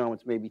human genome,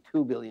 it's maybe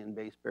 2 billion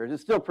base pairs.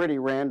 It's still pretty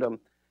random.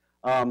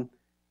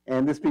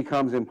 And this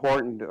becomes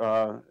important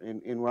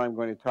in what I'm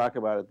going to talk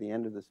about at the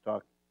end of this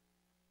talk.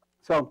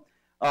 So,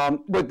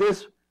 but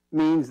this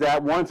means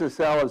that once a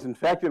cell is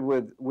infected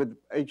with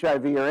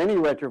HIV or any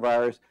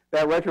retrovirus,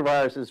 that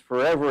retrovirus is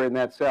forever in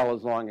that cell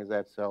as long as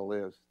that cell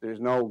lives. There's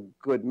no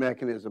good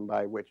mechanism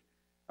by which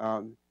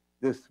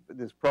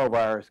this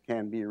provirus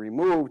can be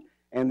removed,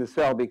 and the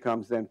cell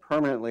becomes then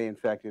permanently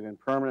infected and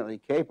permanently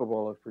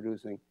capable of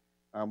producing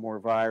more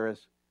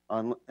virus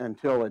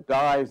until it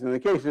dies. In the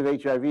case of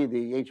HIV,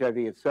 the HIV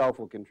itself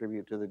will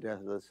contribute to the death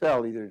of the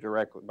cell, either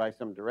directly by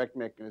some direct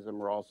mechanism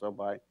or also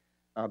by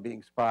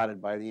being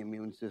spotted by the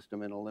immune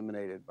system and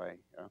eliminated by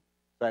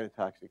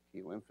cytotoxic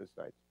T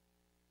lymphocytes.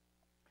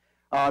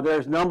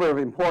 There's a number of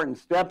important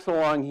steps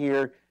along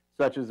here,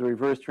 such as the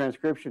reverse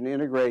transcription,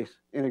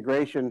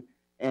 integration,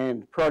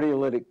 and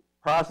proteolytic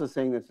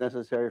processing that's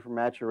necessary for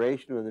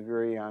maturation of the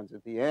virions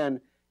at the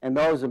end, and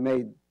those have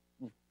made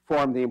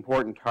form the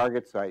important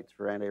target sites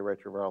for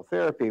antiretroviral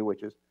therapy,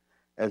 which is,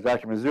 as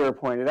Dr. Masur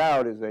pointed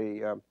out, is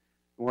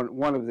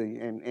one of the,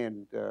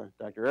 and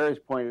Dr. Ayers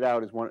pointed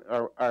out, is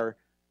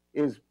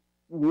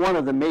one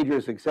of the major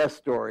success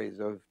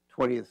stories of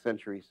 20th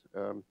century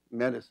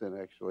medicine.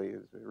 Actually,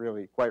 is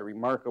really quite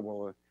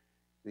remarkable.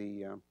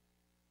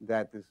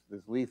 That this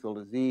lethal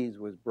disease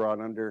was brought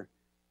under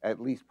at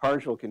least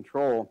partial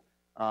control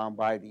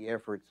by the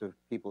efforts of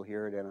people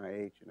here at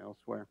NIH and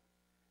elsewhere.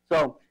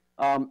 So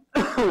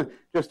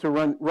just to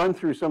run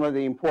through some of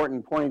the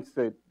important points,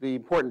 the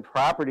important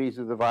properties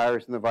of the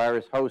virus and the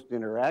virus-host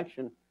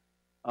interaction.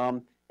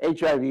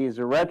 HIV is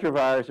a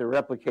retrovirus. It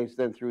replicates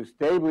then through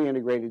stably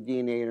integrated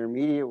DNA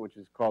intermediate, which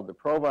is called the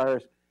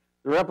provirus.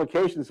 The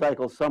replication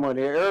cycle is somewhat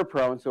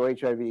error-prone, so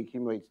HIV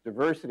accumulates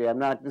diversity.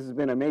 This has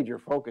been a major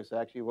focus,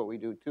 actually, what we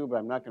do too, but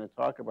I'm not going to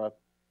talk about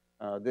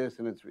this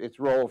and its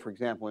role, for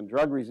example, in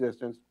drug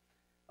resistance.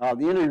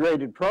 The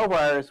integrated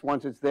provirus,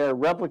 once it's there,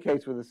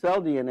 replicates with the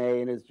cell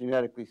DNA and is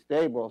genetically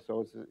stable, so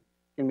it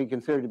can be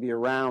considered to be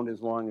around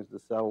as long as the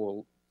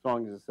cell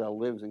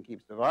lives and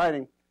keeps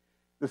dividing.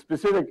 A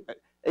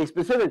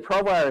specific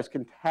provirus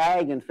can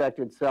tag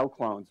infected cell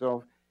clones.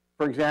 So,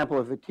 for example,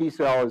 if a T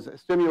cell is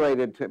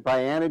stimulated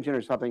by antigen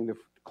or something to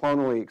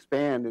clonally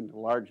expand into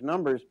large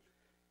numbers,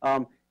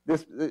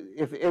 if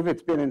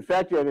it's been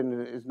infected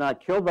and is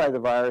not killed by the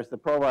virus, the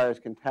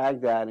provirus can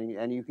tag that,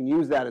 and you can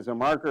use that as a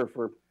marker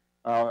for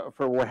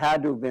what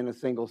had to have been a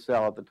single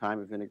cell at the time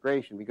of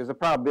integration, because the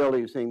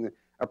probability of seeing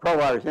a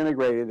provirus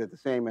integrated at the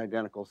same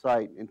identical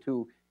site in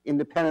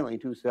independently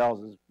two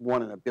cells is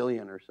 1 in a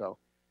billion or so.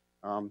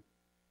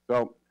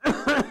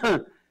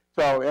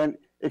 And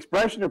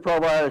expression of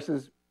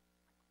proviruses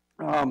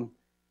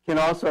can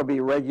also be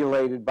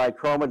regulated by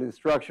chromatin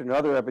structure and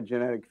other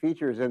epigenetic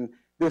features. And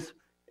this,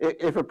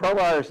 if a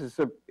provirus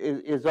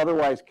is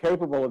otherwise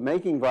capable of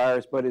making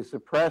virus but is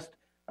suppressed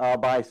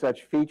by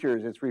such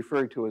features, it's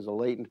referred to as a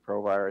latent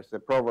provirus.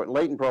 The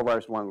latent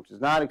provirus one, which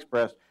is not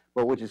expressed,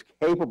 but which is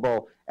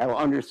capable,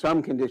 under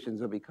some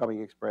conditions, of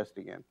becoming expressed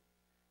again.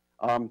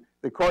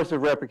 The course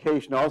of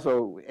replication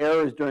also,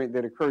 errors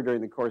that occur during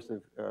the course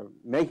of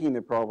making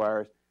the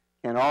provirus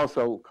can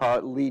also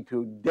lead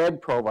to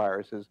dead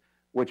proviruses,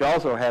 which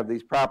also have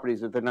these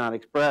properties that they're not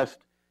expressed,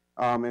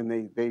 and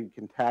they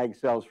can tag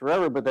cells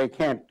forever, but they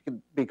can't,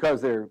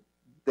 because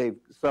they've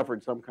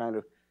suffered some kind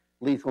of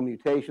lethal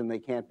mutation, they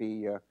can't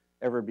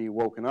ever be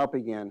woken up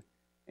again,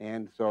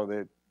 and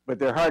so but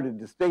they're hard to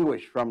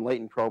distinguish from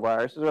latent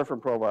proviruses or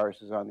from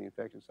proviruses on the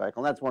infection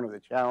cycle. And that's one of the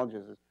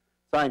challenges,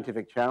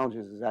 scientific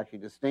challenges, is actually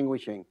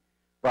distinguishing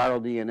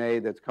viral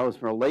DNA that comes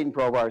from a latent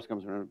provirus,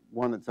 comes from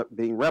one that's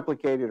being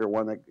replicated, or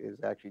one that is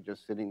actually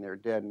just sitting there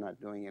dead and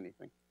not doing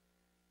anything.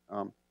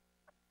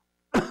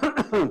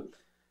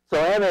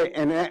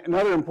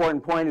 Another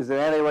important point is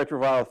that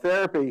antiretroviral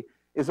therapy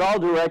is all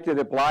directed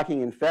at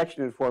blocking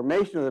infection and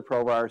formation of the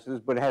proviruses,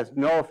 but has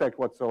no effect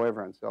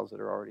whatsoever on cells that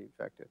are already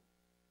infected.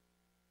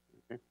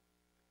 Okay.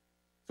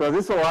 So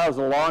this allows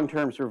a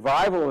long-term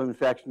survival of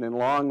infection in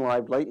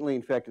long-lived latently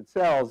infected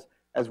cells,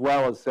 as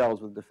well as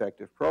cells with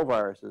defective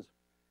proviruses.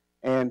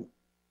 And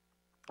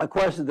a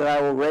question that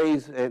I will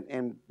raise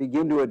and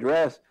begin to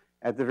address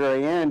at the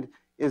very end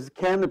is,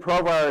 can the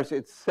provirus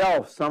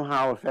itself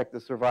somehow affect the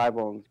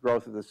survival and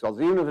growth of the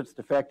cells, even if it's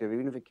defective,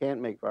 even if it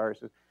can't make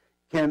viruses?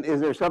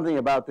 Is there something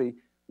about the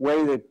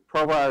way that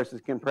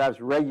proviruses can perhaps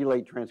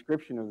regulate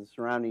transcription of the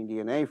surrounding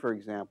DNA, for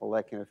example,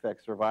 that can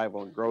affect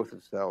survival and growth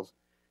of cells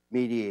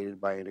mediated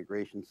by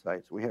integration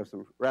sites? We have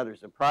some rather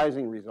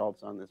surprising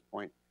results on this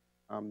point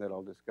that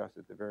I'll discuss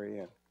at the very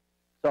end.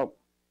 So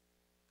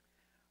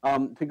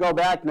to go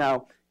back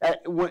now,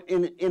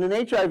 in an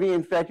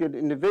HIV-infected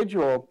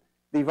individual,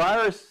 the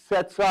virus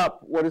sets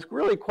up what is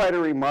really quite a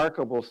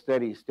remarkable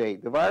steady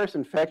state. The virus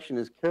infection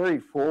is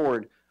carried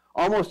forward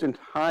almost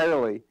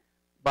entirely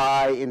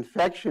by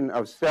infection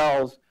of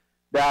cells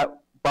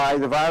by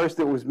the virus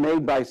that was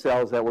made by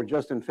cells that were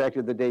just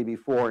infected the day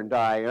before and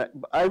die.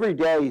 Every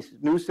day,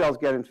 new cells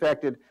get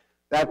infected.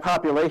 That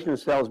population of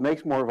cells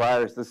makes more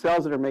virus. The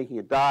cells that are making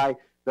it die.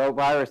 The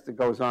virus that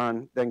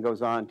then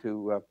goes on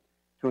to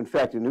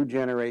infect a new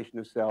generation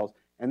of cells.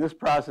 And this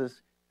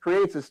process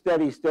creates a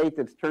steady state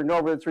that's turned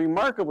over, that's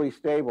remarkably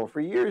stable for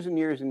years and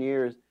years and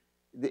years.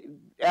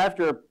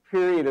 After a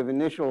period of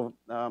initial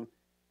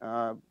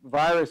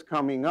virus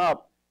coming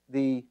up,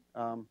 the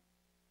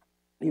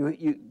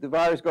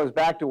virus goes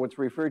back to what's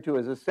referred to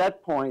as a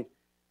set point,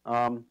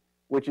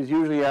 which is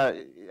usually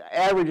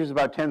averages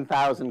about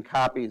 10,000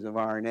 copies of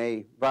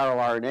viral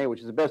RNA, which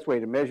is the best way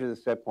to measure the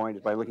set point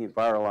is by looking at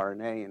viral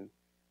RNA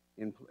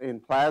in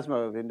plasma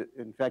of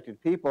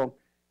infected people.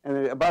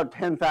 And about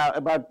 10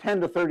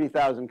 to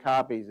 30,000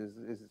 copies is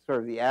sort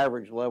of the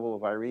average level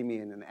of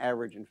viremia in an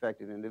average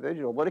infected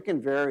individual. But it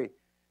can vary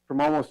from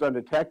almost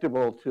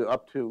undetectable to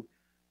up to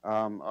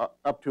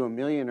 1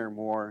 million or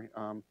more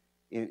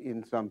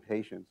in some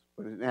patients.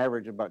 But an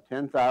average of about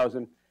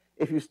 10,000.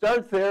 If you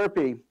start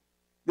therapy,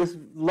 this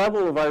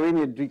level of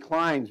viremia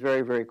declines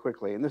very, very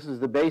quickly. And this is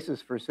the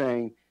basis for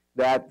saying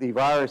that the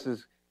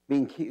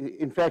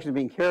infection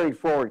being carried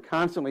forward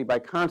constantly by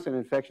constant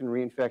infection and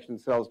reinfection.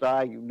 Cells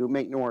die. You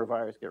make more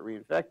virus get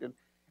reinfected,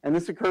 and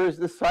this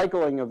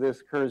cycling of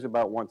this occurs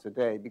about once a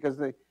day because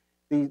the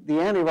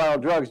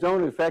antiviral drugs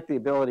don't affect the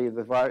ability of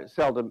the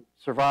cell to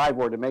survive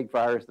or to make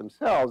virus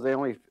themselves. They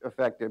only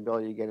affect the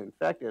ability to get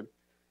infected.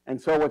 And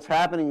so what's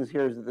happening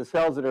here is that the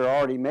cells that are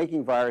already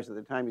making virus at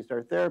the time you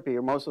start therapy,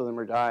 or most of them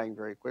are dying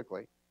very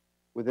quickly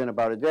within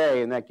about a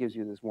day, and that gives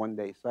you this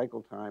one-day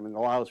cycle time and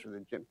allows for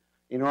the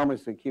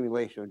enormous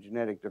accumulation of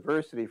genetic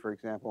diversity, for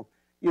example.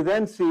 You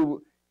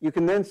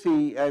can then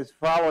see, as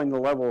following the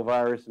level of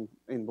virus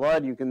in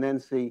blood, you can then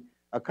see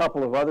a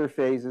couple of other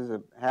phases, a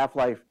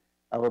half-life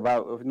of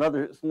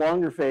another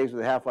longer phase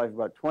with a half-life of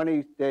about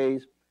 20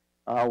 days,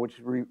 which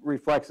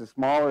reflects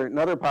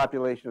another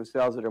population of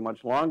cells that are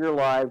much longer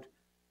lived.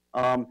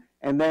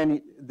 And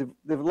then the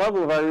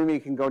level of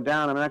viremia can go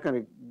down. I'm not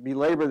going to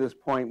belabor this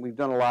point. We've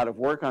done a lot of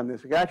work on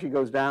this. It actually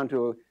goes down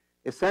to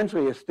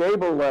essentially a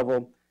stable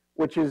level,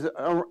 which is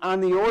on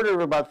the order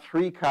of about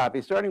 3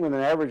 copies, starting with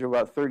an average of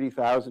about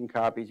 30,000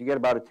 copies. You get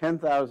about a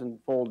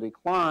 10,000-fold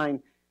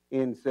decline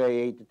in, say,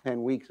 8 to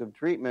 10 weeks of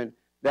treatment,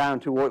 down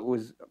to what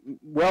was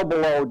well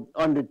below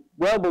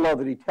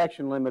the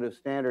detection limit of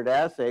standard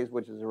assays,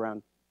 which is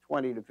around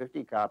 20 to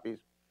 50 copies,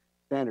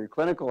 standard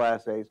clinical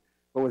assays.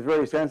 But with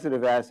very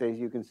sensitive assays,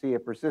 you can see a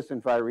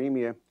persistent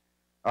viremia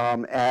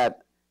at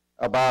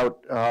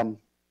about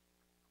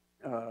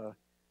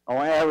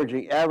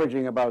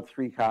averaging about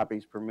 3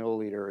 copies per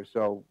milliliter or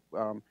so,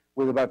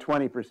 with about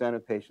 20%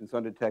 of patients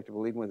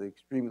undetectable, even with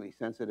extremely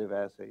sensitive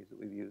assays that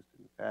we've used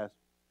in the past.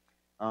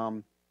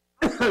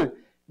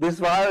 This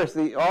virus,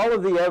 all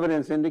of the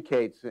evidence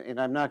indicates,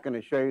 and I'm not going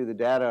to show you the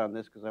data on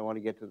this because I want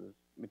to get to the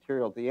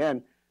material at the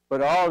end,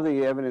 but all of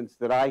the evidence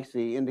that I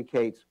see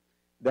indicates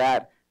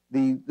that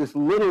this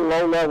little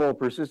low-level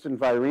persistent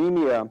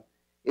viremia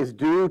is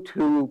due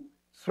to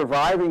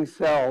surviving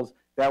cells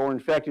that were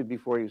infected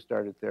before you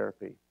started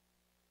therapy.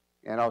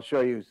 And I'll show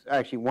you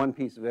actually one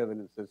piece of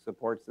evidence that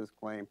supports this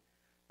claim.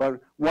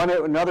 But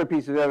another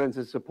piece of evidence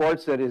that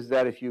supports it is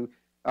that if you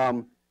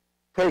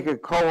take a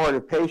cohort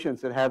of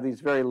patients that have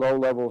these very low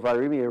level of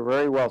viremia,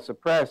 very well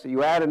suppressed,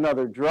 you add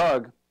another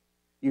drug,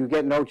 you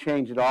get no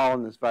change at all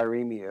in this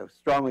viremia,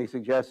 strongly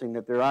suggesting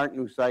that there aren't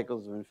new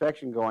cycles of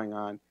infection going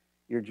on.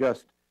 You're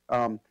just,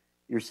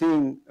 you're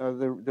seeing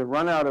the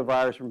run out of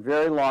virus from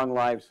very long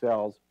live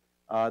cells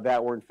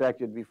that were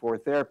infected before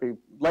therapy,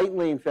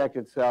 latently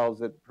infected cells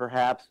that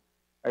perhaps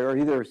are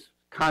either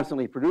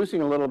constantly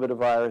producing a little bit of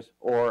virus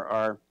or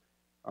are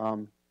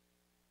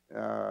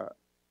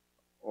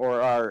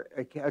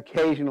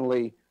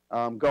occasionally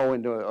go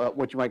into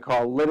what you might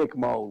call lytic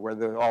mode,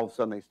 where all of a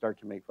sudden they start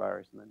to make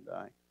virus and then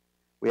die.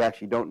 We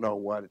actually don't know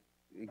what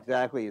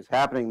exactly is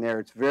happening there.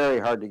 It's very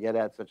hard to get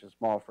at such a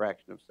small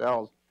fraction of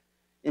cells.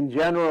 In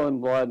general, in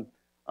blood,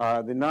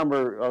 the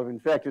number of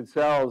infected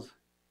cells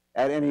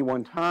at any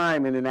one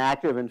time in an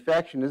active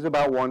infection is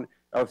about 1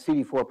 of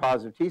CD4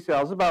 positive T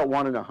cells, about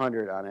 1 in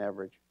 100 on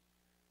average.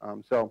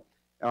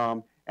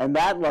 And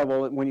that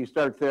level, when you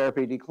start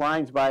therapy,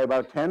 declines by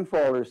about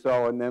 10-fold or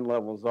so and then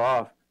levels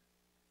off.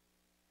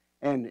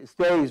 And it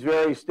stays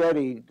very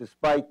steady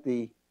despite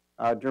the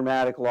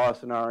dramatic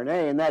loss in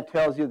RNA. And that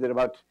tells you that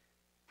about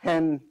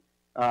 10%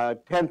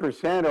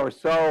 or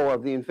so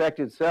of the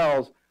infected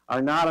cells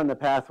are not on the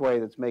pathway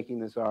that's making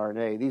this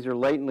RNA. These are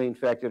latently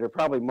infected, or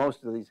probably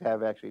most of these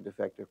have actually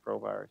defective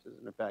proviruses.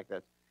 And in fact,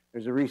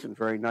 there's a recent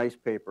very nice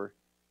paper,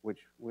 which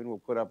we'll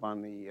put up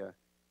on the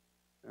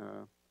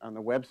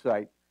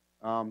website,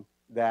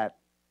 that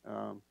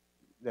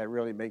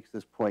really makes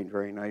this point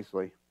very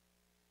nicely.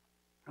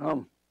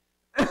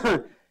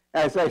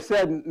 As I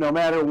said, no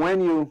matter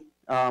when you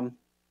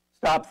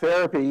stop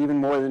therapy, even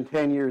more than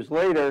 10 years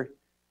later,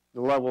 the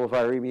level of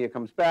viremia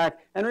comes back,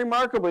 and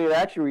remarkably, it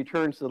actually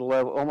returns to the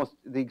level, almost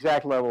the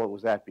exact level it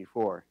was at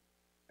before,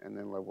 and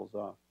then levels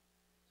off.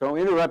 So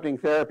interrupting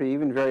therapy,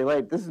 even very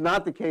late. This is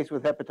not the case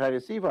with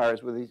hepatitis C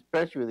virus,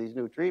 especially with these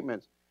new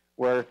treatments,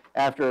 where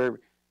after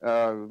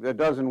a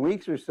dozen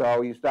weeks or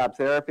so, you stop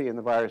therapy and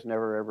the virus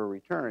never ever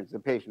returns. The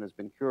patient has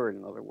been cured,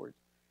 in other words.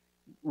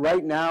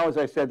 Right now, as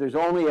I said, there's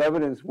only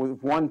evidence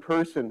with 1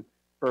 person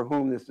for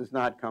whom this does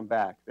not come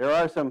back. There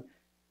are some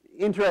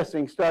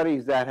interesting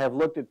studies that have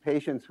looked at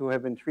patients who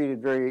have been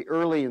treated very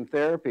early in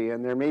therapy,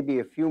 and there may be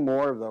a few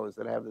more of those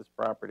that have this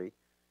property.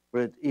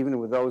 But even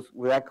with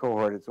that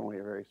cohort, it's only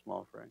a very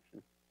small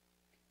fraction.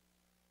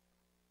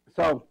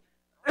 So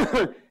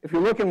if you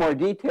look in more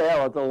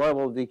detail at the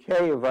level of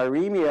decay of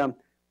viremia,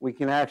 we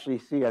can actually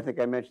see, I think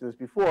I mentioned this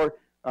before,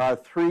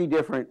 4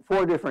 different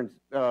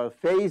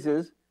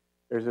phases.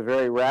 There's a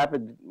very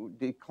rapid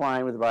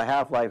decline with about a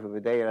half-life of a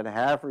day and a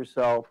half or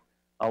so.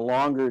 A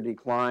longer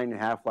decline,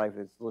 half-life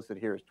is listed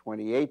here as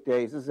 28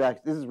 days. This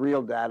is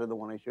real data. The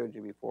one I showed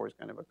you before is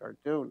kind of a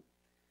cartoon.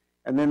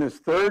 And then this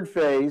 3rd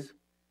phase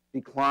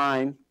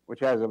decline,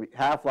 which has a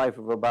half-life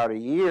of about a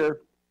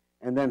year.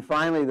 And then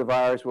finally the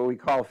virus, what we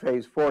call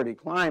phase 4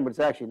 decline, but it's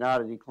actually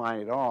not a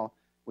decline at all.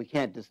 We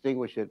can't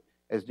distinguish it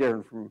as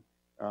different from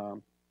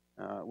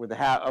with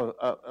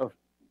a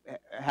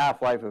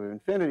half-life of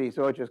infinity,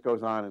 so it just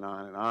goes on and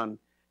on and on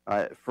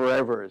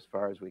forever, as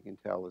far as we can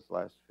tell. This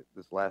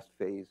last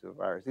phase of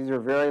virus. These are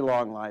very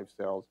long-lived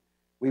cells.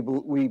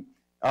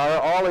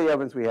 All the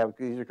evidence we have,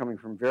 these are coming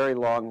from very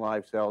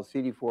long-lived cells.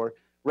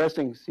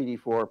 Resting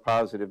CD4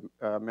 positive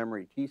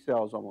memory T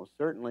cells, almost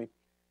certainly,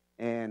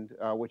 and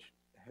which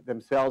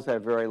themselves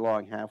have very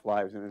long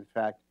half-lives. And in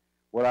fact,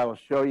 what I will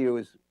show you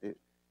is,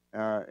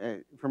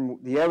 from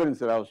the evidence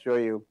that I'll show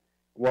you,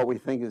 what we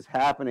think is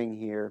happening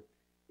here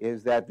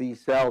is that these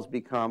cells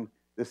become,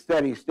 the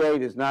steady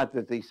state is not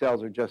that these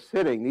cells are just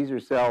sitting. These are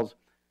cells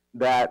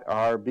that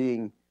are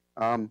being,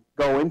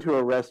 go into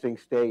a resting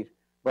state,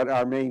 but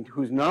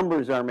whose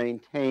numbers are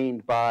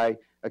maintained by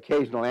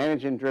occasional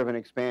antigen-driven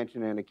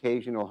expansion and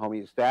occasional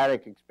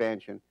homeostatic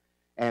expansion.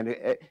 And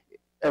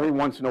every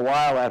once in a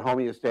while, that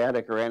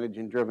homeostatic or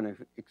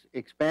antigen-driven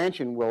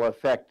expansion will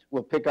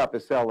pick up a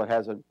cell that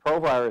has a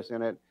provirus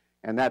in it,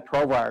 and that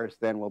provirus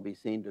then will be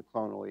seen to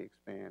clonally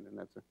expand. And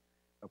that's a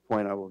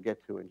point I will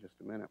get to in just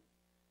a minute.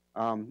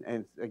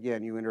 And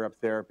again, you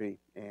interrupt therapy,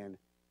 and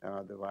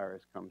the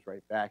virus comes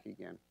right back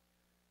again.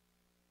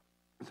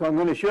 So I'm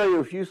going to show you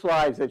a few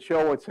slides that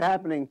show what's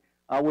happening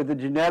with the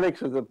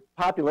genetics of the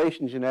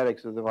population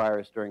genetics of the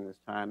virus during this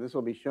time. This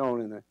will be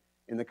shown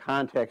in the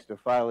context of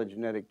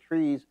phylogenetic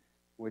trees,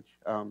 which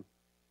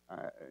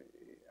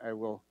I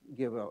will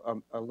give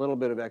a little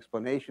bit of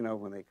explanation of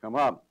when they come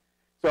up.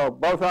 So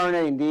both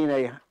RNA and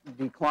DNA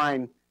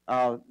decline.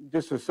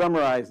 Just to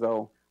summarize,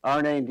 though,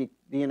 RNA and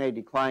DNA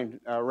decline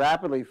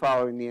rapidly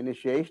following the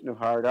initiation of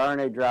HAARD.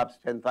 RNA drops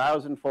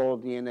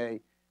 10,000-fold,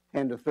 DNA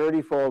 10 to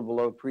 30-fold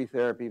below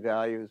pre-therapy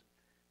values.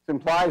 This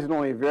implies that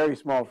only a very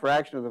small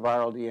fraction of the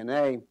viral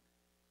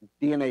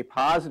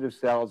DNA-positive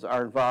cells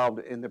are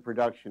involved in the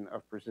production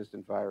of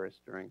persistent virus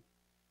during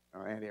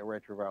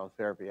antiretroviral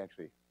therapy,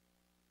 actually.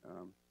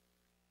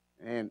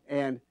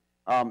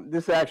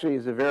 This actually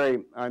is a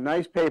very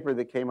nice paper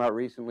that came out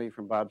recently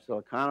from Bob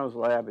Silicano's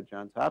lab at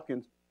Johns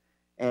Hopkins.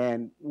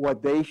 And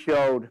what they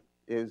showed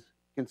is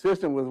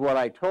consistent with what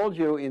I told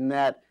you, in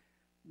that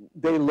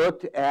they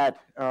looked at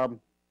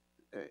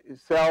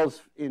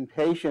cells in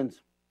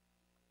patients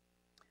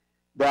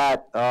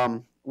that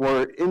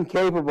were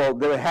incapable,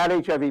 that had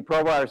HIV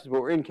proviruses,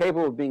 but were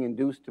incapable of being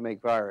induced to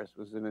make virus. It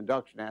was an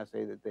induction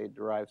assay that they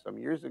derived some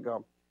years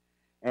ago.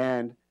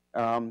 And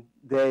what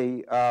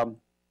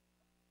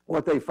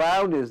they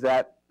found is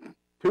that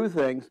two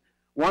things.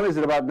 One is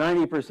that about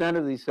 90%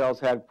 of these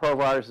cells had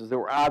proviruses that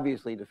were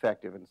obviously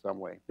defective in some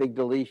way. Big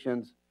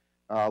deletions,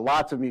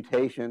 lots of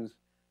mutations,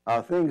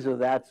 things of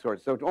that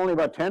sort. So only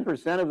about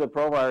 10% of the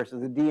proviruses,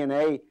 the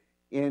DNA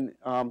in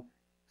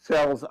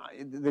cells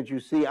that you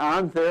see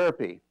on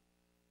therapy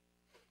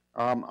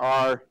even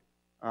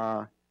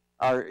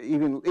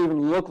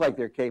look like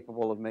they're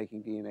capable of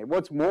making DNA.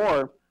 What's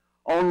more,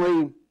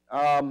 only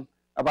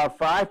about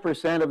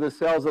 5% of the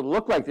cells that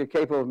look like they're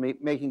capable of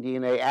making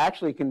DNA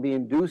actually can be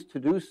induced to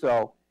do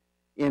so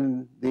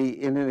in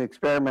an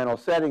experimental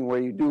setting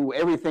where you do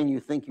everything you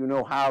think you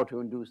know how to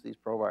induce these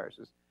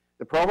proviruses.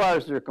 The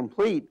proviruses are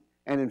complete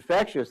and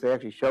infectious. They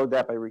actually showed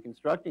that by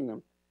reconstructing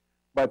them,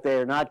 but they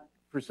are not,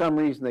 for some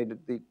reason,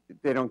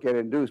 they don't get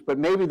induced. But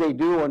maybe they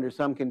do under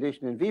some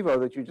condition in vivo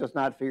that you just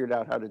not figured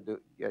out how to do.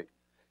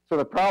 So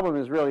the problem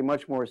is really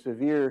much more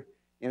severe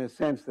in a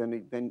sense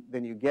than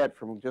you get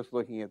from just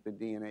looking at the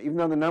DNA. Even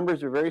though the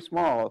numbers are very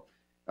small,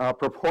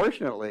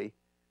 proportionately,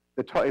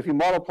 if you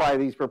multiply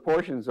these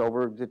proportions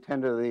over the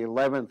 10 to the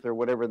 11th or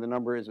whatever the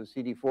number is of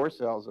CD4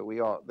 cells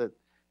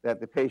that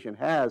the patient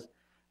has,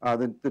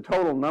 the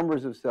total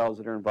numbers of cells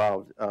that are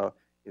involved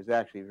is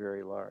actually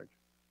very large.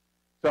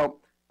 So,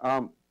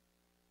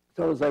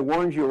 as I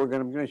warned you, I'm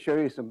going to show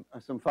you some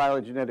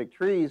phylogenetic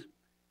trees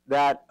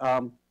that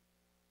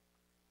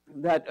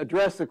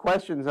address the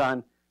questions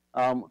on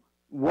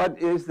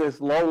what is this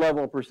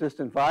low-level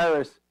persistent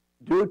virus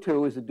due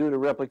to? Is it due to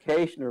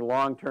replication or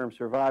long-term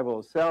survival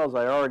of cells?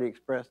 I already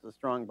expressed a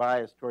strong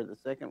bias toward the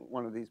second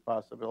one of these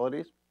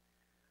possibilities.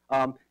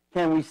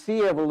 Can we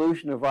see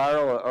evolution of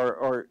viral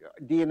or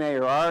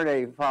DNA or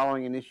RNA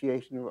following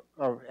initiation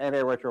of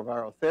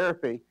antiretroviral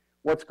therapy?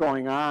 What's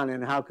going on,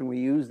 and how can we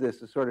use this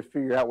to sort of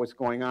figure out what's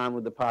going on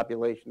with the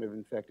population of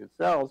infected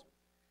cells?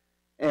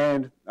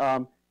 And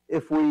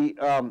if we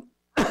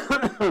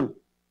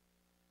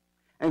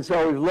and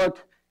so we've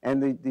looked,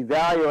 and the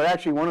value, and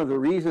actually one of the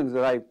reasons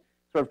that I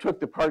sort of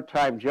took the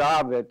part-time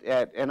job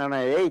at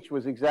NIH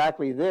was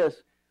exactly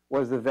this,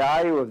 was the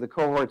value of the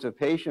cohorts of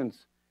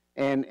patients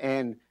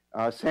and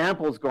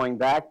samples going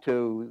back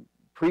to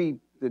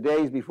the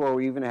days before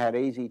we even had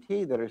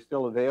AZT that are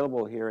still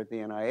available here at the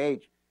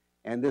NIH.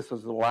 And this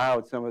has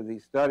allowed some of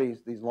these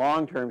studies, these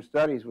long-term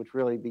studies, which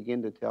really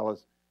begin to tell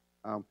us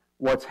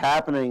what's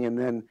happening, and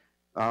then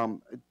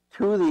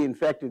to the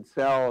infected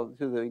cell,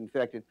 to the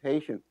infected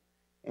patient,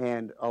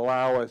 and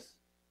allow us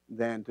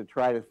then to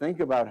try to think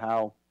about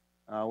how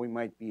we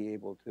might be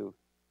able to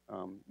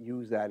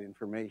use that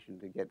information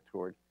to get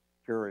toward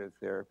curative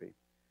therapy.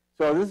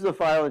 So this is a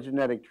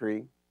phylogenetic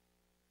tree,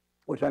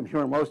 which I'm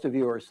sure most of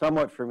you are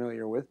somewhat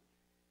familiar with.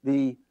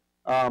 The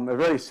a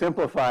very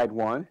simplified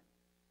one,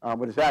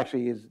 but these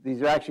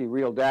are actually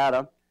real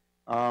data,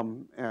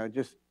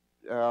 just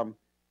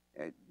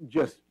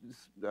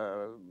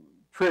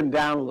trimmed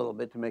down a little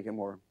bit to make it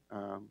more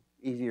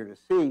easier to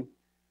see.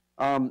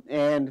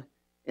 And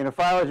in a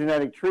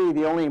phylogenetic tree,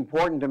 the only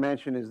important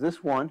dimension is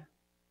this one,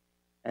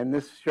 and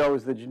this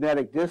shows the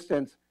genetic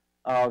distance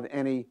of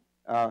any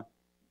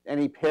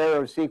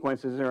pair of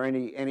sequences or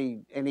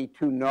any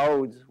two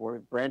nodes or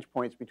branch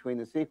points between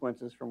the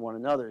sequences from one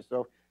another.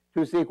 So if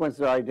two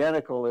sequences are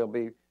identical, they'll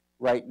be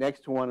right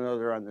next to one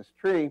another on this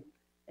tree.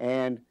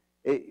 And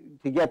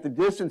to get the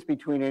distance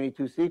between any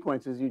two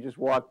sequences, you just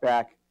walk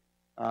back,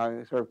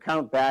 sort of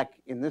count back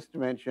in this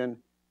dimension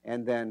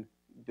and then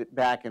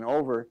back and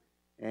over.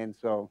 And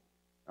so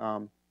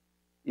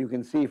you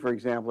can see, for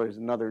example, there's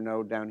another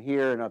node down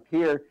here and up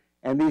here.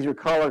 And these are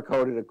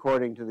color-coded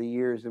according to the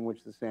years in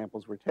which the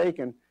samples were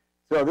taken.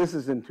 So this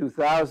is in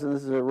 2000.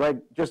 This is right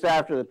just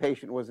after the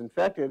patient was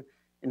infected.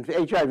 And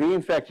HIV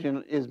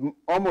infection is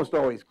almost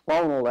always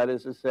clonal. That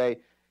is to say,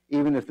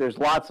 even if there's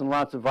lots and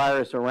lots of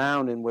virus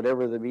around in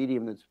whatever the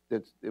medium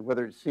that's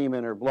whether it's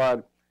semen or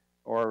blood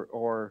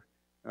or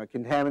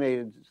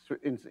contaminated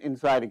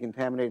inside a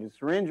contaminated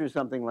syringe or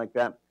something like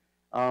that,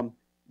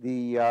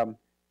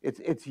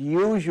 it's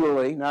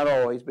usually, not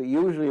always, but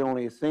usually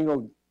only a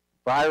single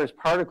virus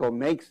particle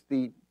makes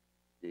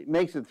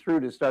it through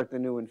to start the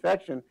new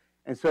infection,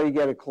 and so you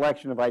get a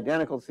collection of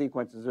identical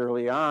sequences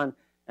early on,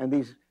 and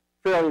these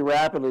fairly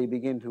rapidly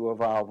begin to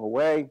evolve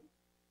away.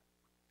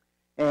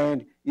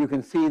 And you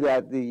can see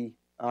that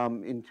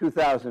in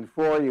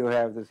 2004 you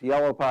have this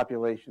yellow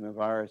population of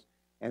virus,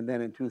 and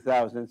then in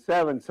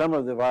 2007 some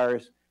of the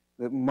virus,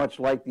 much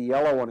like the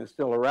yellow one, is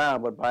still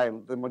around, but by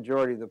the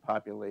majority of the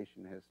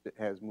population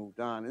has moved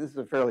on. And this is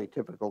a fairly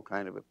typical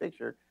kind of a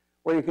picture,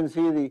 where you can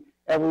see the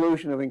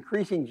evolution of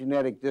increasing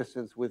genetic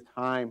distance with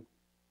time,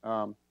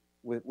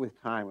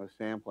 with time of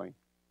sampling.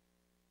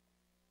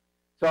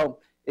 So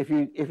if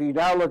you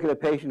now look at a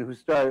patient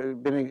who's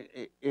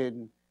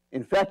been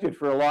infected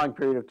for a long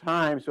period of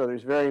time, so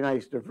there's very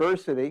nice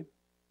diversity.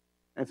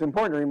 And it's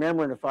important to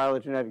remember in a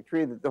phylogenetic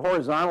tree that the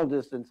horizontal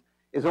distance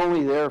is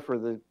only there for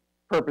the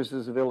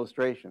purposes of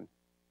illustration.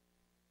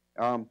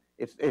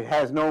 It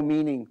has no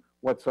meaning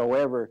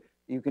whatsoever.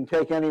 You can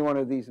take any one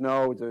of these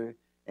nodes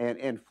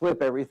and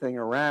flip everything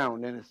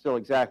around, and it's still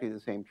exactly the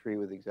same tree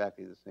with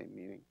exactly the same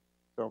meaning.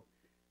 So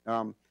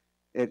the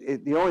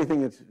only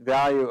thing that's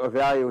of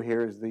value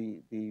here is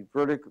the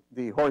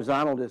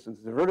horizontal distance.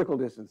 The vertical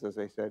distance, as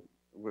I said,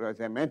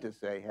 as I meant to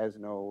say, has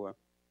no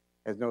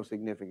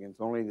significance.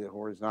 Only the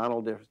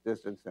horizontal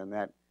distance, and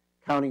that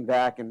counting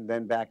back and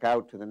then back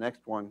out to the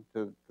next one,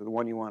 to the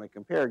one you want to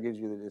compare, gives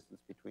you the distance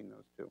between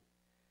those two.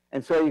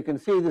 And so you can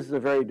see this is a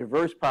very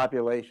diverse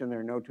population. There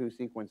are no two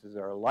sequences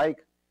are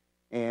alike,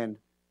 and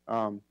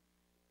and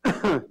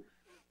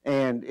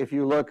if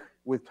you look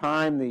with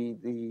time, the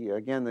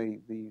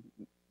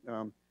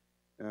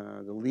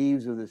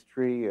leaves of this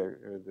tree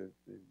or the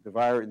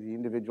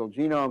individual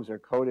genomes are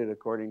coded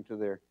according to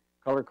their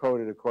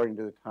color-coded according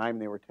to the time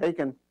they were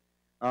taken,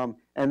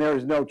 and there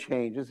is no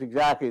change. It's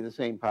exactly the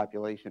same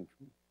population,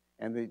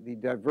 and the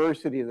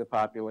diversity of the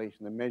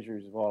population, the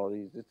measures of all of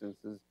these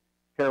distances,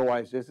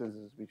 pairwise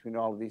distances between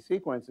all of these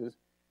sequences,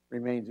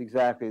 remains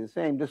exactly the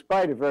same,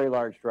 despite a very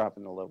large drop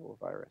in the level of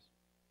virus.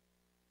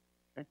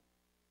 Okay?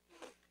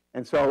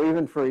 And so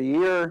even for a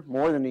year,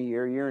 more than a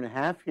year and a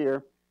half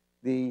here,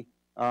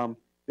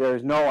 there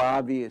is no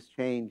obvious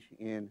change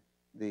in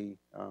the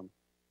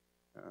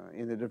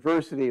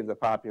diversity of the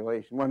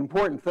population. One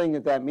important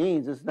thing that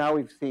means is now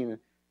we've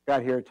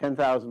got here a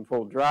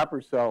 10,000-fold drop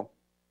or so,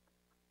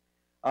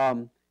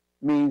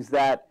 means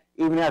that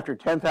even after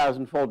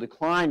 10,000-fold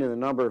decline in the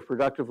number of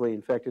productively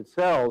infected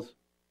cells,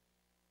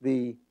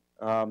 there's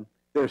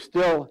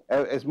still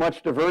as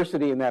much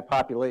diversity in that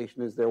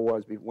population as there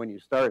was when you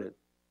started.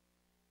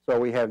 So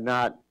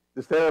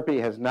this therapy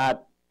has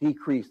not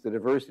decreased the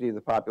diversity of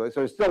the population.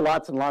 So there's still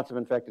lots and lots of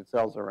infected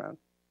cells around.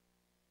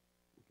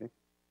 Okay.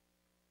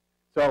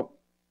 So,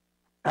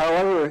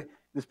 however,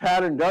 this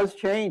pattern does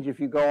change if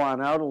you go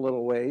on out a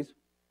little ways.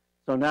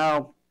 So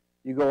now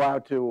you go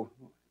out to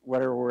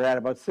whatever we're at,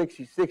 about 6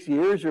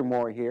 years or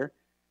more here,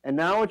 and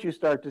now what you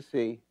start to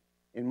see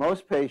in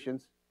most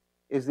patients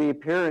is the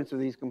appearance of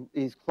these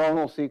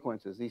clonal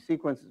sequences. These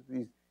sequences,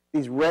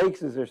 these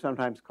rakes, as they're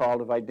sometimes called,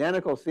 of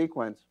identical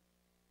sequence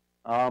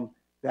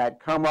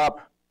that come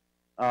up.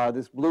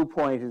 This blue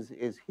point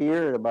is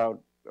here at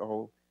about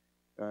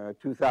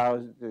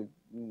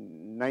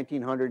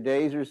 1900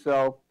 days or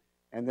so,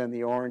 and then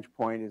the orange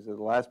point is the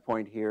last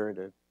point here at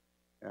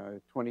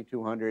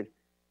 2200.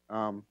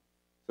 So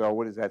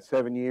what is that,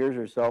 7 years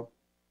or so?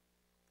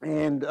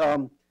 And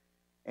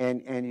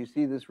you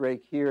see this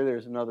rake here.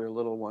 There's another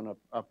little one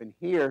up in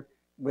here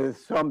with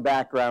some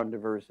background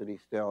diversity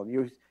still.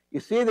 You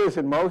see this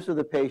in most of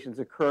the patients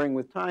occurring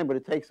with time, but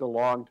it takes a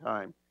long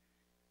time.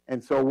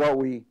 And so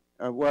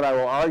what I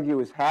will argue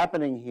is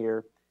happening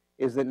here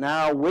is that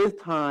now with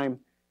time,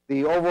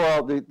 the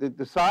overall,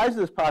 the size of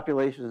this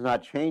population is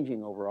not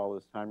changing over all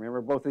this time. Remember,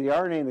 both the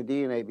RNA and the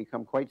DNA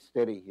become quite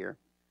steady here.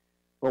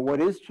 But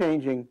what is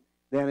changing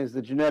then is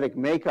the genetic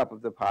makeup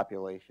of the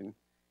population.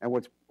 And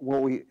what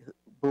we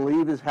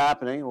believe is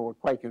happening, or we're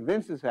quite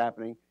convinced is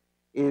happening,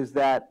 is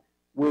that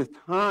with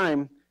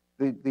time,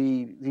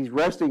 these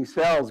resting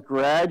cells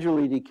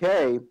gradually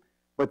decay,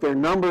 but their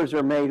numbers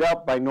are made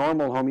up by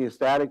normal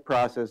homeostatic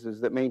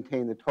processes that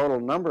maintain the total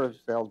number of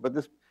cells. But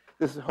this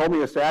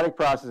homeostatic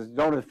processes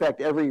don't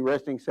affect every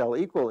resting cell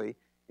equally.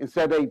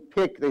 Instead, they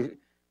pick,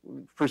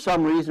 for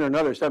some reason or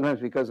another, sometimes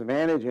because of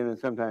antigen and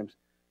sometimes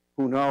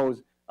who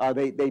knows,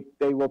 they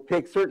will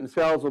pick certain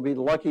cells, will be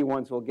the lucky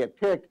ones will get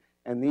picked,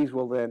 and these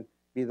will then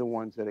be the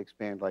ones that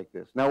expand like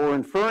this. Now, we're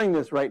inferring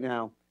this right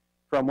now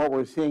from what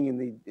we're seeing in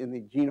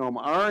the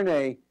genome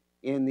RNA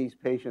in these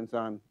patients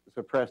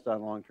suppressed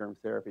on long-term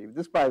therapy.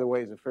 This, by the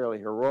way, is a fairly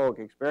heroic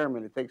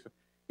experiment.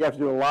 You have to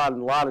do a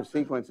lot of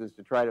sequences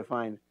to try to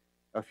find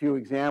a few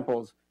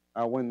examples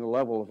when the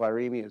level of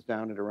viremia is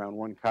down at around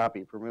 1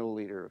 copy per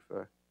milliliter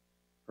of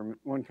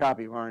 1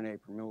 copy of RNA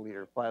per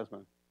milliliter of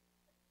plasma.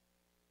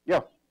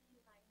 Yeah.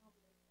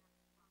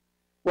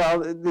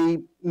 Well,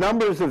 the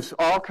numbers of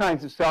all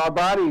kinds of cell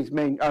bodies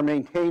are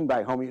maintained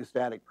by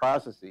homeostatic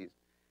processes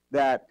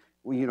that,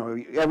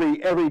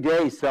 every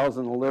day cells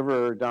in the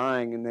liver are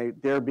dying and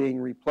they're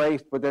being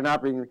replaced, but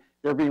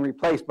they're being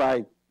replaced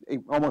by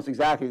almost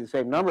exactly the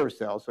same number of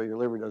cells, so your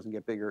liver doesn't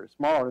get bigger or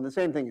smaller. And the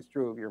same thing is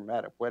true of your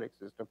hematopoietic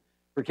system,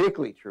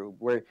 particularly true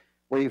where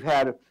you've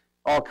had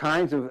all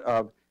kinds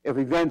of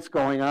events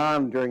going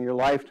on during your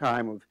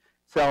lifetime of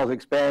cells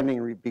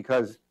expanding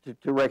because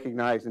to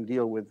recognize and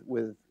deal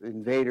with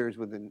invaders,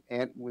 with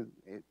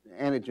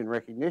antigen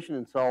recognition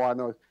and so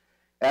on.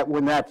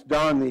 When that's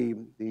done,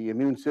 the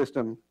immune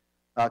system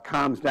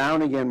calms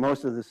down again.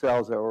 Most of the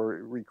cells that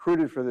were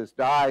recruited for this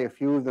die. A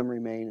few of them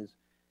remain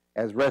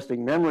as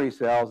resting memory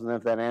cells, and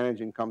if that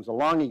antigen comes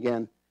along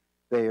again,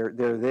 they're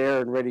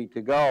there and ready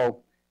to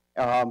go.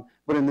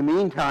 But in the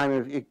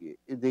meantime,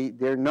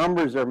 their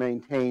numbers are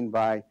maintained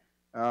by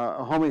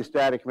a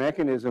homeostatic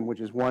mechanism,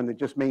 which is one that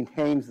just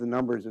maintains the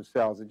numbers of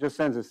cells. It just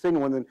sends a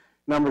signal when the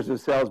numbers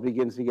of cells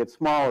begins to get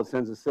small. It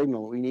sends a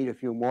signal. We need a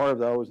few more of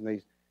those, and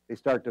they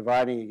start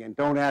dividing again.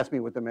 Don't ask me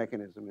what the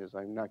mechanism is.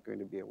 I'm not going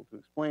to be able to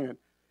explain it.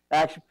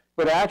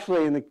 But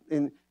actually,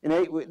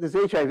 this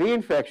HIV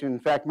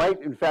infection,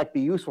 might be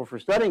useful for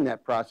studying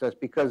that process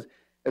because,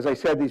 as I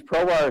said, these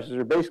proviruses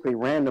are basically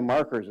random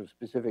markers of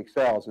specific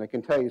cells, and I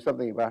can tell you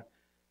something about.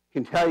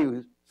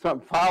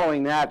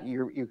 Following that,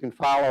 you can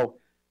follow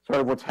sort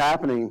of what's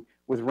happening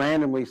with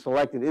randomly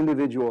selected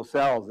individual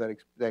cells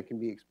that can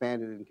be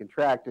expanded and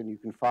contracted, and you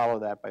can follow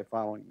that by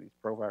following these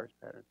provirus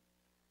patterns.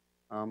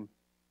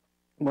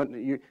 But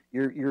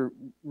you're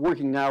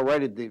working now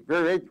right at the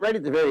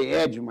very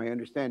edge of my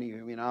understanding of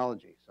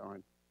immunology, so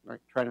I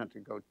try not to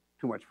go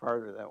too much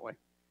farther that way.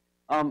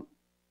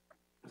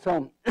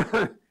 So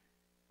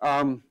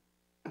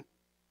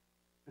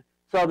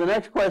the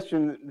next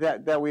question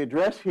that we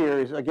address here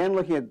is, again,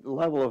 looking at the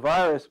level of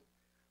virus.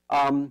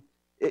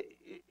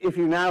 If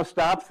you now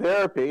stop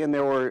therapy, and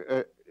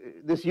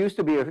this used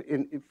to be,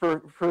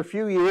 for a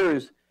few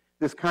years,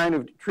 this kind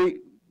of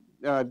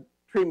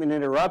treatment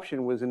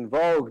interruption was in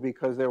vogue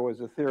because there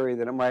was a theory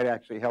that it might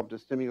actually help to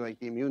stimulate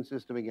the immune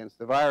system against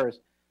the virus.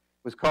 It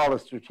was called a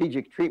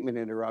strategic treatment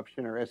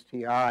interruption, or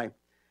STI.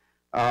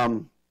 I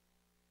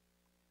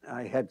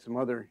had some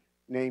other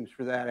names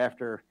for that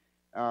after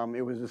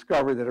it was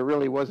discovered that it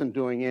really wasn't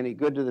doing any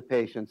good to the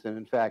patients, and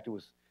in fact, it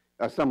was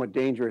a somewhat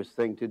dangerous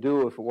thing to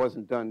do if it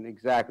wasn't done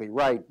exactly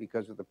right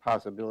because of the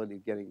possibility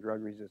of getting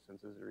drug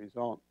resistance as a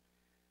result.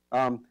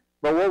 But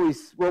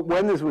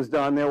when this was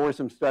done, there were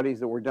some studies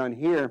that were done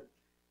here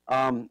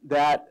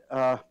that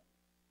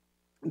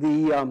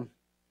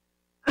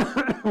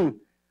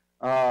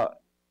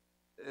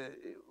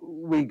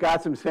we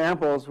got some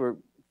samples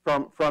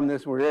from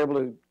this. We were able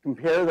to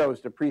compare those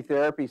to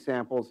pre-therapy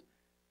samples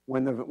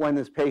when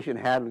this patient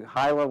had a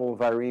high level of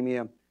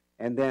viremia,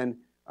 and then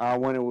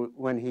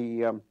when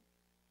he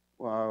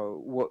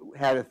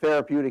had a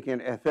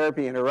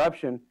therapy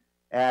interruption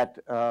at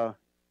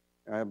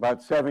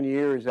about 7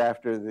 years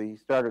after the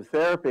start of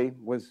therapy,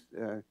 was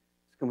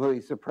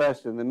completely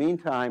suppressed in the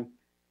meantime.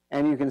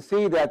 And you can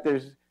see that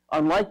there's,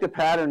 unlike the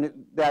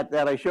pattern that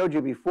I showed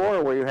you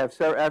before, where you have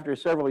after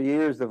several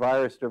years the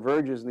virus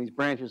diverges and these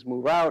branches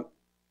move out,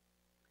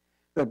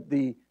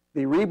 the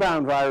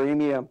rebound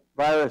viremia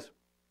virus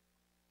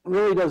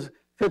really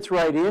fits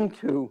right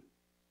into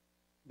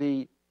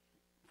the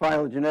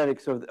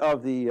phylogenetics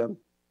of the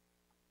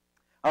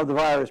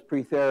virus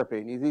pre-therapy.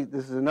 And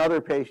this is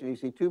another patient. You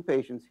see two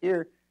patients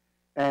here,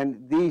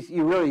 and these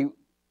you really,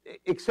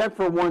 except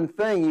for one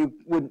thing, you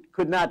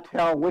could not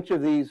tell which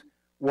of these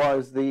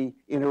was the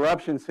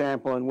interruption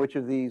sample and which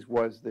of these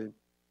was the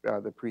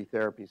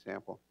pre-therapy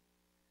sample.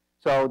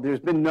 So there's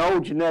been no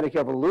genetic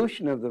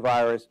evolution of the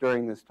virus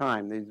during this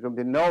time. There's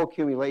been no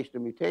accumulation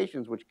of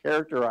mutations which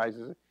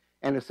characterizes it,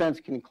 and in a sense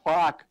can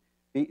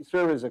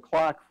serve as a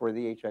clock for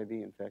the HIV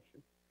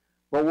infection.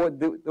 But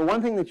the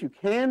one thing that you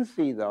can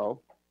see,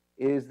 though,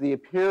 is the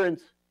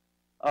appearance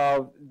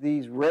of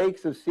these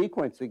rakes of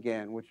sequence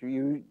again, which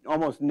you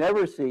almost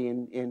never see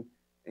in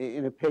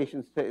a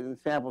patient's in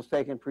samples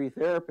taken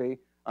pre-therapy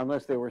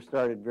unless they were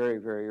started very,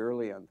 very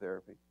early on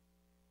therapy.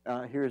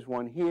 Here's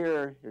one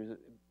here, here's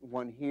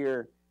one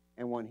here,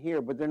 and one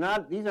here. But they're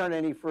not; these aren't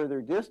any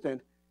further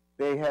distant.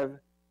 They have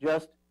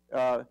just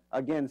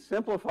again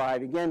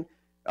simplified again,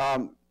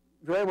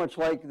 very much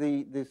like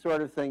the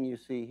sort of thing you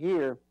see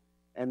here.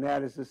 And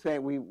that is the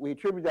same. We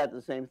attribute that to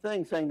the same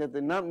thing, saying that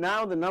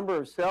now the number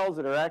of cells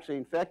that are actually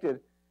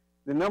infected,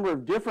 the number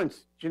of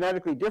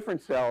genetically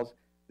different cells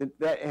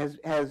that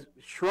has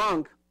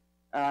shrunk,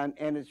 and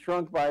it's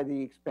shrunk by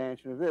the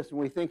expansion of this. And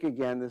we think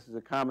again this is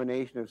a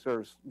combination of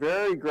sort of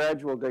very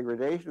gradual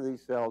degradation of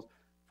these cells,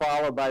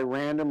 followed by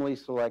randomly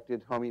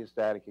selected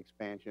homeostatic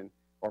expansion,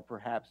 or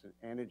perhaps an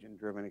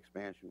antigen-driven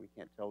expansion. We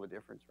can't tell the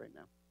difference right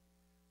now.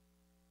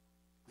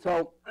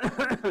 So.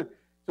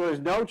 So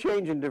there's no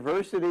change in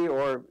diversity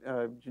or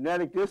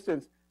genetic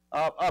distance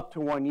up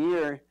to 1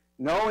 year,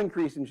 no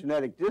increase in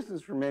genetic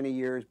distance for many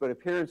years, but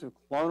appearance of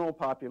clonal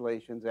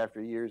populations after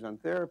years on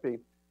therapy.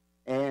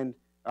 And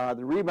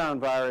the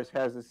rebound virus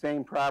has the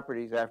same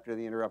properties after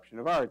the interruption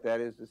of ART, that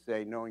is to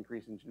say, no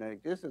increase in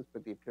genetic distance,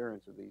 but the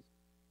appearance of these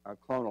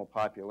clonal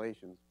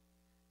populations.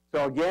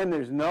 So again,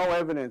 there's no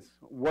evidence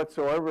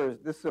whatsoever.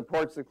 This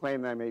supports the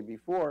claim that I made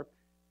before,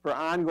 for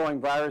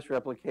ongoing virus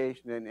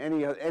replication in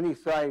any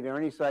site or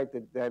any site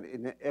that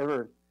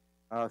ever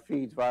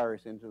feeds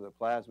virus into the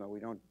plasma.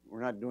 We're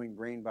not doing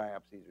brain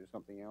biopsies or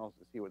something else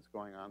to see what's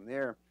going on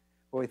there.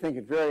 But we think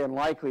it's very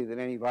unlikely that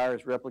any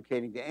virus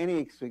replicating to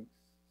any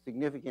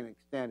significant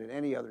extent at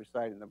any other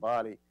site in the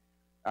body.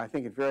 I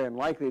think it's very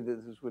unlikely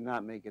that this would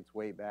not make its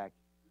way back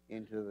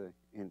into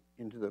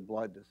the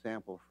blood to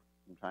sample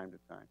from time to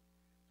time.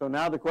 So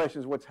now the question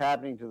is, what's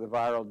happening to the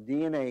viral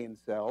DNA in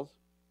cells?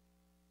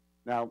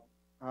 Now,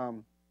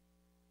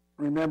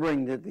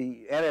 remembering that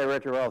the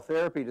antiretroviral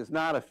therapy does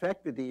not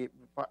affect the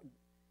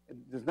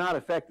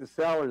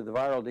cell or the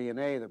viral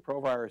DNA, the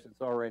provirus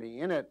that's already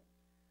in it,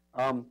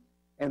 and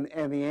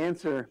the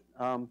answer.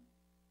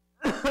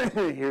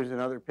 Here's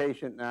another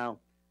patient now.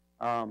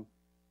 On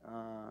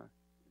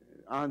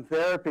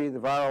therapy, the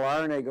viral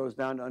RNA goes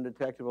down to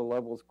undetectable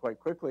levels quite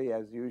quickly,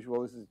 as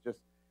usual. This is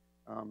just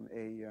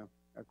a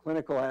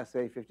clinical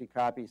assay, 50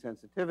 copy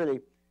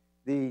sensitivity.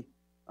 The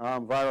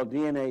viral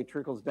DNA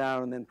trickles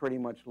down and then pretty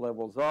much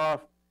levels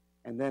off.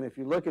 And then if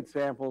you look at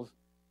samples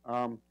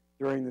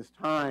during this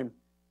time,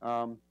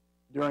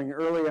 during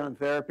early on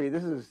therapy,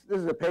 this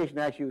is a patient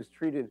actually who was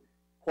treated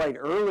quite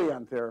early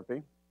on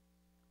therapy.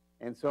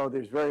 And so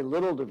there's very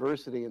little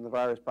diversity in the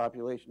virus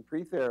population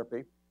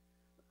pre-therapy.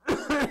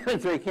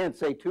 So you can't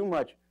say too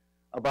much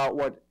about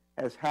what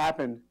has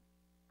happened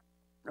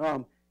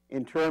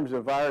in terms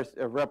of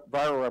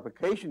viral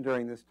replication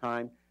during this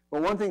time.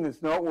 But one thing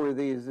that's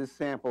noteworthy is this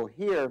sample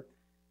here,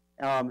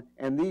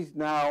 and these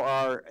now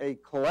are a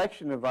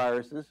collection of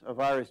viruses, of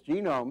virus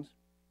genomes,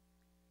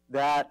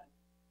 that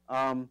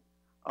are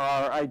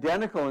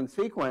identical in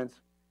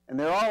sequence, and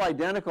they're all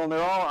identical, and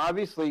they're all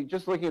obviously,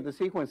 just looking at the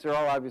sequence, they're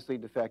all obviously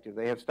defective.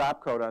 They have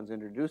stop codons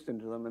introduced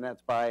into them, and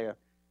that's by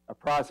a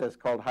process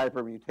called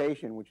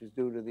hypermutation, which is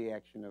due to the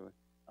action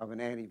of an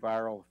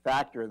antiviral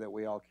factor that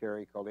we all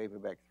carry called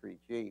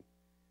AVOBEC3G.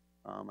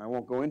 I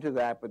won't go into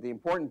that, but the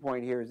important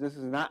point here is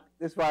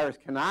this virus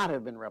cannot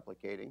have been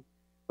replicating,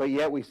 but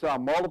yet we saw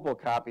multiple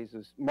copies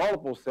of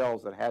multiple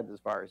cells that had this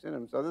virus in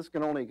them. So this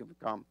can only have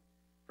come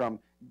from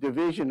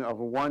division of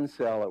one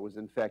cell that was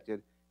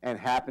infected and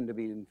happened to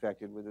be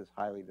infected with this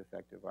highly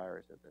defective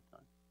virus at that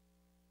time.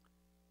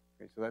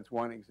 Okay, so that's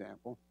one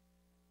example.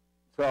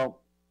 So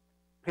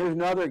here's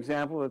another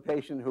example of a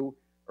patient who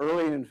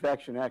early in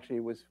infection actually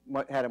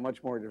had a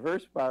much more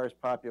diverse virus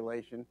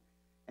population.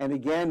 And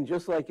again,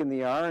 just like in the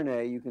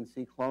RNA, you can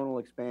see clonal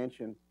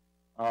expansion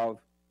of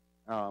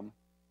both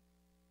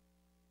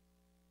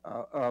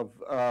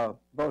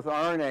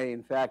RNA,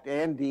 in fact,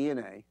 and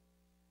DNA,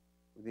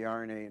 with the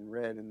RNA in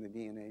red and the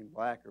DNA in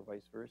black, or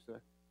vice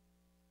versa.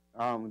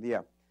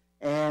 Yeah,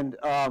 and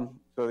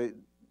so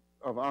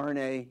of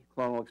RNA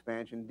clonal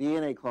expansion,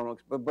 DNA clonal,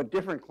 but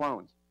different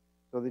clones.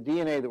 So the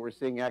DNA that we're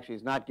seeing actually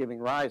is not giving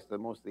rise to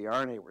most of the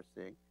RNA we're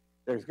seeing.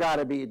 There's got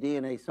to be a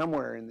DNA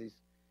somewhere in these.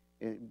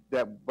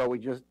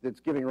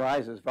 It's giving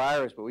rise as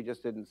virus, but we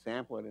just didn't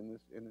sample it in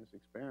this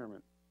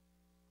experiment.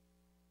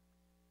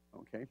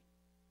 Okay,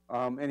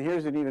 and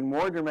here's an even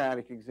more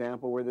dramatic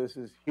example where this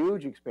is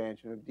huge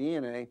expansion of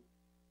DNA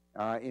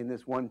in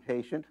this one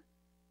patient,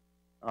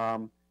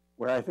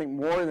 where I think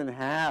more than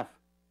half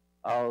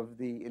of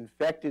the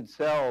infected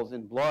cells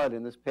in blood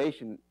in this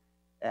patient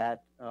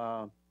at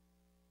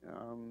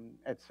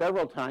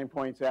several time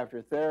points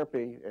after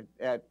therapy,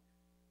 at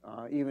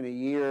even a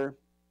year,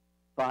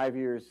 5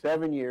 years,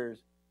 7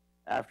 years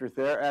after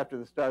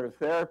the start of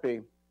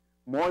therapy,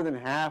 more than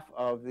half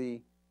of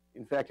the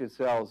infected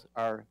cells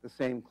are the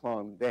same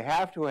clone. They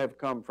have to have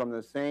come from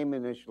the same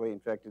initially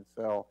infected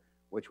cell,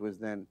 which was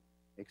then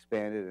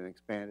expanded and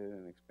expanded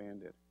and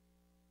expanded.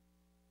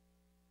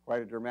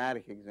 Quite a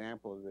dramatic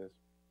example of this.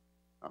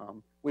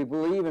 We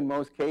believe in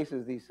most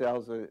cases these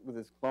cells with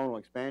this clonal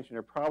expansion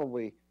are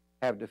probably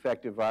have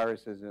defective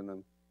viruses in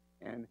them.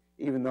 And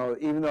even though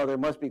there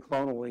must be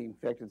clonally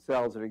infected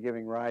cells that are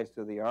giving rise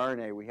to the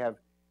RNA, we have,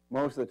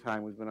 most of the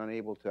time, we've been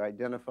unable to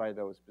identify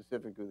those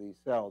specific to these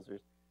cells.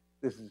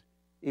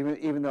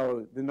 Even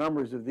though the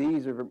numbers of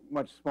these are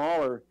much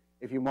smaller,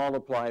 if you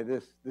multiply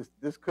this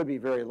could be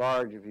very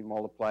large if you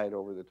multiply it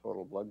over the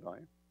total blood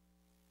volume.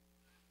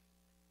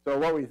 So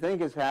what we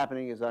think is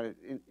happening is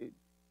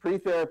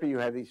pre-therapy, you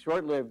have these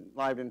short-lived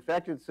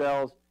infected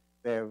cells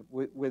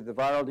with the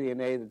viral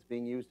DNA that's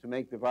being used to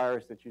make the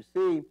virus that you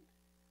see.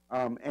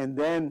 And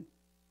then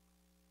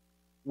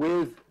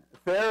with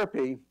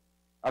therapy,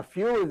 a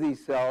few of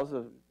these cells,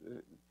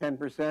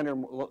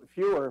 10% or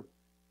fewer,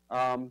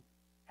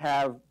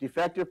 have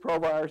defective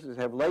proviruses,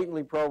 have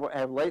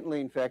latently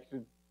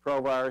infected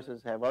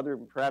proviruses, have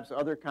perhaps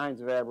other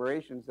kinds of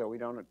aberrations that we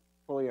don't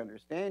fully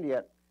understand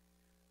yet.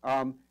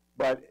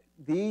 But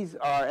these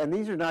are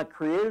not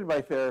created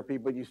by therapy,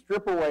 but you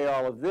strip away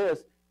all of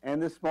this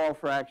and this small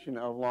fraction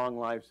of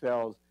long-lived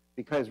cells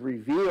because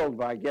revealed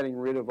by getting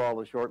rid of all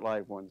the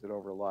short-lived ones that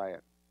overlie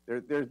it.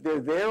 They're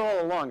there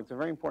all along. It's a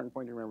very important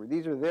point to remember.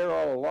 These are there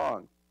all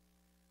along,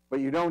 but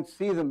you don't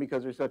see them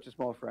because they're such a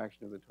small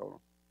fraction of the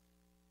total.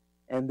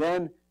 And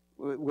then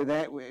with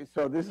that,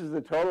 so this is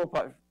the total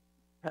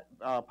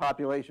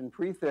population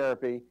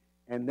pre-therapy,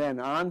 and then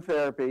on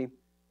therapy,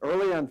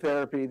 early on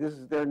therapy,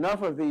 there are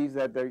enough of these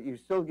that you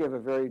still give a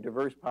very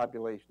diverse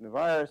population of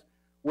virus.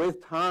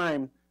 With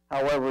time,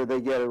 however,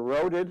 they get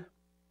eroded,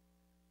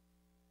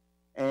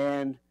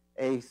 and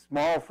a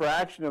small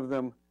fraction of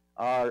them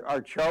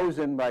are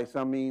chosen by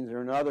some means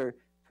or another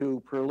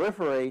to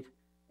proliferate,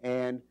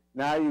 and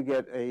now you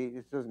get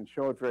this doesn't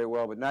show it very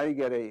well, but now you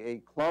get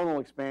a clonal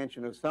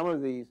expansion of some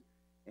of these,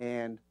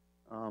 and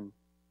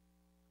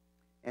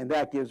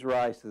that gives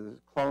rise to the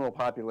clonal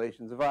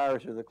populations of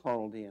virus or the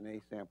clonal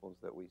DNA samples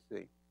that we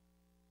see.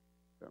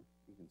 So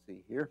you can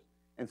see here.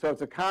 And so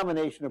it's a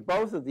combination of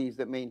both of these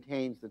that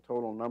maintains the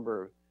total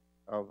number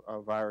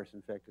of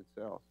virus-infected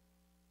cells.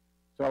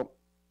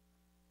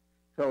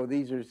 So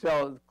these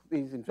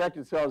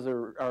infected cells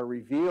are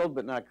revealed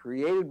but not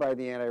created by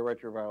the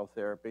antiretroviral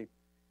therapy.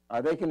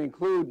 They can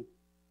include,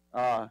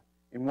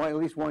 in at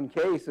least one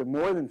case,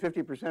 more than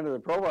 50% of the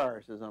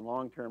proviruses on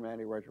long-term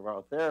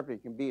antiretroviral therapy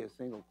can be a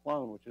single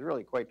clone, which is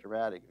really quite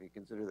dramatic if you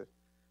consider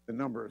the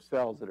number of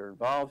cells that are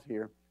involved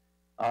here.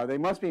 They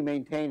must be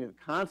maintained at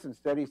a constant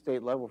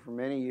steady-state level for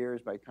many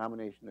years by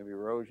combination of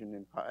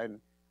erosion and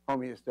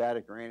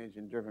homeostatic or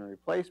antigen-driven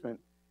replacement,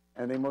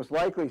 and they most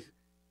likely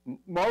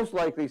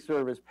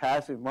serve as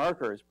passive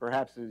markers,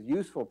 perhaps as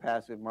useful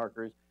passive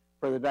markers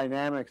for the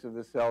dynamics of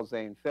the cells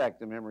they infect,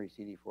 the memory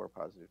CD4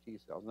 positive T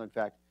cells. And in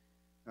fact,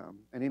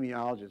 an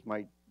immunologist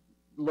might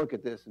look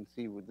at this and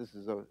see what this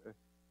is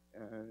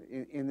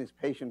in this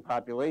patient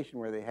population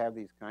where they have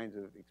these kinds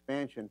of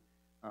expansion,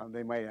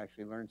 they might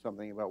actually learn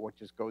something about what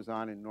just goes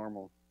on in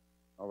normal,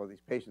 although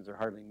these patients are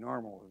hardly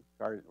normal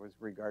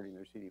regarding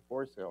their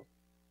CD4 cells,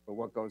 but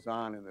what goes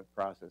on in the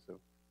process of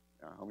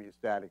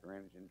homeostatic or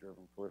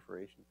antigen-driven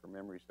proliferation for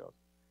memory cells.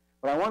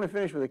 But I want to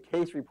finish with a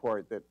case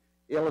report that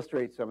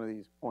illustrates some of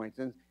these points.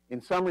 And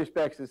in some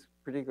respects, this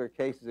particular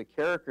case is a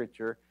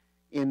caricature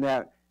in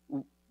that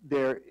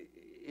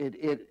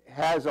it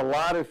has a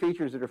lot of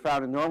features that are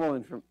found in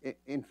normal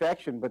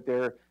infection, but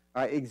they're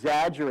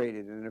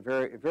exaggerated in a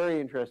very,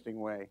 very interesting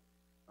way.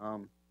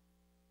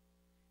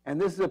 And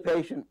this is a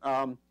patient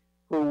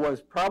who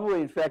was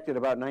probably infected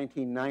about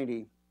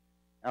 1990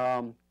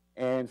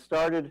 and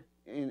started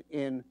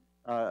in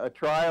a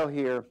trial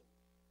here,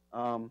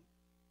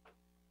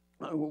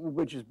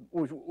 which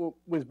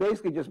was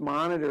basically just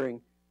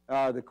monitoring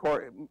the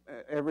court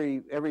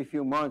every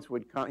few months.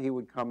 He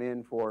would come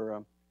in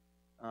for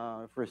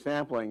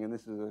sampling, and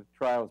this is a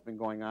trial that's been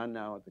going on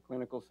now at the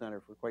clinical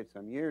center for quite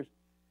some years.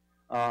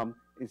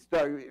 It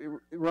started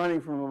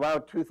running from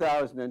about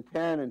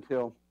 2010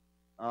 until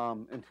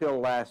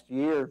last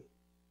year.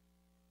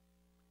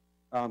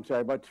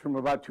 From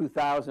about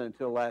 2000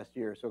 until last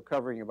year, so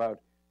covering about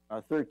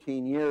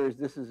 13 years.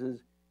 This is his.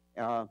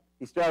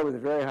 He started with a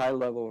very high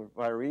level of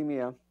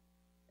viremia,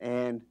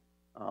 and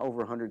over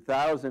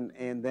 100,000,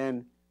 and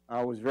then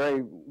was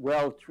very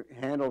well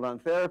handled on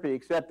therapy,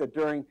 except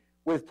that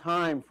with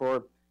time,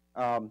 for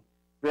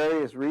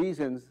various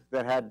reasons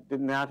that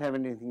did not have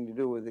anything to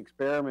do with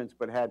experiments,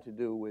 but had to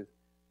do with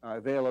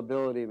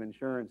availability of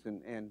insurance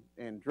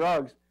and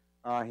drugs,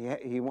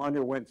 he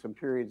underwent some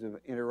periods of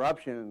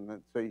interruption,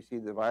 and so you see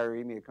the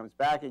viremia comes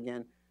back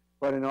again.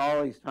 But in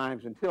all these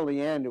times, until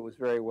the end, it was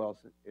very well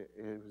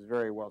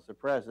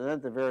suppressed. And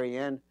at the very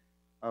end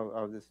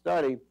of the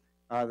study,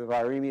 the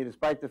viremia,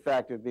 despite the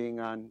fact of being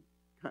on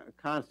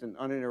constant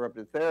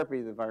uninterrupted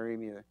therapy, the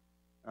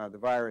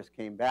virus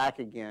came back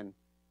again.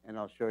 And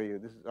I'll show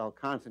you. I'll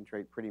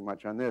concentrate pretty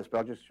much on this, but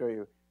I'll just show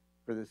you,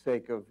 for the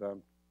sake of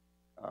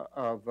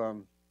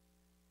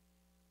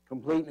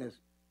completeness,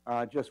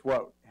 just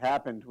what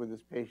happened with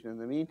this patient in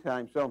the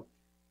meantime. So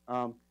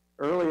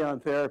early on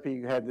therapy,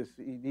 you had the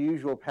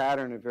usual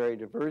pattern of very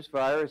diverse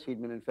virus.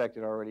 He'd been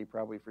infected already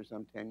probably for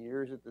some 10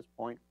 years at this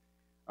point.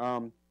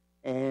 And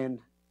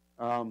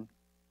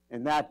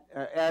that,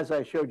 as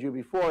I showed you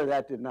before,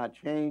 that did not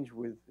change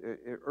with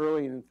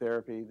early in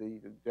therapy. The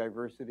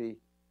diversity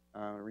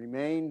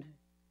remained,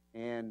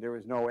 and there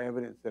was no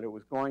evidence that it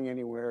was going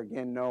anywhere.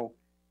 Again, no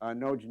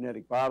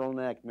genetic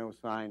bottleneck, no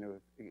sign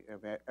of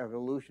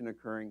evolution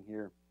occurring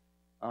here.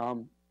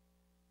 And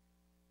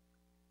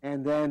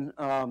then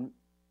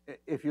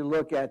if you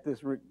look at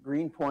this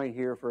green point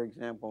here, for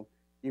example,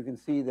 you can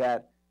see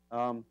that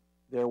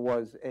there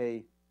was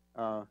an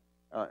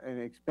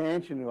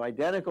expansion of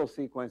identical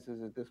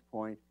sequences at this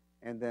point,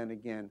 and then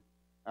again,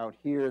 out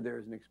here,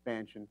 there's an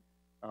expansion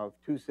of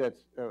two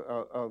sets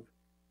of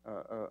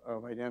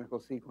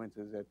identical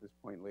sequences at this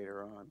point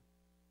later on.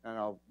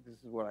 And this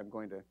is what I'm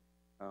going to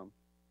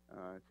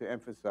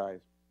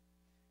emphasize.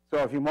 So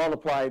if you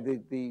multiply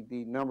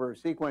the number of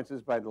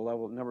sequences by the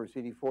number of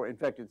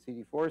infected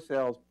CD4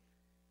 cells,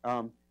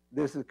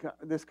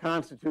 this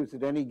constitutes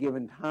at any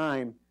given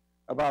time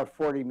about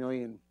 40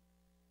 million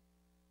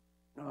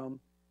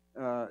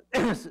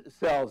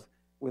cells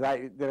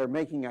that are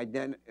making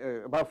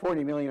about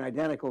 40 million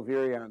identical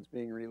virions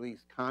being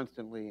released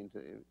constantly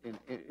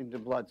into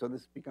blood. So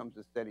this becomes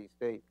a steady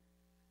state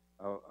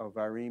of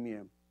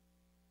viremia.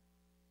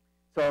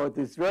 So at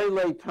this very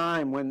late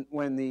time,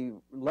 when the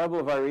level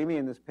of viremia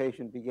in this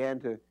patient began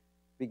to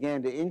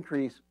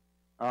increase,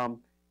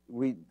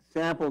 we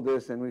sampled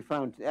this and we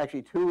found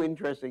actually two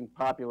interesting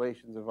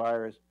populations of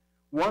virus.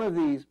 One of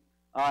these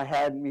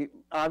had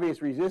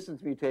obvious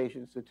resistance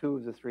mutations to two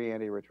of the three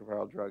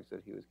antiretroviral drugs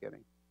that he was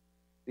getting.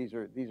 These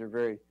are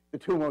the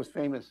two most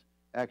famous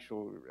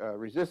actual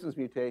resistance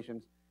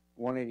mutations.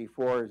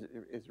 184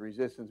 is a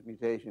resistance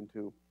mutation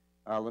to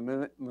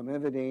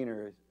lamivudine,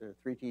 or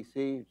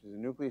 3TC, which is a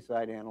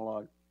nucleoside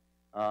analog.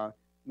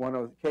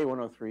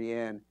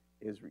 K103N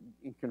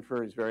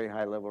confers very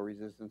high level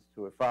resistance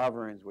to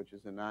efavirenz, which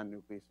is a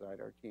non-nucleoside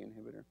RT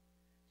inhibitor.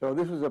 So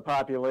this was a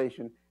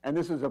population, and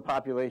this was a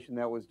population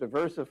that was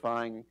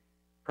diversifying,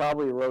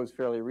 probably arose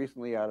fairly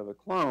recently out of a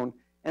clone,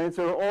 and its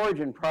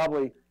origin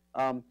probably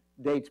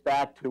dates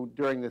back to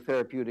during the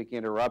therapeutic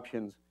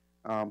interruptions,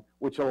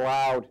 which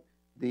allowed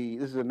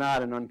this is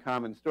not an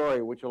uncommon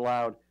story, which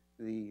allowed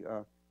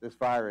this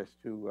virus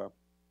to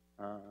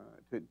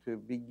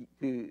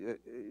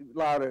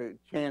allow a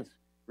chance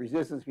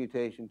resistance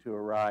mutation to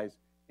arise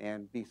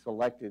and be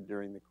selected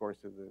during the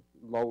course of the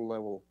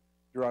low-level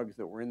drugs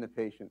that were in the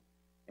patient,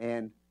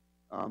 and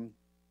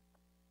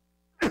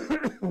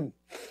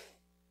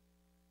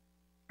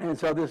and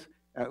so this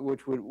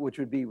which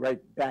would be right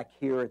back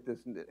here at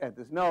this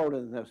node,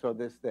 and so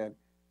this then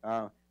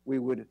we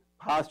would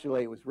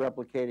postulate was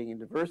replicating and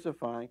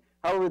diversifying.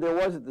 However, there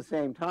was at the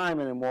same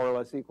time, and in more or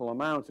less equal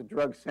amounts, a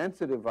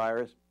drug-sensitive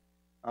virus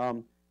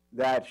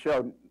that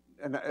showed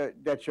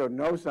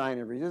no sign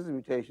of resistance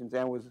mutations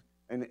and was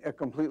a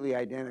completely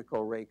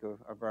identical rate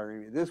of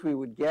viremia. This we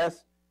would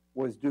guess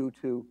was due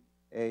to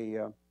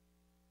a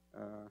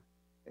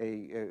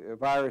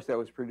virus that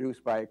was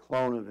produced by a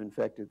clone of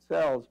infected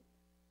cells,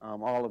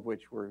 all of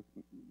which were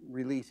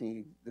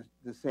releasing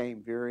the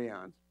same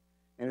virions.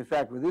 And in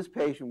fact, with this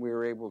patient, we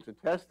were able to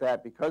test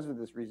that because of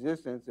this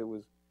resistance. It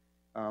was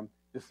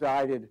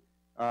decided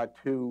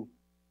to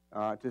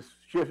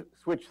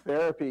switch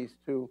therapies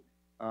to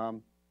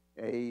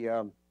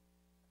a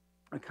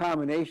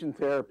combination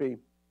therapy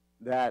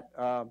that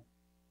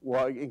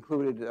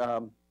included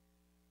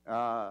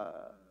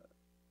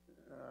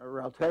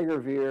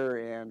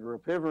raltegravir and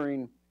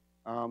rilpivirine,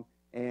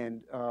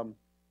 and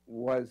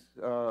was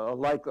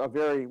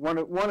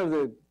one of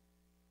the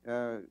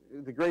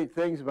great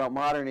things about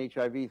modern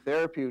HIV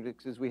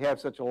therapeutics is we have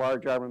such a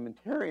large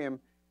armamentarium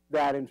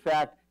that, in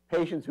fact,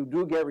 patients who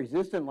do get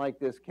resistant like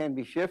this can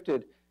be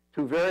shifted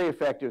to very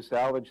effective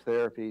salvage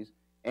therapies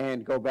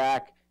and go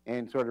back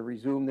and sort of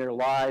resume their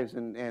lives.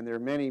 And there are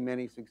many,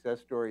 many success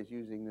stories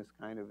using this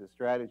kind of a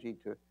strategy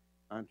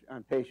on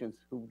patients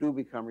who do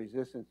become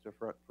resistant to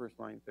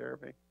first-line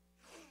therapy.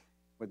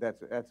 But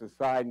that's a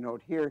side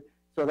note here.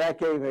 So that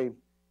gave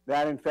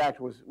that in fact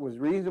was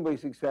reasonably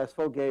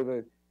successful, gave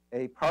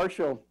a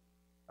partial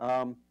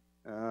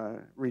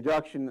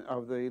reduction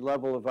of the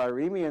level of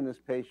viremia in this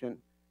patient.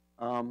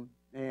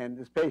 And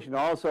this patient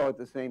also at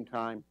the same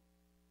time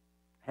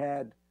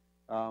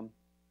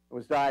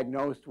was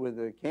diagnosed with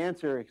a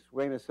cancer,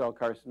 squamous cell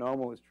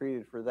carcinoma, was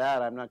treated for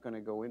that. I'm not going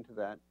to go into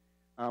that.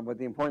 But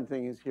the important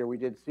thing is here we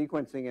did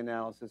sequencing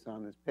analysis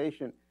on this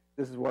patient.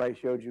 This is what I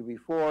showed you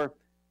before,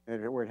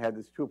 where it had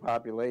these two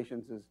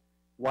populations, this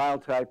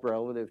wild type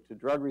relative to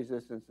drug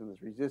resistance and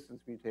this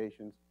resistance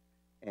mutations.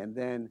 And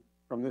then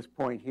from this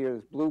point here,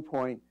 this blue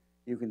point,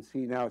 you can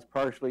see now it's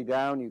partially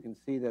down. You can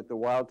see that the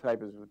wild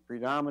type is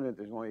predominant.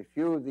 There's only a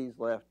few of these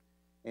left.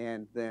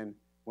 And then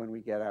when we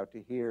get out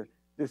to here,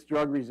 this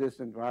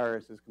drug-resistant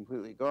virus is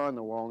completely gone.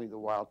 Only the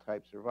wild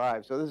type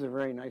survives. So this is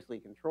very nicely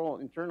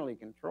controlled, internally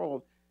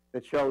controlled,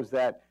 that shows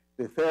that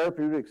the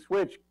therapeutic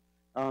switch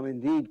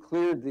indeed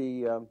cleared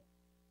the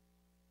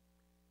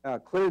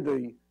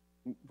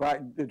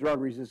the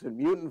drug-resistant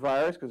mutant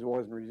virus because it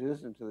wasn't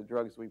resistant to the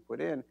drugs we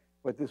put in,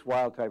 but this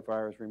wild-type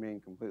virus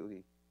remained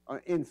completely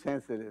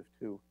insensitive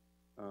to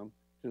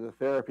the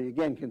therapy.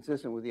 Again,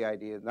 consistent with the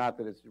idea, not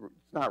that it's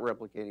not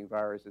replicating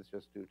virus, it's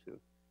just due to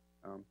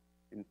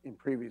in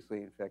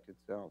previously infected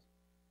cells.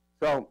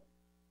 So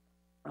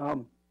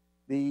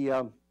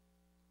the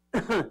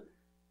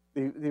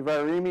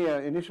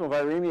viremia, initial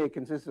viremia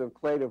consisted of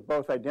clade of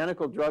both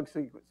identical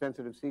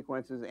drug-sensitive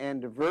sequences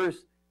and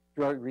diverse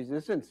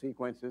drug-resistant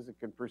sequences that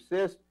can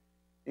persist,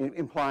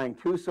 implying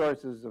two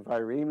sources of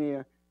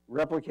viremia,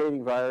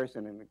 replicating virus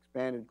and an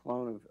expanded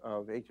clone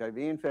of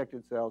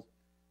HIV-infected cells,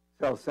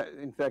 cells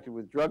infected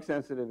with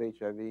drug-sensitive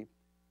HIV.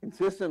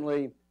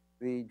 Consistently,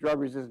 the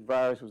drug-resistant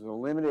virus was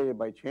eliminated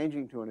by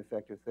changing to an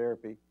effective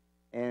therapy,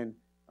 and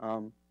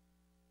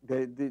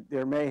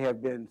there may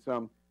have been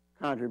some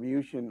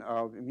contribution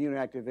of immune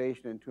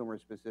activation and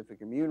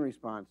tumor-specific immune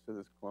response to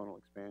this clonal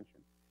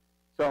expansion.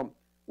 So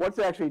what's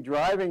actually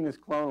driving this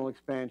clonal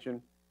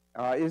expansion?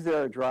 Is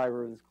there a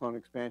driver of this clonal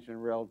expansion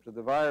relative to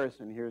the virus?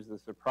 And here's the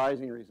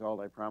surprising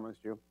result I promised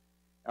you.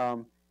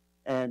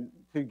 And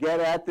to get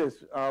at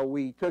this,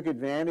 we took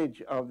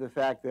advantage of the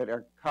fact that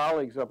our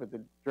colleagues up at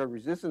the Drug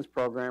Resistance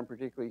Program,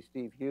 particularly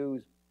Steve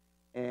Hughes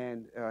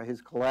and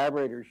his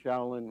collaborator,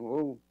 Xiaolin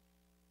Wu,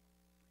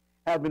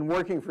 have been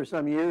working for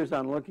some years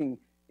on looking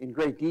in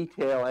great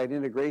detail at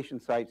integration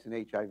sites in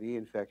HIV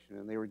infection.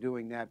 And they were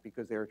doing that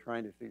because they were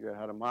trying to figure out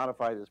how to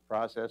modify this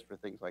process for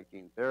things like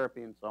gene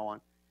therapy and so on.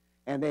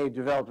 And they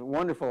developed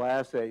wonderful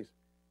assays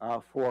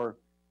for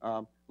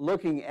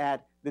looking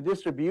at the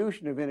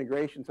distribution of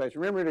integration sites.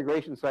 Remember,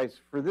 integration sites,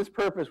 for this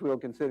purpose, we'll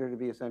consider to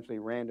be essentially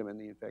random in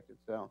the infected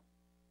cell.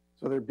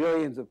 So there are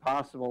billions of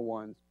possible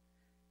ones.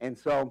 And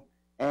so,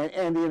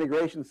 and the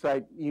integration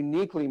site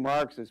uniquely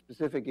marks a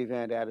specific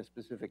event at a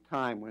specific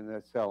time when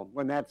that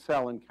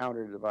cell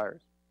encountered the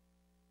virus.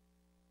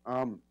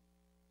 And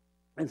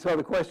so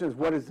the question is,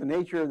 what is the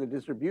nature of the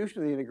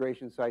distribution of the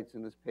integration sites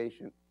in this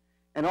patient?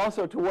 And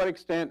also, to what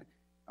extent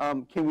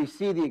can we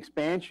see the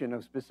expansion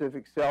of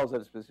specific cells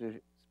at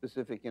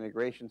specific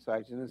integration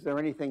sites? And is there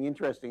anything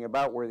interesting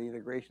about where the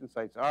integration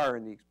sites are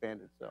in the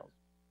expanded cells?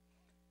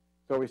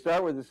 So we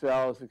start with the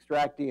cells,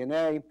 extract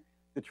DNA.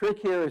 The trick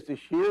here is to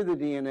shear the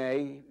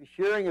DNA.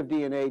 Shearing of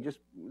DNA, this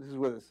is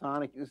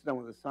done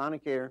with a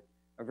sonicator,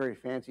 a very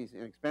fancy,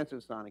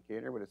 inexpensive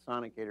sonicator, but a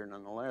sonicator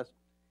nonetheless.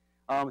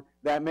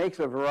 That makes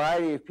a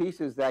variety of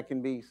pieces that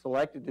can be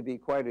selected to be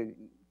quite a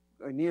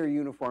near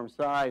uniform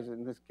size,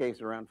 in this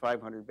case around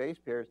 500 base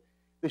pairs.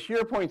 The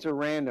shear points are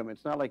random.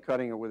 It's not like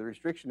cutting it with a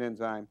restriction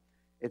enzyme.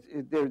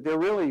 They're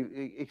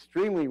really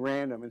extremely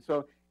random. And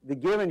so the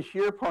given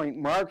shear point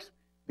marks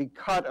the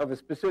cut of a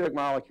specific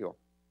molecule.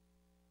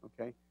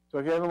 Okay? So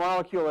if you have a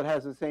molecule that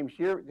has the same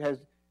has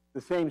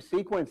the same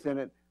sequence in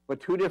it, but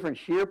two different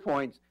shear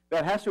points,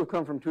 that has to have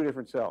come from two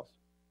different cells.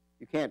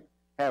 You can't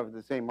have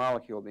the same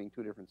molecule being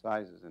two different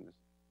sizes in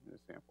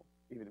this sample,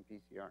 even in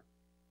PCR.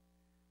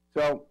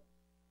 So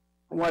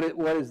what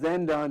is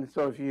then done,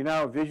 so if you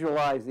now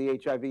visualize the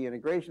HIV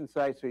integration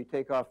site, so you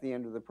take off the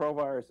end of the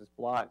provirus, this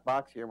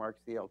box here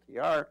marks the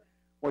LTR.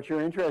 What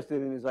you're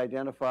interested in is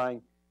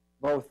identifying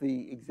both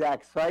the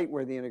exact site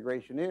where the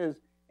integration is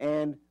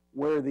and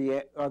where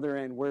the other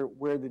end,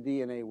 where the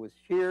DNA was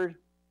sheared.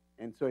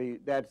 And so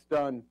that's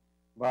done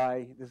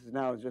by, this is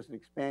now just an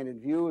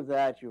expanded view of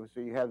that.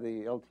 So you have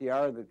the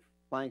LTR that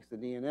flanks the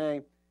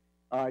DNA.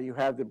 You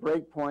have the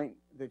breakpoint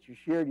that you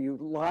sheared. You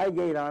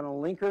ligate on a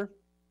linker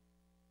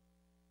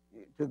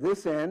to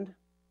this end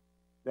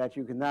that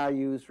you can now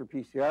use for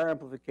PCR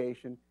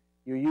amplification.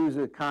 You use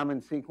a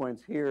common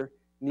sequence here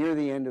near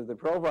the end of the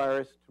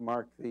provirus to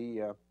mark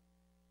the,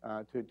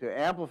 to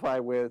amplify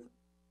with.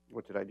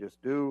 What did I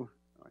just do?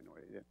 Oh, I know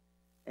what I did.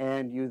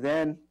 And you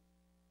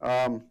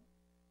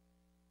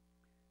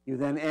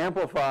then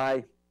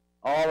amplify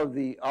all of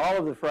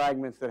the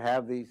fragments that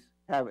have these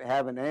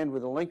have an end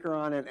with a linker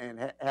on it and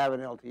have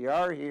an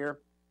LTR here.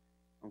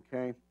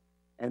 Okay,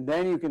 and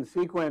then you can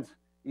sequence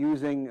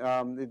using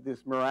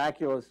this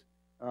miraculous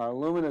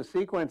Illumina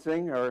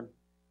sequencing, or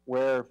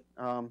where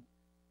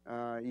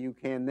you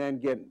can then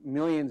get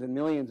millions and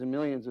millions and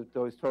millions of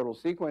those total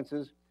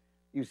sequences.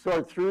 You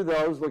sort through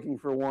those, looking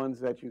for ones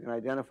that you can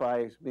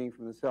identify as being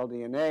from the cell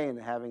DNA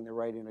and having the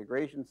right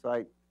integration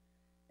site.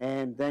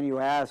 And then you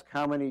ask,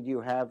 how many do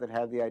you have that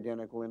have the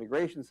identical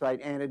integration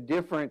site and a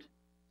different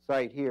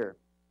site here?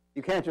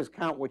 You can't just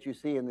count what you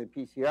see in the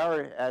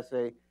PCR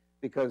assay,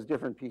 because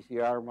different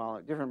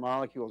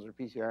molecules are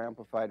PCR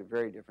amplified at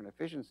very different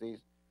efficiencies.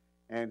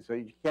 And so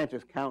you can't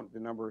just count the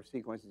number of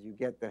sequences you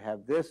get that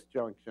have this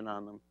junction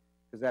on them,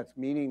 because that's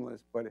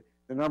meaningless. But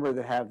the number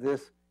that have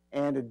this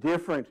and a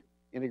different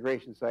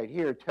integration site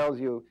here tells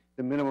you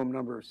the minimum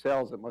number of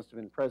cells that must have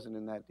been present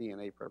in that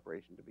DNA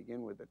preparation to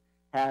begin with that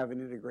have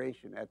an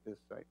integration at this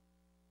site.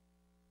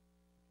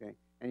 Okay,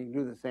 and you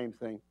can do the same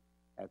thing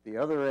at the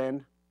other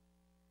end.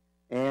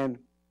 And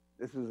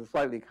this is a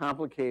slightly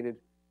complicated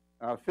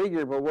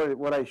figure, but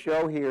what I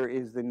show here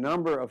is the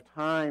number of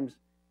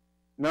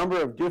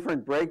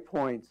different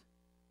breakpoints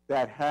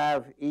that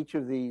have each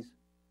of these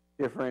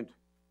different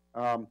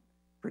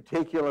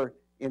particular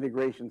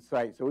integration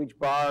sites. So each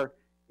bar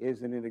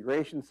is an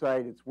integration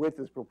site. Its width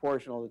is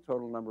proportional to the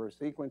total number of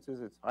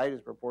sequences. Its height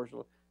is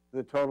proportional to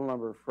the total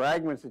number of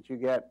fragments that you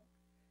get.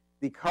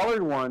 The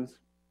colored ones,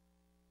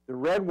 the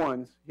red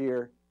ones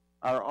here,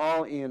 are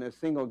all in a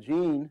single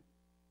gene.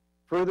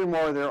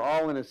 Furthermore, they're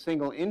all in a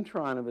single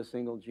intron of a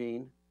single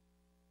gene.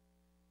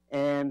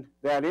 And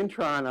that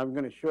intron, I'm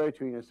going to show it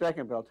to you in a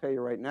second, but I'll tell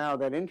you right now,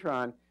 that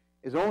intron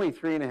is only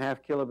 3.5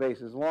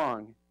 kilobases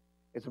long.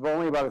 It's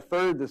only about a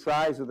third the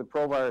size of the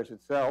provirus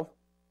itself.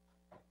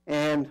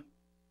 And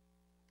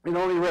it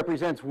only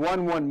represents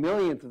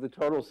 1/1,000,000th of the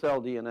total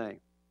cell DNA.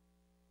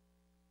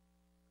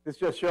 This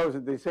just shows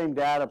that the same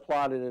data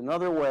plotted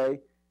another way.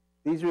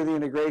 These are the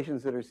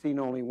integrations that are seen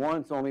only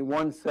once. Only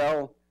one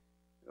cell's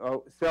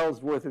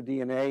worth of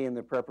DNA in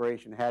the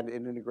preparation had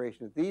an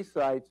integration at these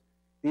sites.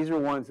 These are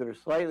ones that are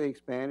slightly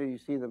expanded. You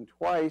see them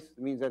twice. It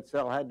means that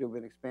cell had to have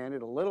been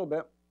expanded a little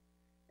bit.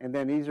 And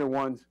then these are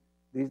ones,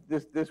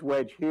 this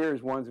wedge here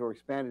is ones that were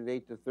expanded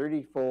 8 to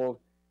 30-fold.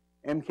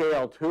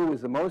 MKL2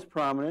 is the most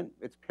prominent.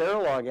 Its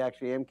paralog,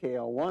 actually,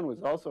 MKL1,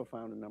 was also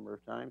found a number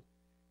of times.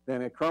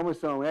 Then a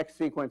chromosome X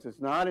sequence is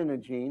not in a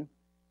gene,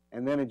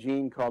 and then a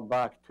gene called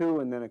BAC2,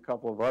 and then a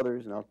couple of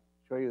others, and I'll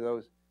show you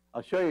those.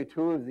 I'll show you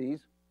 2 of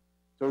these.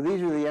 So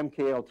these are the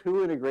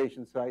MKL2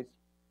 integration sites.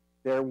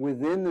 They're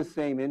within the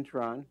same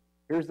intron.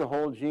 Here's the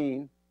whole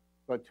gene,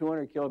 about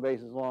 200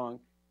 kilobases long.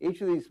 Each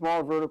of these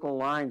small vertical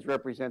lines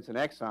represents an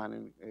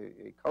exon,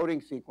 a coding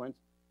sequence.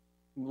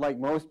 Like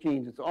most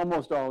genes, it's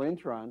almost all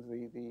introns.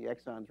 The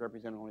exons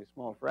represent only a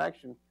small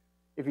fraction.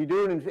 If you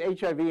do an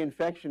HIV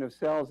infection of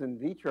cells in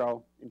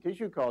vitro, in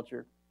tissue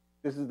culture,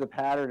 this is the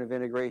pattern of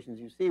integrations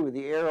you see, with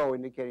the arrow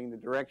indicating the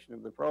direction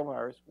of the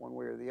provirus, one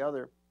way or the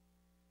other.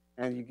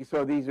 And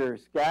so these are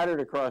scattered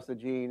across the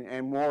gene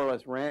and more or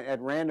less at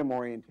random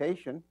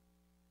orientation,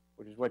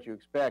 which is what you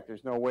expect.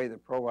 There's no way the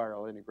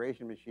proviral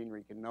integration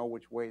machinery can know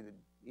which way the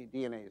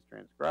DNA is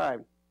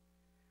transcribed.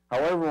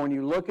 However, when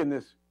you look in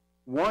this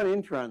one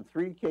intron,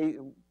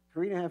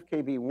 3.5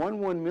 kb,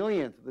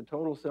 1/1,000,000th of the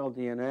total cell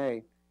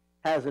DNA,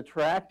 has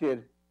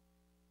attracted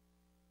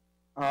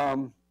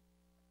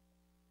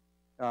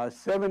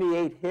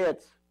 78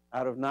 hits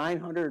out of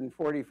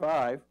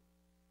 945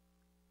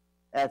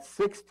 at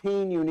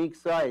 16 unique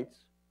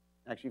sites.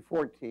 Actually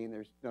 14,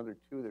 there's another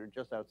 2 that are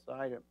just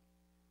outside it.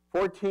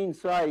 14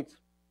 sites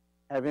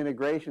have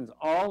integrations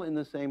all in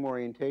the same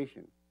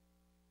orientation.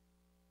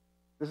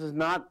 This is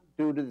not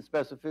due to the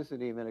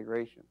specificity of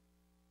integration.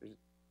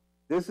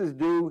 This is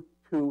due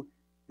to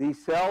the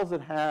cells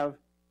that have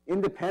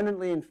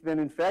independently been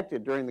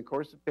infected during the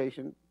course of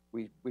patient,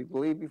 we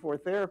believe before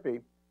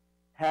therapy,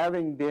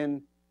 having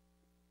been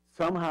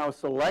somehow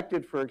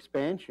selected for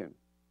expansion.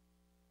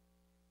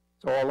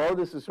 So although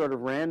this is sort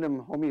of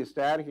random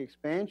homeostatic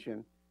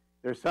expansion,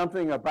 there's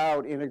something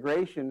about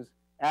integrations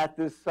at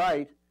this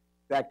site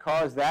that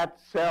cause that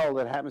cell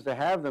that happens to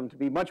have them to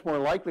be much more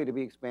likely to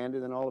be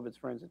expanded than all of its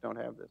friends that don't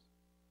have this.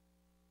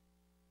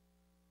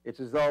 It's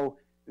as though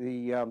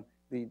an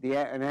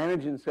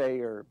antigen,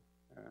 say, or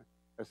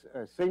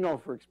a signal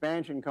for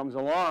expansion comes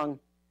along,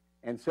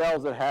 and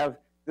cells that have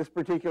this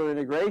particular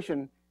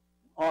integration,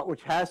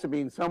 which has to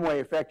be in some way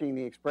affecting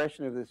the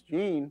expression of this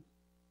gene,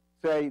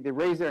 say, they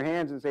raise their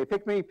hands and say,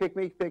 pick me, pick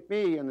me, pick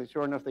me, and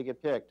sure enough, they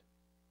get picked.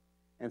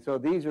 And so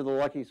these are the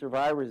lucky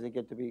survivors that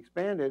get to be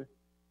expanded,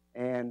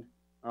 and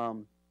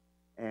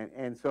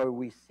so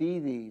we see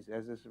these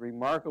as this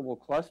remarkable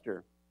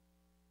cluster.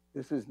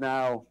 This is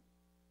now,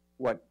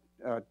 what,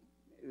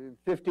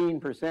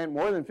 15%,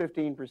 more than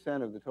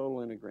 15% of the total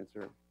integrants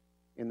are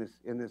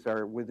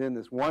are within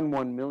this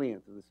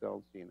 1/1,000,000th of the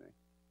cell's DNA.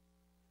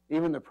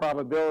 Even the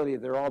probability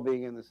of they're all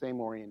being in the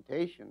same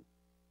orientation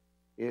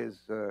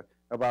is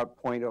about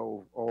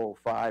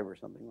 0.005 or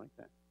something like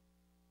that.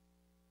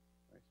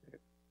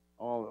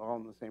 All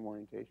in the same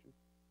orientation.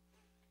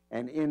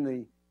 And in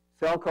the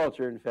cell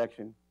culture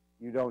infection,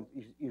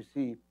 you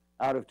see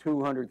out of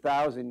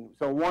 200,000,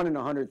 so 1 in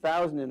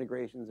 100,000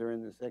 integrations are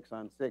in this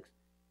exon 6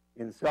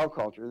 in cell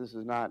culture. This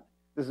is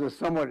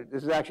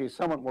actually a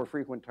somewhat more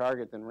frequent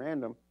target than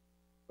random,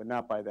 but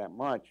not by that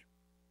much.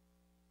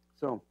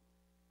 So,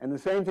 and the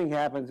same thing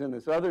happens in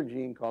this other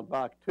gene called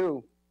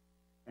BAC2,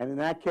 and in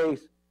that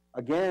case,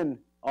 again,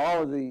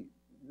 all of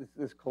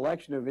this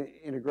collection of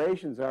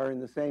integrations are in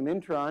the same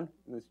intron,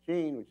 in this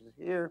gene, which is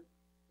here.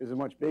 Is a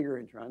much bigger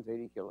intron, it's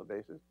 80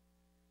 kilobases.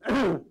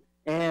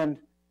 And,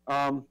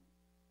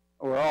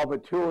 or all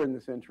but 2 are in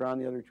this intron,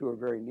 the other 2 are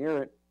very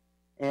near it,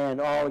 and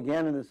all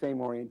again in the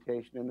same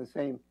orientation, in the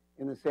same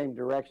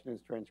direction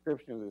as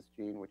transcription of this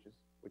gene, which is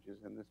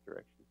in this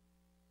direction.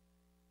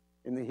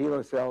 In the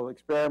helocell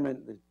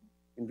experiment, the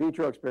in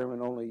vitro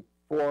experiment, only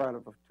 4 out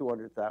of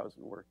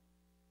 200,000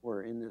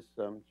 were in this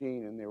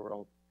gene, and they were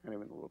all kind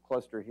of in a little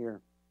cluster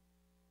here.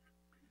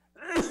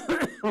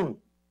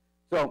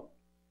 So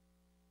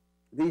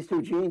these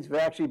 2 genes have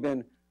actually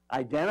been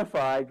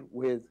identified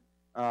with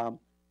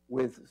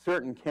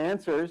certain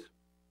cancers.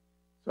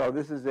 So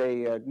this is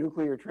a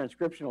nuclear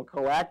transcriptional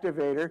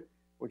coactivator,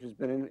 which has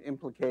been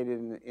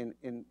implicated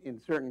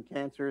in certain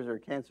cancers or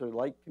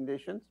cancer-like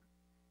conditions.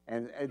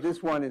 And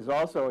this one is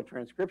also a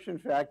transcription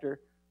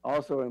factor,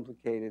 also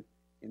implicated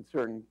in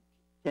certain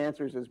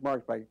cancers as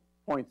marked by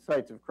point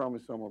sites of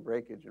chromosomal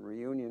breakage and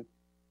reunion,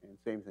 and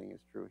same thing is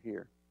true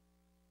here.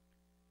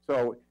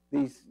 So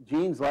these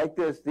genes like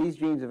this, these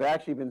genes have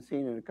actually been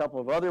seen in a couple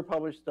of other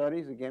published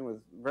studies, again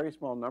with very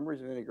small numbers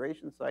of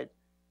integration sites,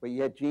 but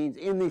yet genes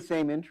in these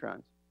same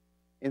introns,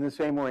 in the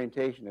same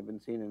orientation, have been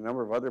seen in a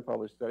number of other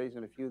published studies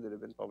and a few that have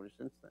been published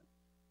since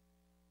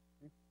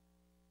then.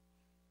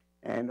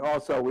 And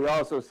also, we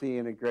also see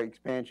a great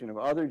expansion of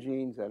other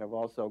genes that have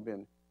also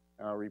been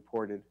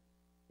reported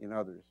in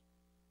others.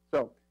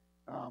 So,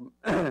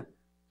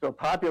 so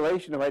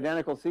population of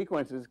identical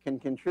sequences can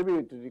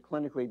contribute to the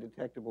clinically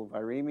detectable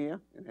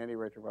viremia in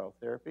antiretroviral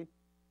therapy.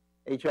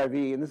 HIV,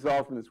 and this is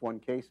all from this one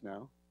case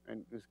now,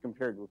 and it's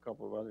compared to a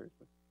couple of others.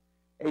 But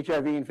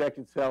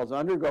HIV-infected cells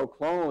undergo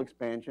clonal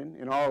expansion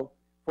in all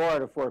 4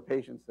 out of 4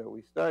 patients that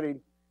we studied.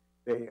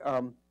 They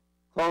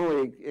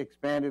clonally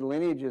expanded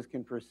lineages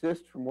can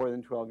persist for more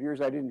than 12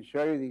 years. I didn't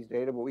show you these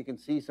data, but we can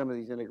see some of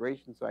these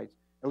integration sites,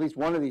 at least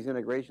one of these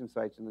integration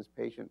sites in this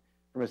patient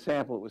from a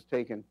sample that was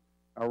taken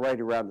right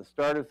around the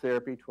start of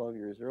therapy 12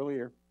 years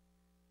earlier.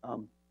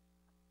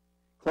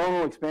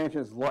 Clonal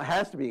expansion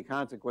has to be a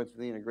consequence of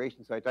the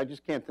integration sites. I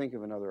just can't think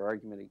of another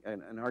argument,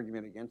 an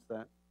argument against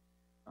that.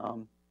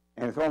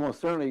 And it almost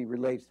certainly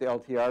relates to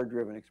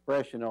LTR-driven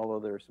expression, although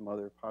there are some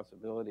other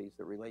possibilities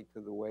that relate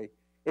to the way.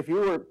 If you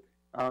were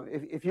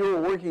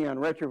working on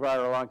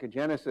retroviral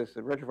oncogenesis,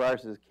 the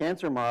retroviruses,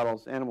 cancer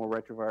models, animal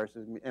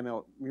retroviruses,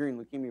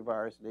 murine leukemia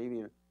virus, and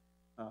avian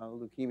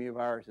leukemia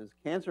viruses,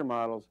 cancer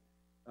models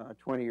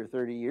 20 or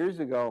 30 years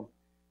ago,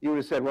 you would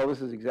have said, well,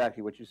 this is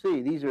exactly what you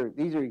see. These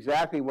are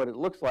exactly what it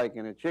looks like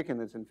in a chicken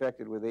that's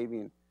infected with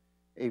avian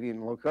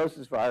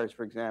leukosis virus,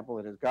 for example,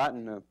 that has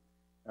gotten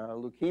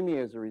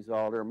leukemia as a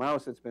result, or a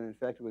mouse that's been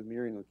infected with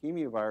murine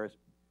leukemia virus.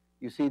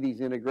 You see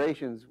these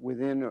integrations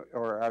within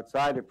or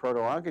outside of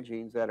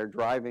proto-oncogenes that are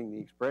driving the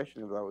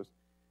expression of those,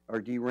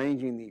 or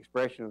deranging the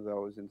expression of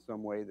those in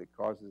some way that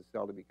causes the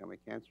cell to become a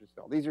cancer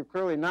cell. These are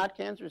clearly not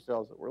cancer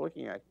cells that we're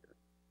looking at here.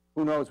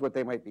 Who knows what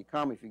they might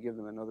become if you give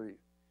them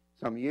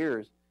some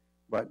years,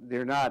 but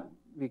they're not,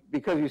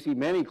 because you see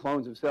many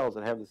clones of cells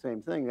that have the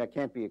same thing, that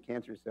can't be a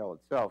cancer cell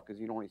itself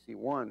because you'd only see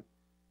one.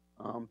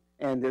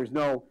 And there was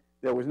no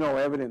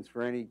evidence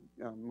for any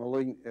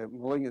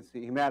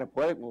malignancy,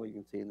 hematopoietic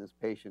malignancy in this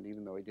patient,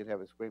 even though he did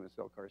have a squamous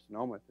cell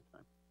carcinoma at the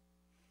time.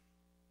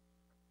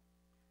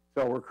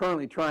 So we're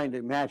currently trying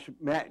to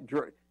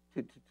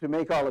to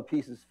make all the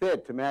pieces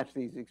fit to match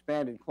these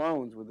expanded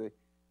clones with the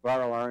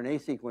viral RNA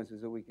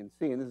sequences that we can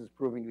see, and this is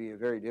proving to be a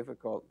very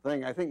difficult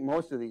thing. I think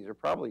most of these are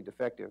probably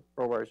defective.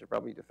 Provirus are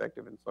probably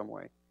defective in some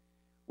way,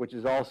 which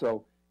is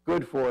also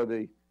good for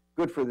the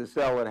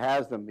cell that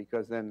has them,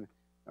 because then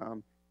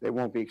they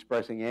won't be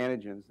expressing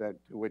antigens to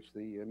which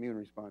the immune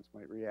response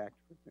might react,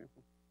 for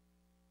example.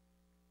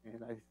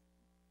 And I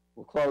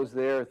will close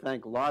there.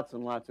 Thank lots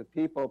and lots of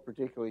people,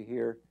 particularly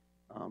here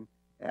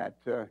at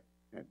the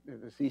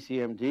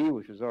CCMD,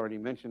 which was already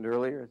mentioned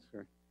earlier. It's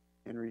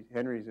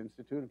Henry's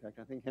Institute. In fact,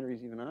 I think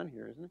Henry's even on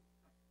here, isn't it?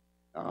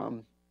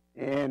 Right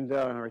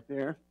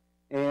there.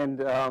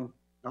 And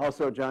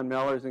also John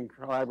Mellors and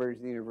collaborators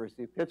at the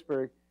University of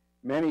Pittsburgh.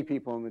 Many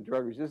people in the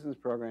drug resistance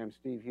program,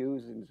 Steve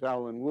Hughes and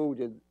Xiaolin Wu,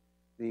 did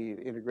the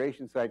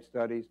integration site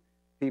studies.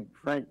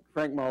 Frank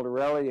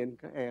Maldarelli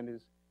and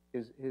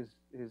his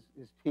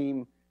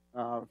team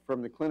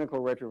from the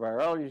clinical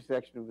retrovirology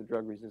section of the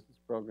drug resistance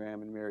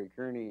program, and Mary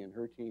Kearney and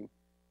her team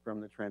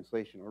from the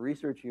translational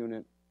research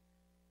unit.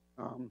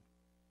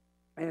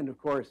 And of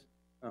course,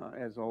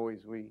 as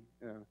always, we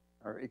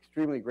are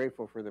extremely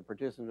grateful for the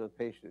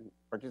participation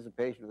of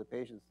the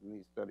patients in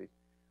these studies.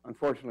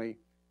 Unfortunately,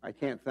 I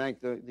can't thank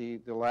the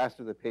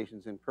last of the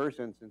patients in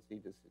person, since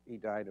he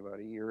died about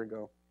a year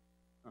ago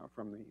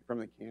from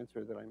the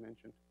cancer that I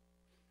mentioned.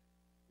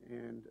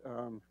 And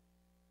a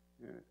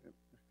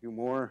few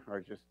more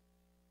are just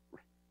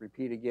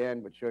repeat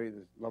again, but show you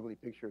this lovely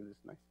picture of this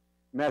nice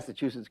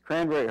Massachusetts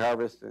cranberry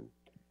harvest, and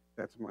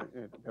that's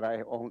that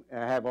I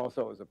have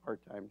also as a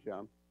part-time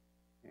job.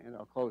 And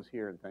I'll close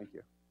here and thank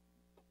you.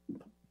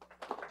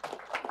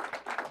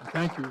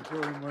 Thank you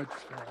very much.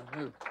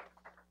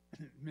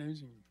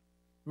 Amazing.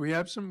 Do we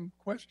have some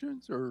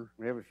questions or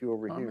We have a few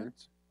over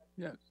comments?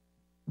 Yes.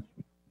 Please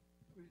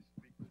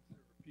speak if there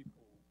are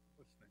people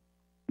listening.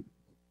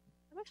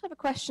 I actually have a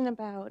question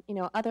about,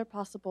 other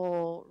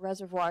possible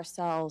reservoir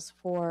cells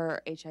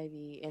for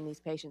HIV in these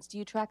patients. Do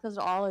you track those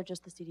at all, or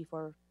just the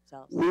CD4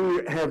 cells?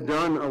 We have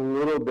done a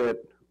little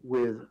bit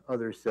with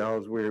other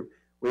cells. We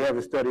have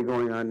a study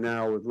going on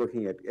now with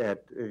looking at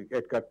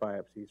gut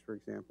biopsies, for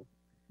example,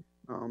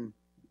 and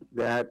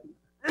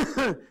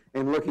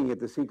looking at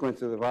the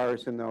sequence of the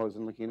virus in those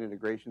and looking at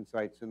integration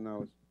sites in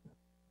those.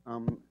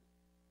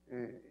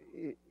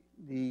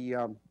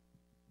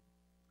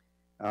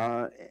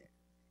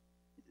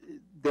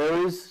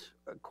 There is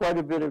quite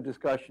a bit of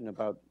discussion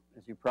about,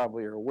 as you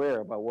probably are aware,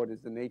 about what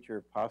is the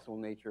possible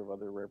nature of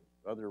other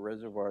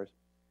reservoirs.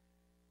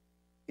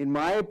 in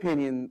my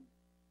opinion,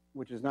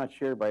 which is not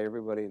shared by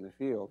everybody in the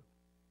field,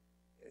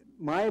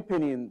 my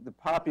opinion, the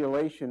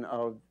population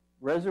of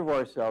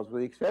reservoir cells,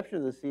 with the exception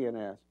of the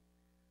CNS,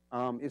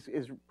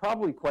 is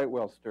probably quite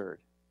well stirred.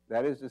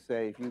 That is to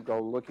say, if you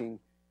go looking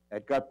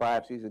at gut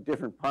biopsies, a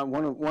different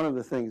one of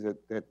the things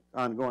that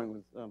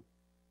ongoing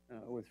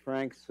with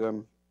Frank's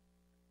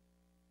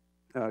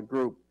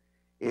group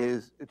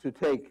is to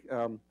take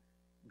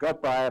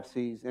gut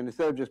biopsies, and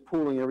instead of just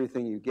pooling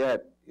everything you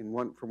get from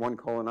one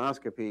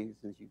colonoscopy,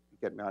 since you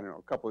get, I don't know,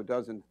 a couple of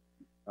dozen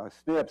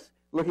SNPs,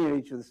 looking at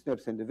each of the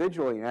SNPs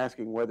individually and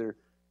asking whether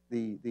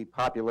the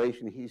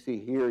population you see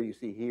here, you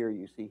see here,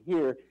 you see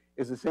here,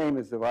 is the same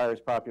as the virus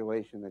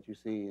population that you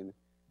see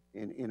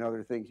in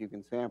other things you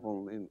can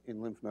sample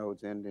in lymph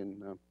nodes and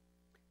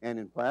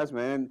in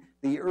plasma. And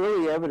the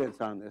early evidence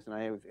on this, and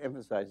I have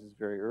emphasized this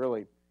very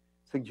early,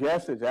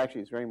 suggests that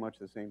it's very much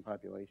the same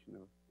population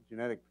of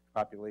genetic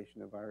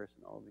population of virus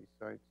in all of these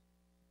sites.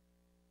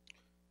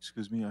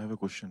 Excuse me, I have a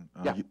question.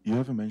 Yeah. You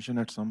have mentioned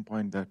at some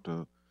point that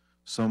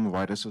some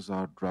viruses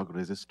are drug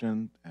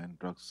resistant and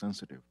drug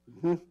sensitive.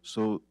 Mm-hmm.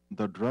 So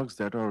the drugs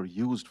that are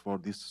used for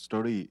this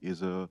study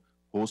is a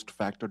host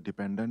factor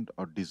dependent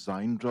or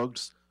design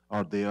drugs,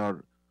 or they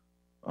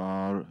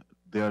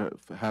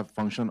have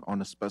function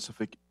on a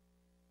specific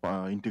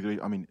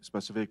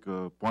specific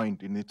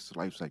point in its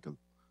life cycle.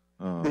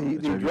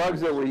 The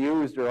drugs that were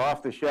used are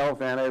off-the-shelf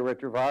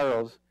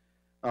antiretrovirals.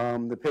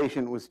 The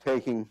patient was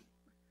taking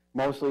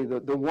mostly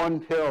the one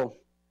pill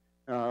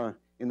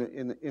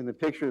in the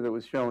picture that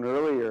was shown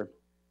earlier.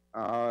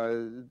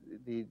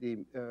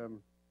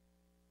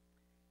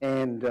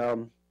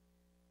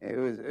 It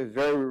was a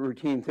very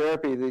routine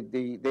therapy.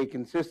 The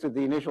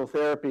initial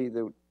therapy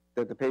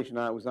that the patient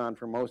was on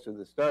for most of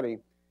the study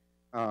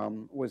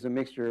was a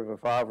mixture of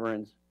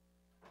efavirenz,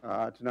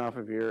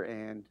 tenofovir,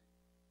 and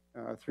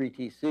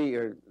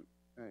 3TC,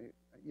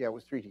 it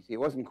was 3TC. It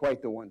wasn't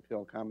quite the one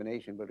pill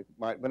combination, but it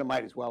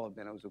might as well have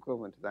been. It was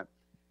equivalent to that.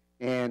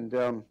 And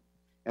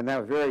that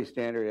was very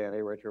standard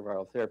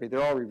antiretroviral therapy.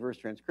 They're all reverse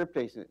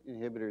transcriptase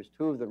inhibitors.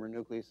 Two of them are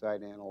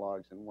nucleoside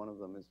analogs, and one of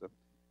them is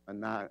a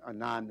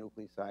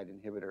non-nucleoside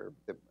inhibitor,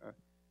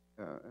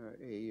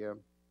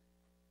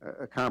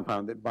 a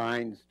compound that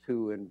binds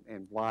to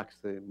and blocks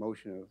the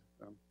motion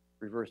of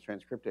reverse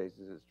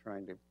transcriptases is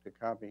trying to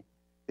copy.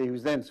 He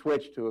was then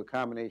switched to a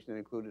combination that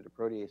included a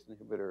protease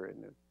inhibitor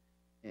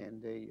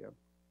and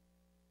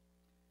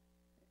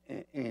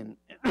an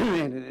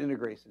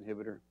integrase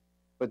inhibitor.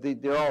 But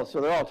they're all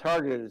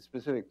targeted at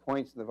specific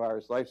points in the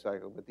virus life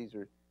cycle. But these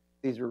are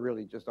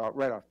really just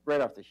right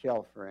off the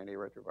shelf for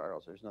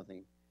antiretrovirals. There's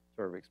nothing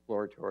sort of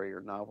exploratory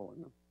or novel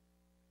in them.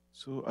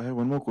 So I have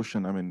one more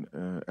question. I mean,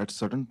 at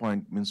certain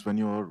point, means when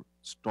you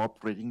stop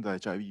treating the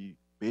HIV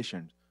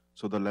patient,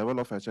 so the level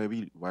of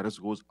HIV virus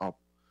goes up.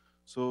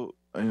 So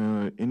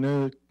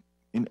in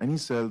any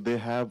cell, they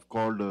have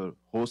called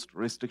host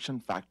restriction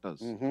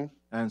factors, Mm-hmm.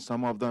 and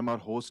some of them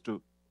are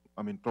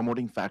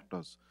promoting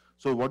factors.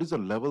 So what is the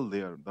level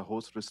there? The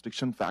host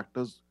restriction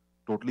factors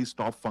totally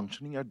stop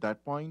functioning at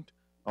that point?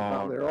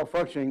 Well, they're all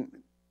functioning.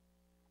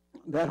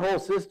 That whole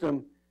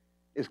system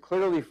is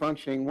clearly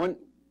functioning.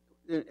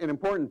 An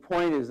important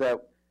point is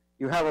that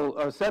you have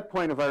a set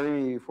point of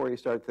viremia before you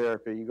start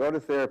therapy. You go to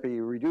therapy,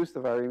 you reduce the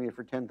viremia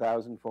for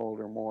 10,000-fold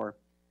or more.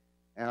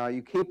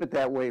 You keep it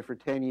that way for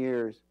 10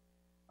 years.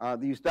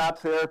 You stop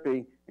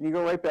therapy, and you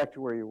go right back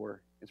to where you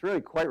were. It's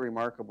really quite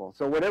remarkable.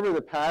 So whatever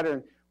the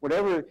pattern,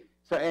 the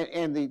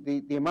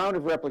amount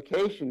of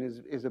replication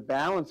is a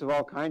balance of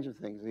all kinds of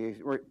things.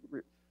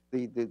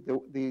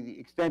 The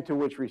extent to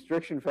which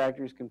restriction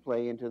factors can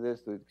play into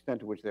this, the extent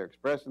to which they're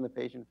expressed in the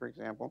patient, for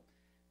example,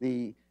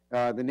 the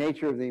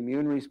nature of the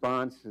immune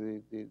response,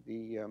 the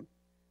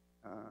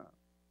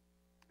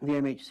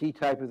MHC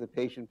type of the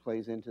patient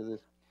plays into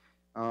this.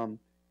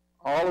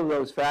 All of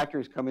those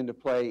factors come into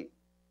play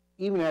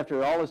even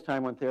after all this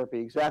time on therapy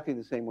exactly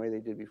the same way they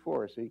did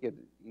before. So you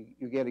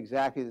get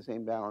exactly the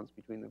same balance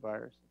between the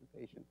virus and the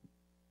patient.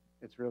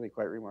 It's really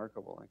quite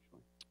remarkable,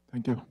 actually.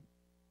 Thank you. I'm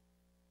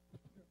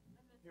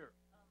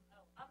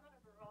not a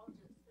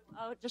virologist, so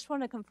I just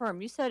want to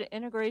confirm. You said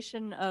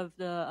integration of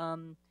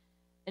the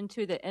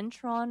into the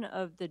intron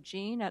of the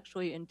gene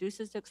actually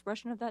induces the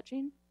expression of that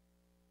gene?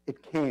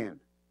 It can.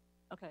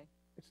 Okay.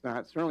 It's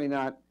certainly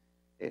not.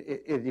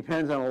 It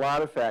depends on a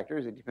lot of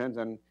factors. It depends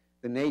on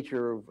the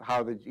nature of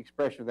how the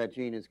expression of that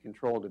gene is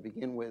controlled to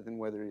begin with, and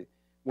whether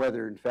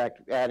in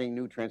fact adding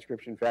new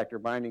transcription factor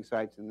binding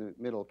sites in the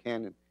middle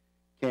can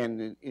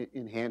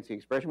enhance the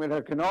expression. But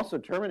it can also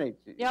terminate.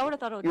 Yeah, I would have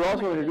thought it would. You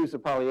also introduce a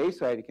polyA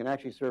site. It can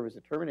actually serve as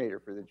a terminator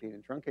for the gene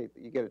and truncate.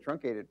 You get a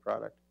truncated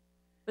product.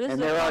 But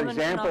And there are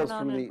examples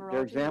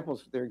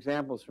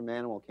from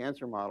animal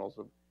cancer models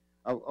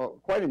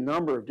of quite a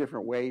number of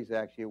different ways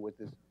actually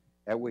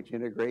at which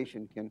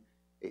integration can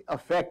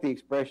affect the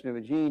expression of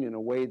a gene in a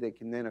way that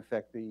can then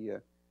affect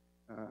the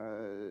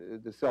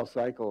cell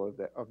cycle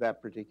of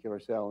that particular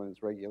cell and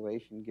its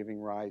regulation, giving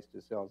rise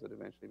to cells that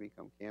eventually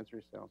become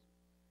cancer cells.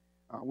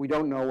 We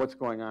don't know what's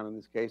going on in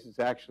this case. It's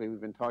actually, we've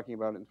been talking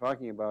about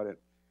it,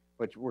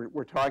 but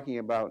we're talking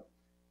about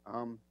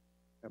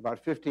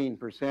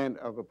 15%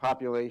 of a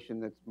population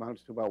that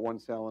amounts to about 1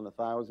 cell in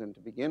 1,000 to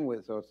begin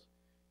with. So it's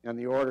on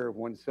the order of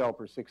 1 cell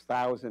per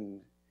 6,000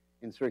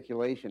 in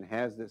circulation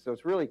has this. So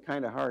it's really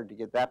kind of hard to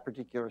get that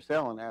particular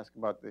cell and ask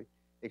about the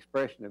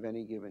expression of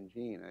any given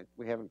gene.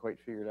 We haven't quite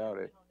figured out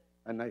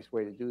a nice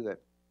way to do that.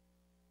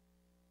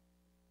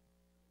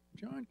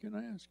 John, can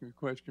I ask you a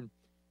question?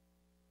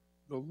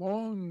 The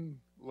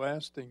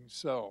long-lasting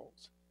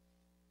cells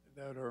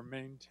that are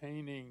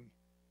maintaining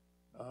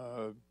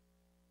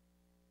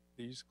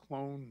these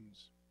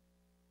clones,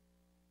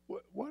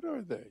 what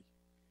are they?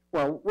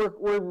 Well,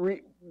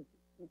 we're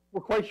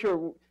quite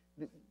sure.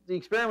 The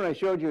experiment I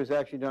showed you is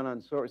actually done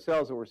on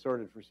cells that were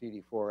sorted for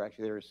CD4.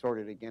 Actually, they were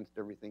sorted against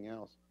everything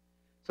else.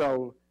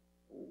 So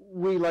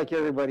we, like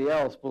everybody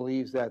else,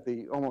 believes that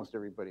almost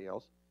everybody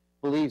else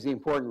believes the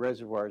important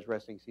reservoir is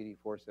resting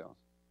CD4 cells.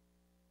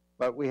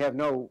 But we have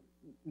no.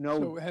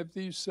 So have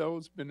these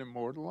cells been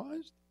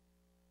immortalized?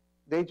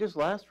 They just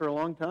last for a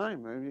long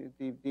time. I mean,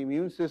 the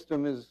immune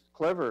system is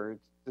clever.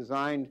 It's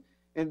designed,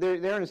 and they're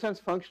in a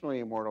sense functionally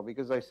immortal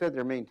because I said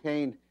they're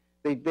maintained.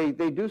 They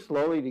do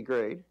slowly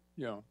degrade.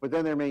 Yeah. But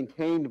then they're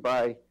maintained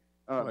by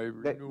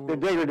the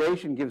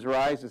degradation gives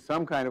rise to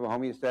some kind of a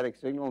homeostatic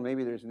signal.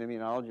 Maybe there's an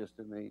immunologist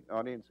in the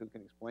audience who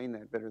can explain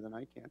that better than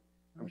I can.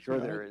 I'm sure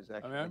there is,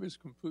 actually. I mean, I was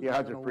completely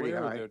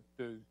unaware that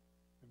the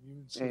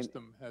immune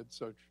system had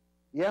such.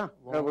 Yeah,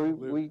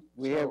 long-lived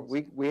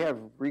we have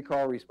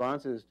recall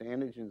responses to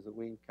antigens that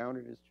we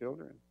encountered as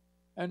children.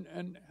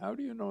 And how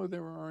do you know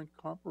there aren't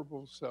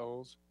comparable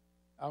cells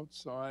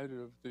outside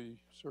of the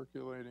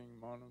circulating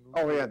mononuclear?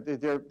 Oh yeah,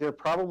 there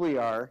probably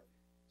are.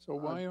 So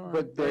why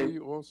aren't they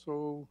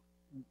also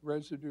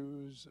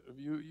residues of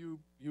you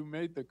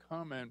made the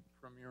comment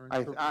from your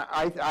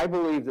I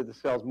believe that the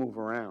cells move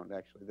around,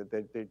 actually, that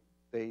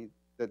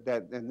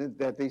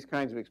these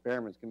kinds of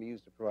experiments can be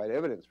used to provide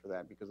evidence for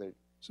that, because they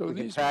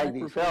can tag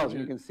these cells.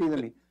 You can see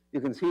them.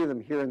 You can see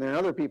them here and there. And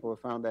other people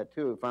have found that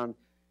too. Have found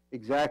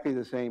exactly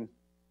the same.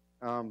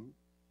 A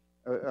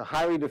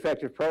highly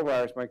defective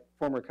provirus. My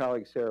former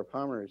colleague Sarah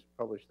Palmer has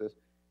published this.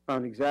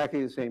 Found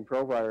exactly the same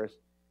provirus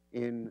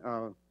in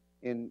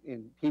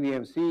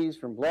PBMCs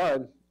from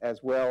blood,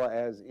 as well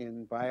as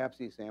in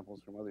biopsy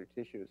samples from other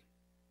tissues.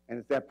 And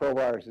if that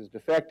provirus is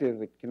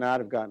defective, it cannot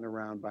have gotten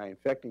around by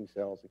infecting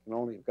cells. It can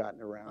only have gotten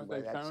around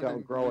by that cell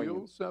growing.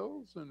 Glial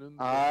cells?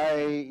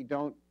 I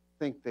don't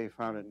think they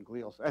found it in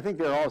glial cells. I think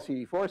they're all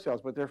CD4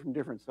 cells, but they're from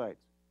different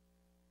sites.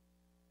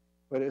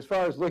 But as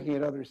far as looking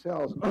at other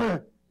cells,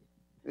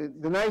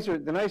 the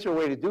nicer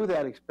way to do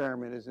that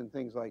experiment is in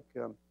things like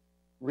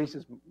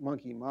rhesus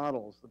monkey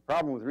models. The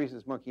problem with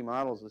rhesus monkey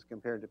models is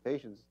compared to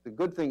patients. The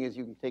good thing is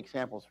you can take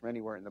samples from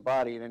anywhere in the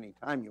body at any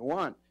time you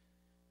want.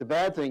 The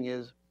bad thing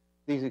is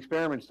these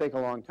experiments take a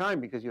long time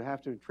because you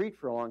have to treat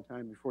for a long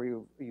time before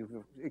you've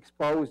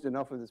exposed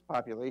enough of this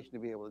population to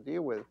be able to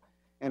deal with.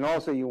 And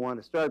also you want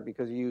to start,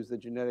 because you use the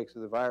genetics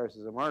of the virus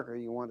as a marker,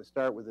 you want to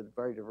start with a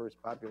very diverse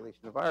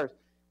population of virus,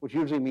 which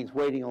usually means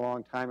waiting a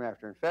long time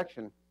after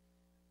infection.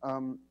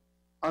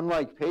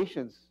 Unlike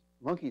patients,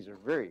 monkeys are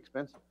very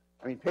expensive.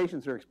 I mean,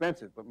 patients are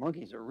expensive, but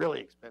monkeys are really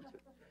expensive.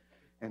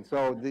 And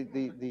so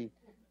the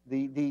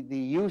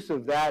use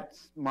of that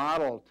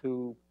model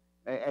to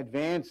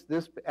advance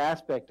this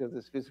aspect of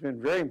this, it's been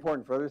very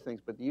important for other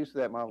things, but the use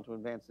of that model to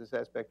advance this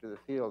aspect of the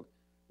field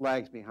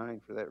lags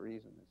behind for that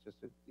reason. It's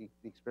just the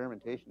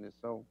experimentation is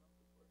so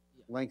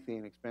lengthy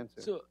and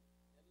expensive. So,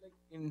 like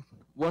in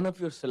one of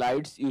your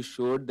slides, you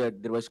showed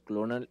that there was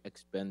clonal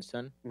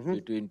expansion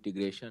due to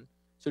integration.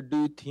 So,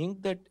 do you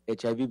think that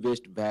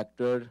HIV-based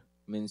vector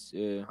means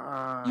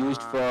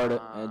used for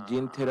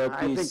gene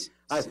therapies?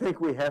 I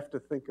think we have to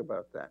think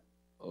about that.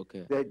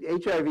 Okay. That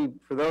HIV,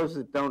 for those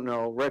that don't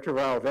know,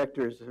 retroviral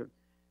vectors.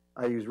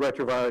 I use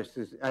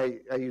retroviruses.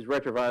 I use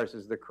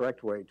retroviruses the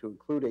correct way to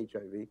include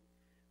HIV.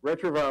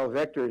 Retroviral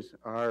vectors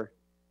are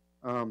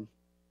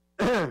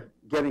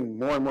getting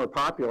more and more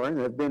popular, and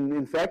have been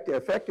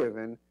effective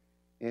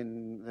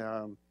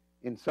in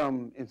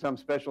some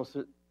special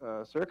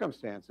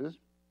circumstances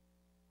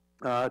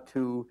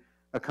to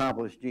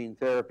accomplish gene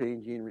therapy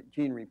and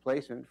gene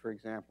replacement, for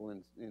example,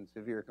 in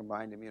severe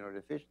combined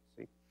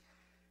immunodeficiency.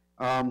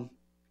 And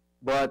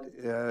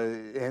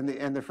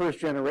the first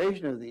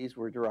generation of these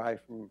were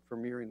derived from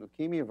murine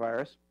leukemia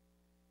virus.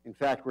 In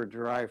fact, were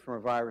derived from a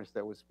virus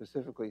that was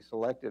specifically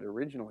selected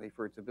originally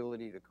for its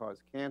ability to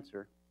cause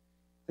cancer.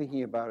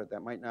 Thinking about it,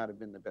 that might not have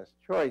been the best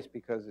choice,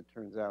 because it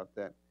turns out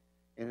that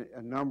in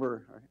a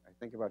number, I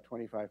think about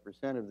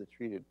 25% of the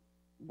treated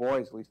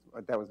boys, at least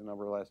that was the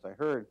number last I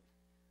heard,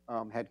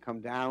 had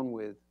come down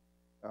with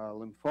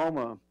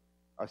lymphoma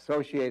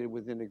associated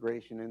with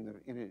integration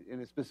in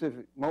a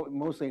specific,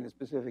 mostly in a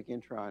specific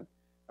intron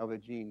of a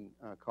gene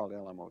called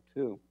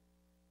LMO2,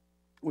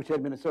 which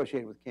had been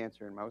associated with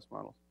cancer in mouse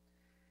models.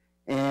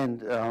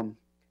 And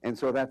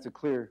so that's a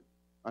clear,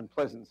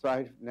 unpleasant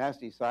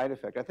nasty side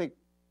effect. I think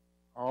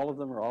all of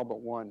them, or all but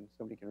one,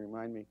 somebody can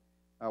remind me,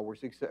 were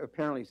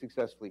apparently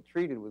successfully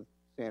treated with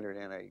standard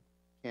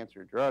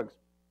anti-cancer drugs.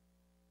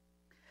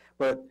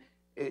 But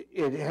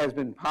it has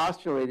been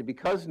postulated,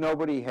 because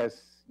nobody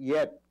has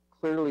yet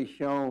clearly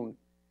shown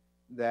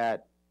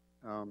that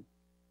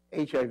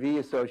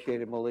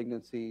HIV-associated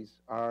malignancies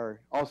are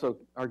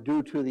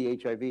due to the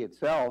HIV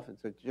itself.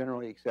 It's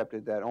generally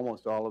accepted that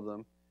almost all of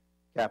them,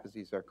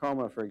 Kaposi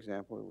sarcoma, for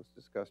example, it was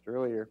discussed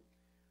earlier,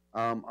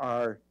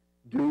 are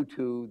due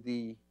to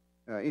the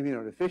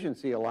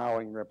immunodeficiency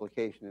allowing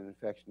replication and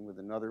infection with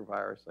another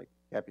virus like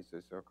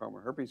Kaposi sarcoma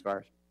herpes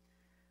virus.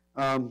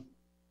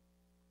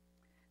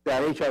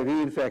 That HIV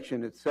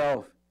infection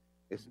itself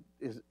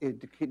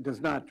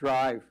does not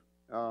drive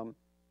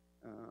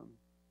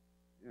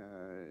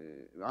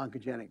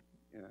oncogenic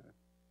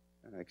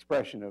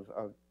expression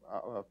of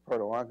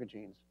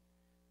proto-oncogenes.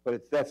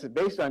 But that's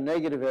based on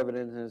negative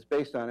evidence, and it's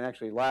based on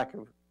actually lack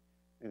of,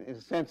 in a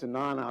sense, a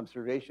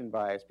non-observation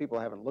bias. People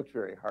haven't looked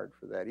very hard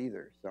for that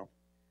either. So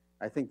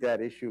I think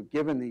that issue,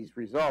 given these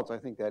results, I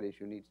think that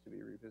issue needs to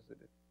be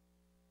revisited.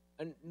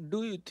 And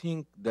do you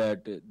think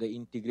that the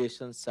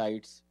integration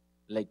sites,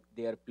 like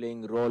they are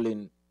playing role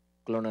in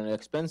clonal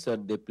expansor,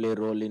 they play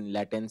role in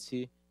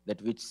latency,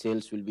 that which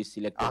cells will be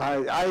selected?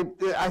 I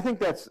think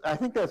that's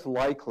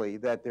likely,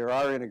 that there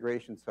are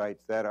integration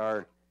sites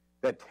that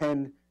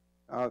tend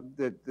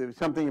that there's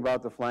something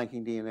about the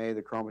flanking DNA,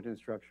 the chromatin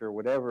structure,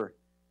 whatever,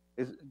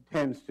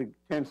 tends to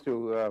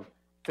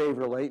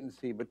favor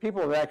latency. But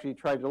people have actually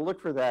tried to look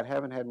for that,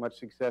 haven't had much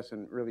success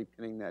in really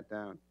pinning that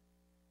down.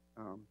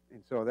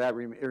 And so that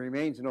it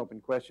remains an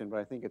open question, but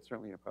I think it's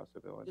certainly a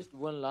possibility. Just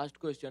one last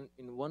question.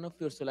 In one of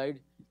your slides,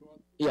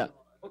 yeah.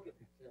 Okay.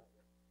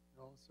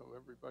 No, so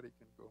everybody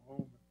can go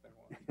home if they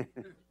want. I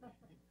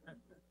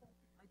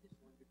just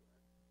wanted to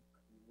ask,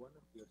 in one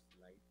of your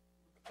slides,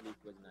 it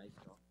was nice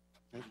talk.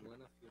 In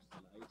one of your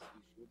slides,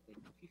 you showed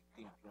that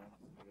 15 trons,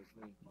 there was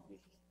no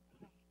integration.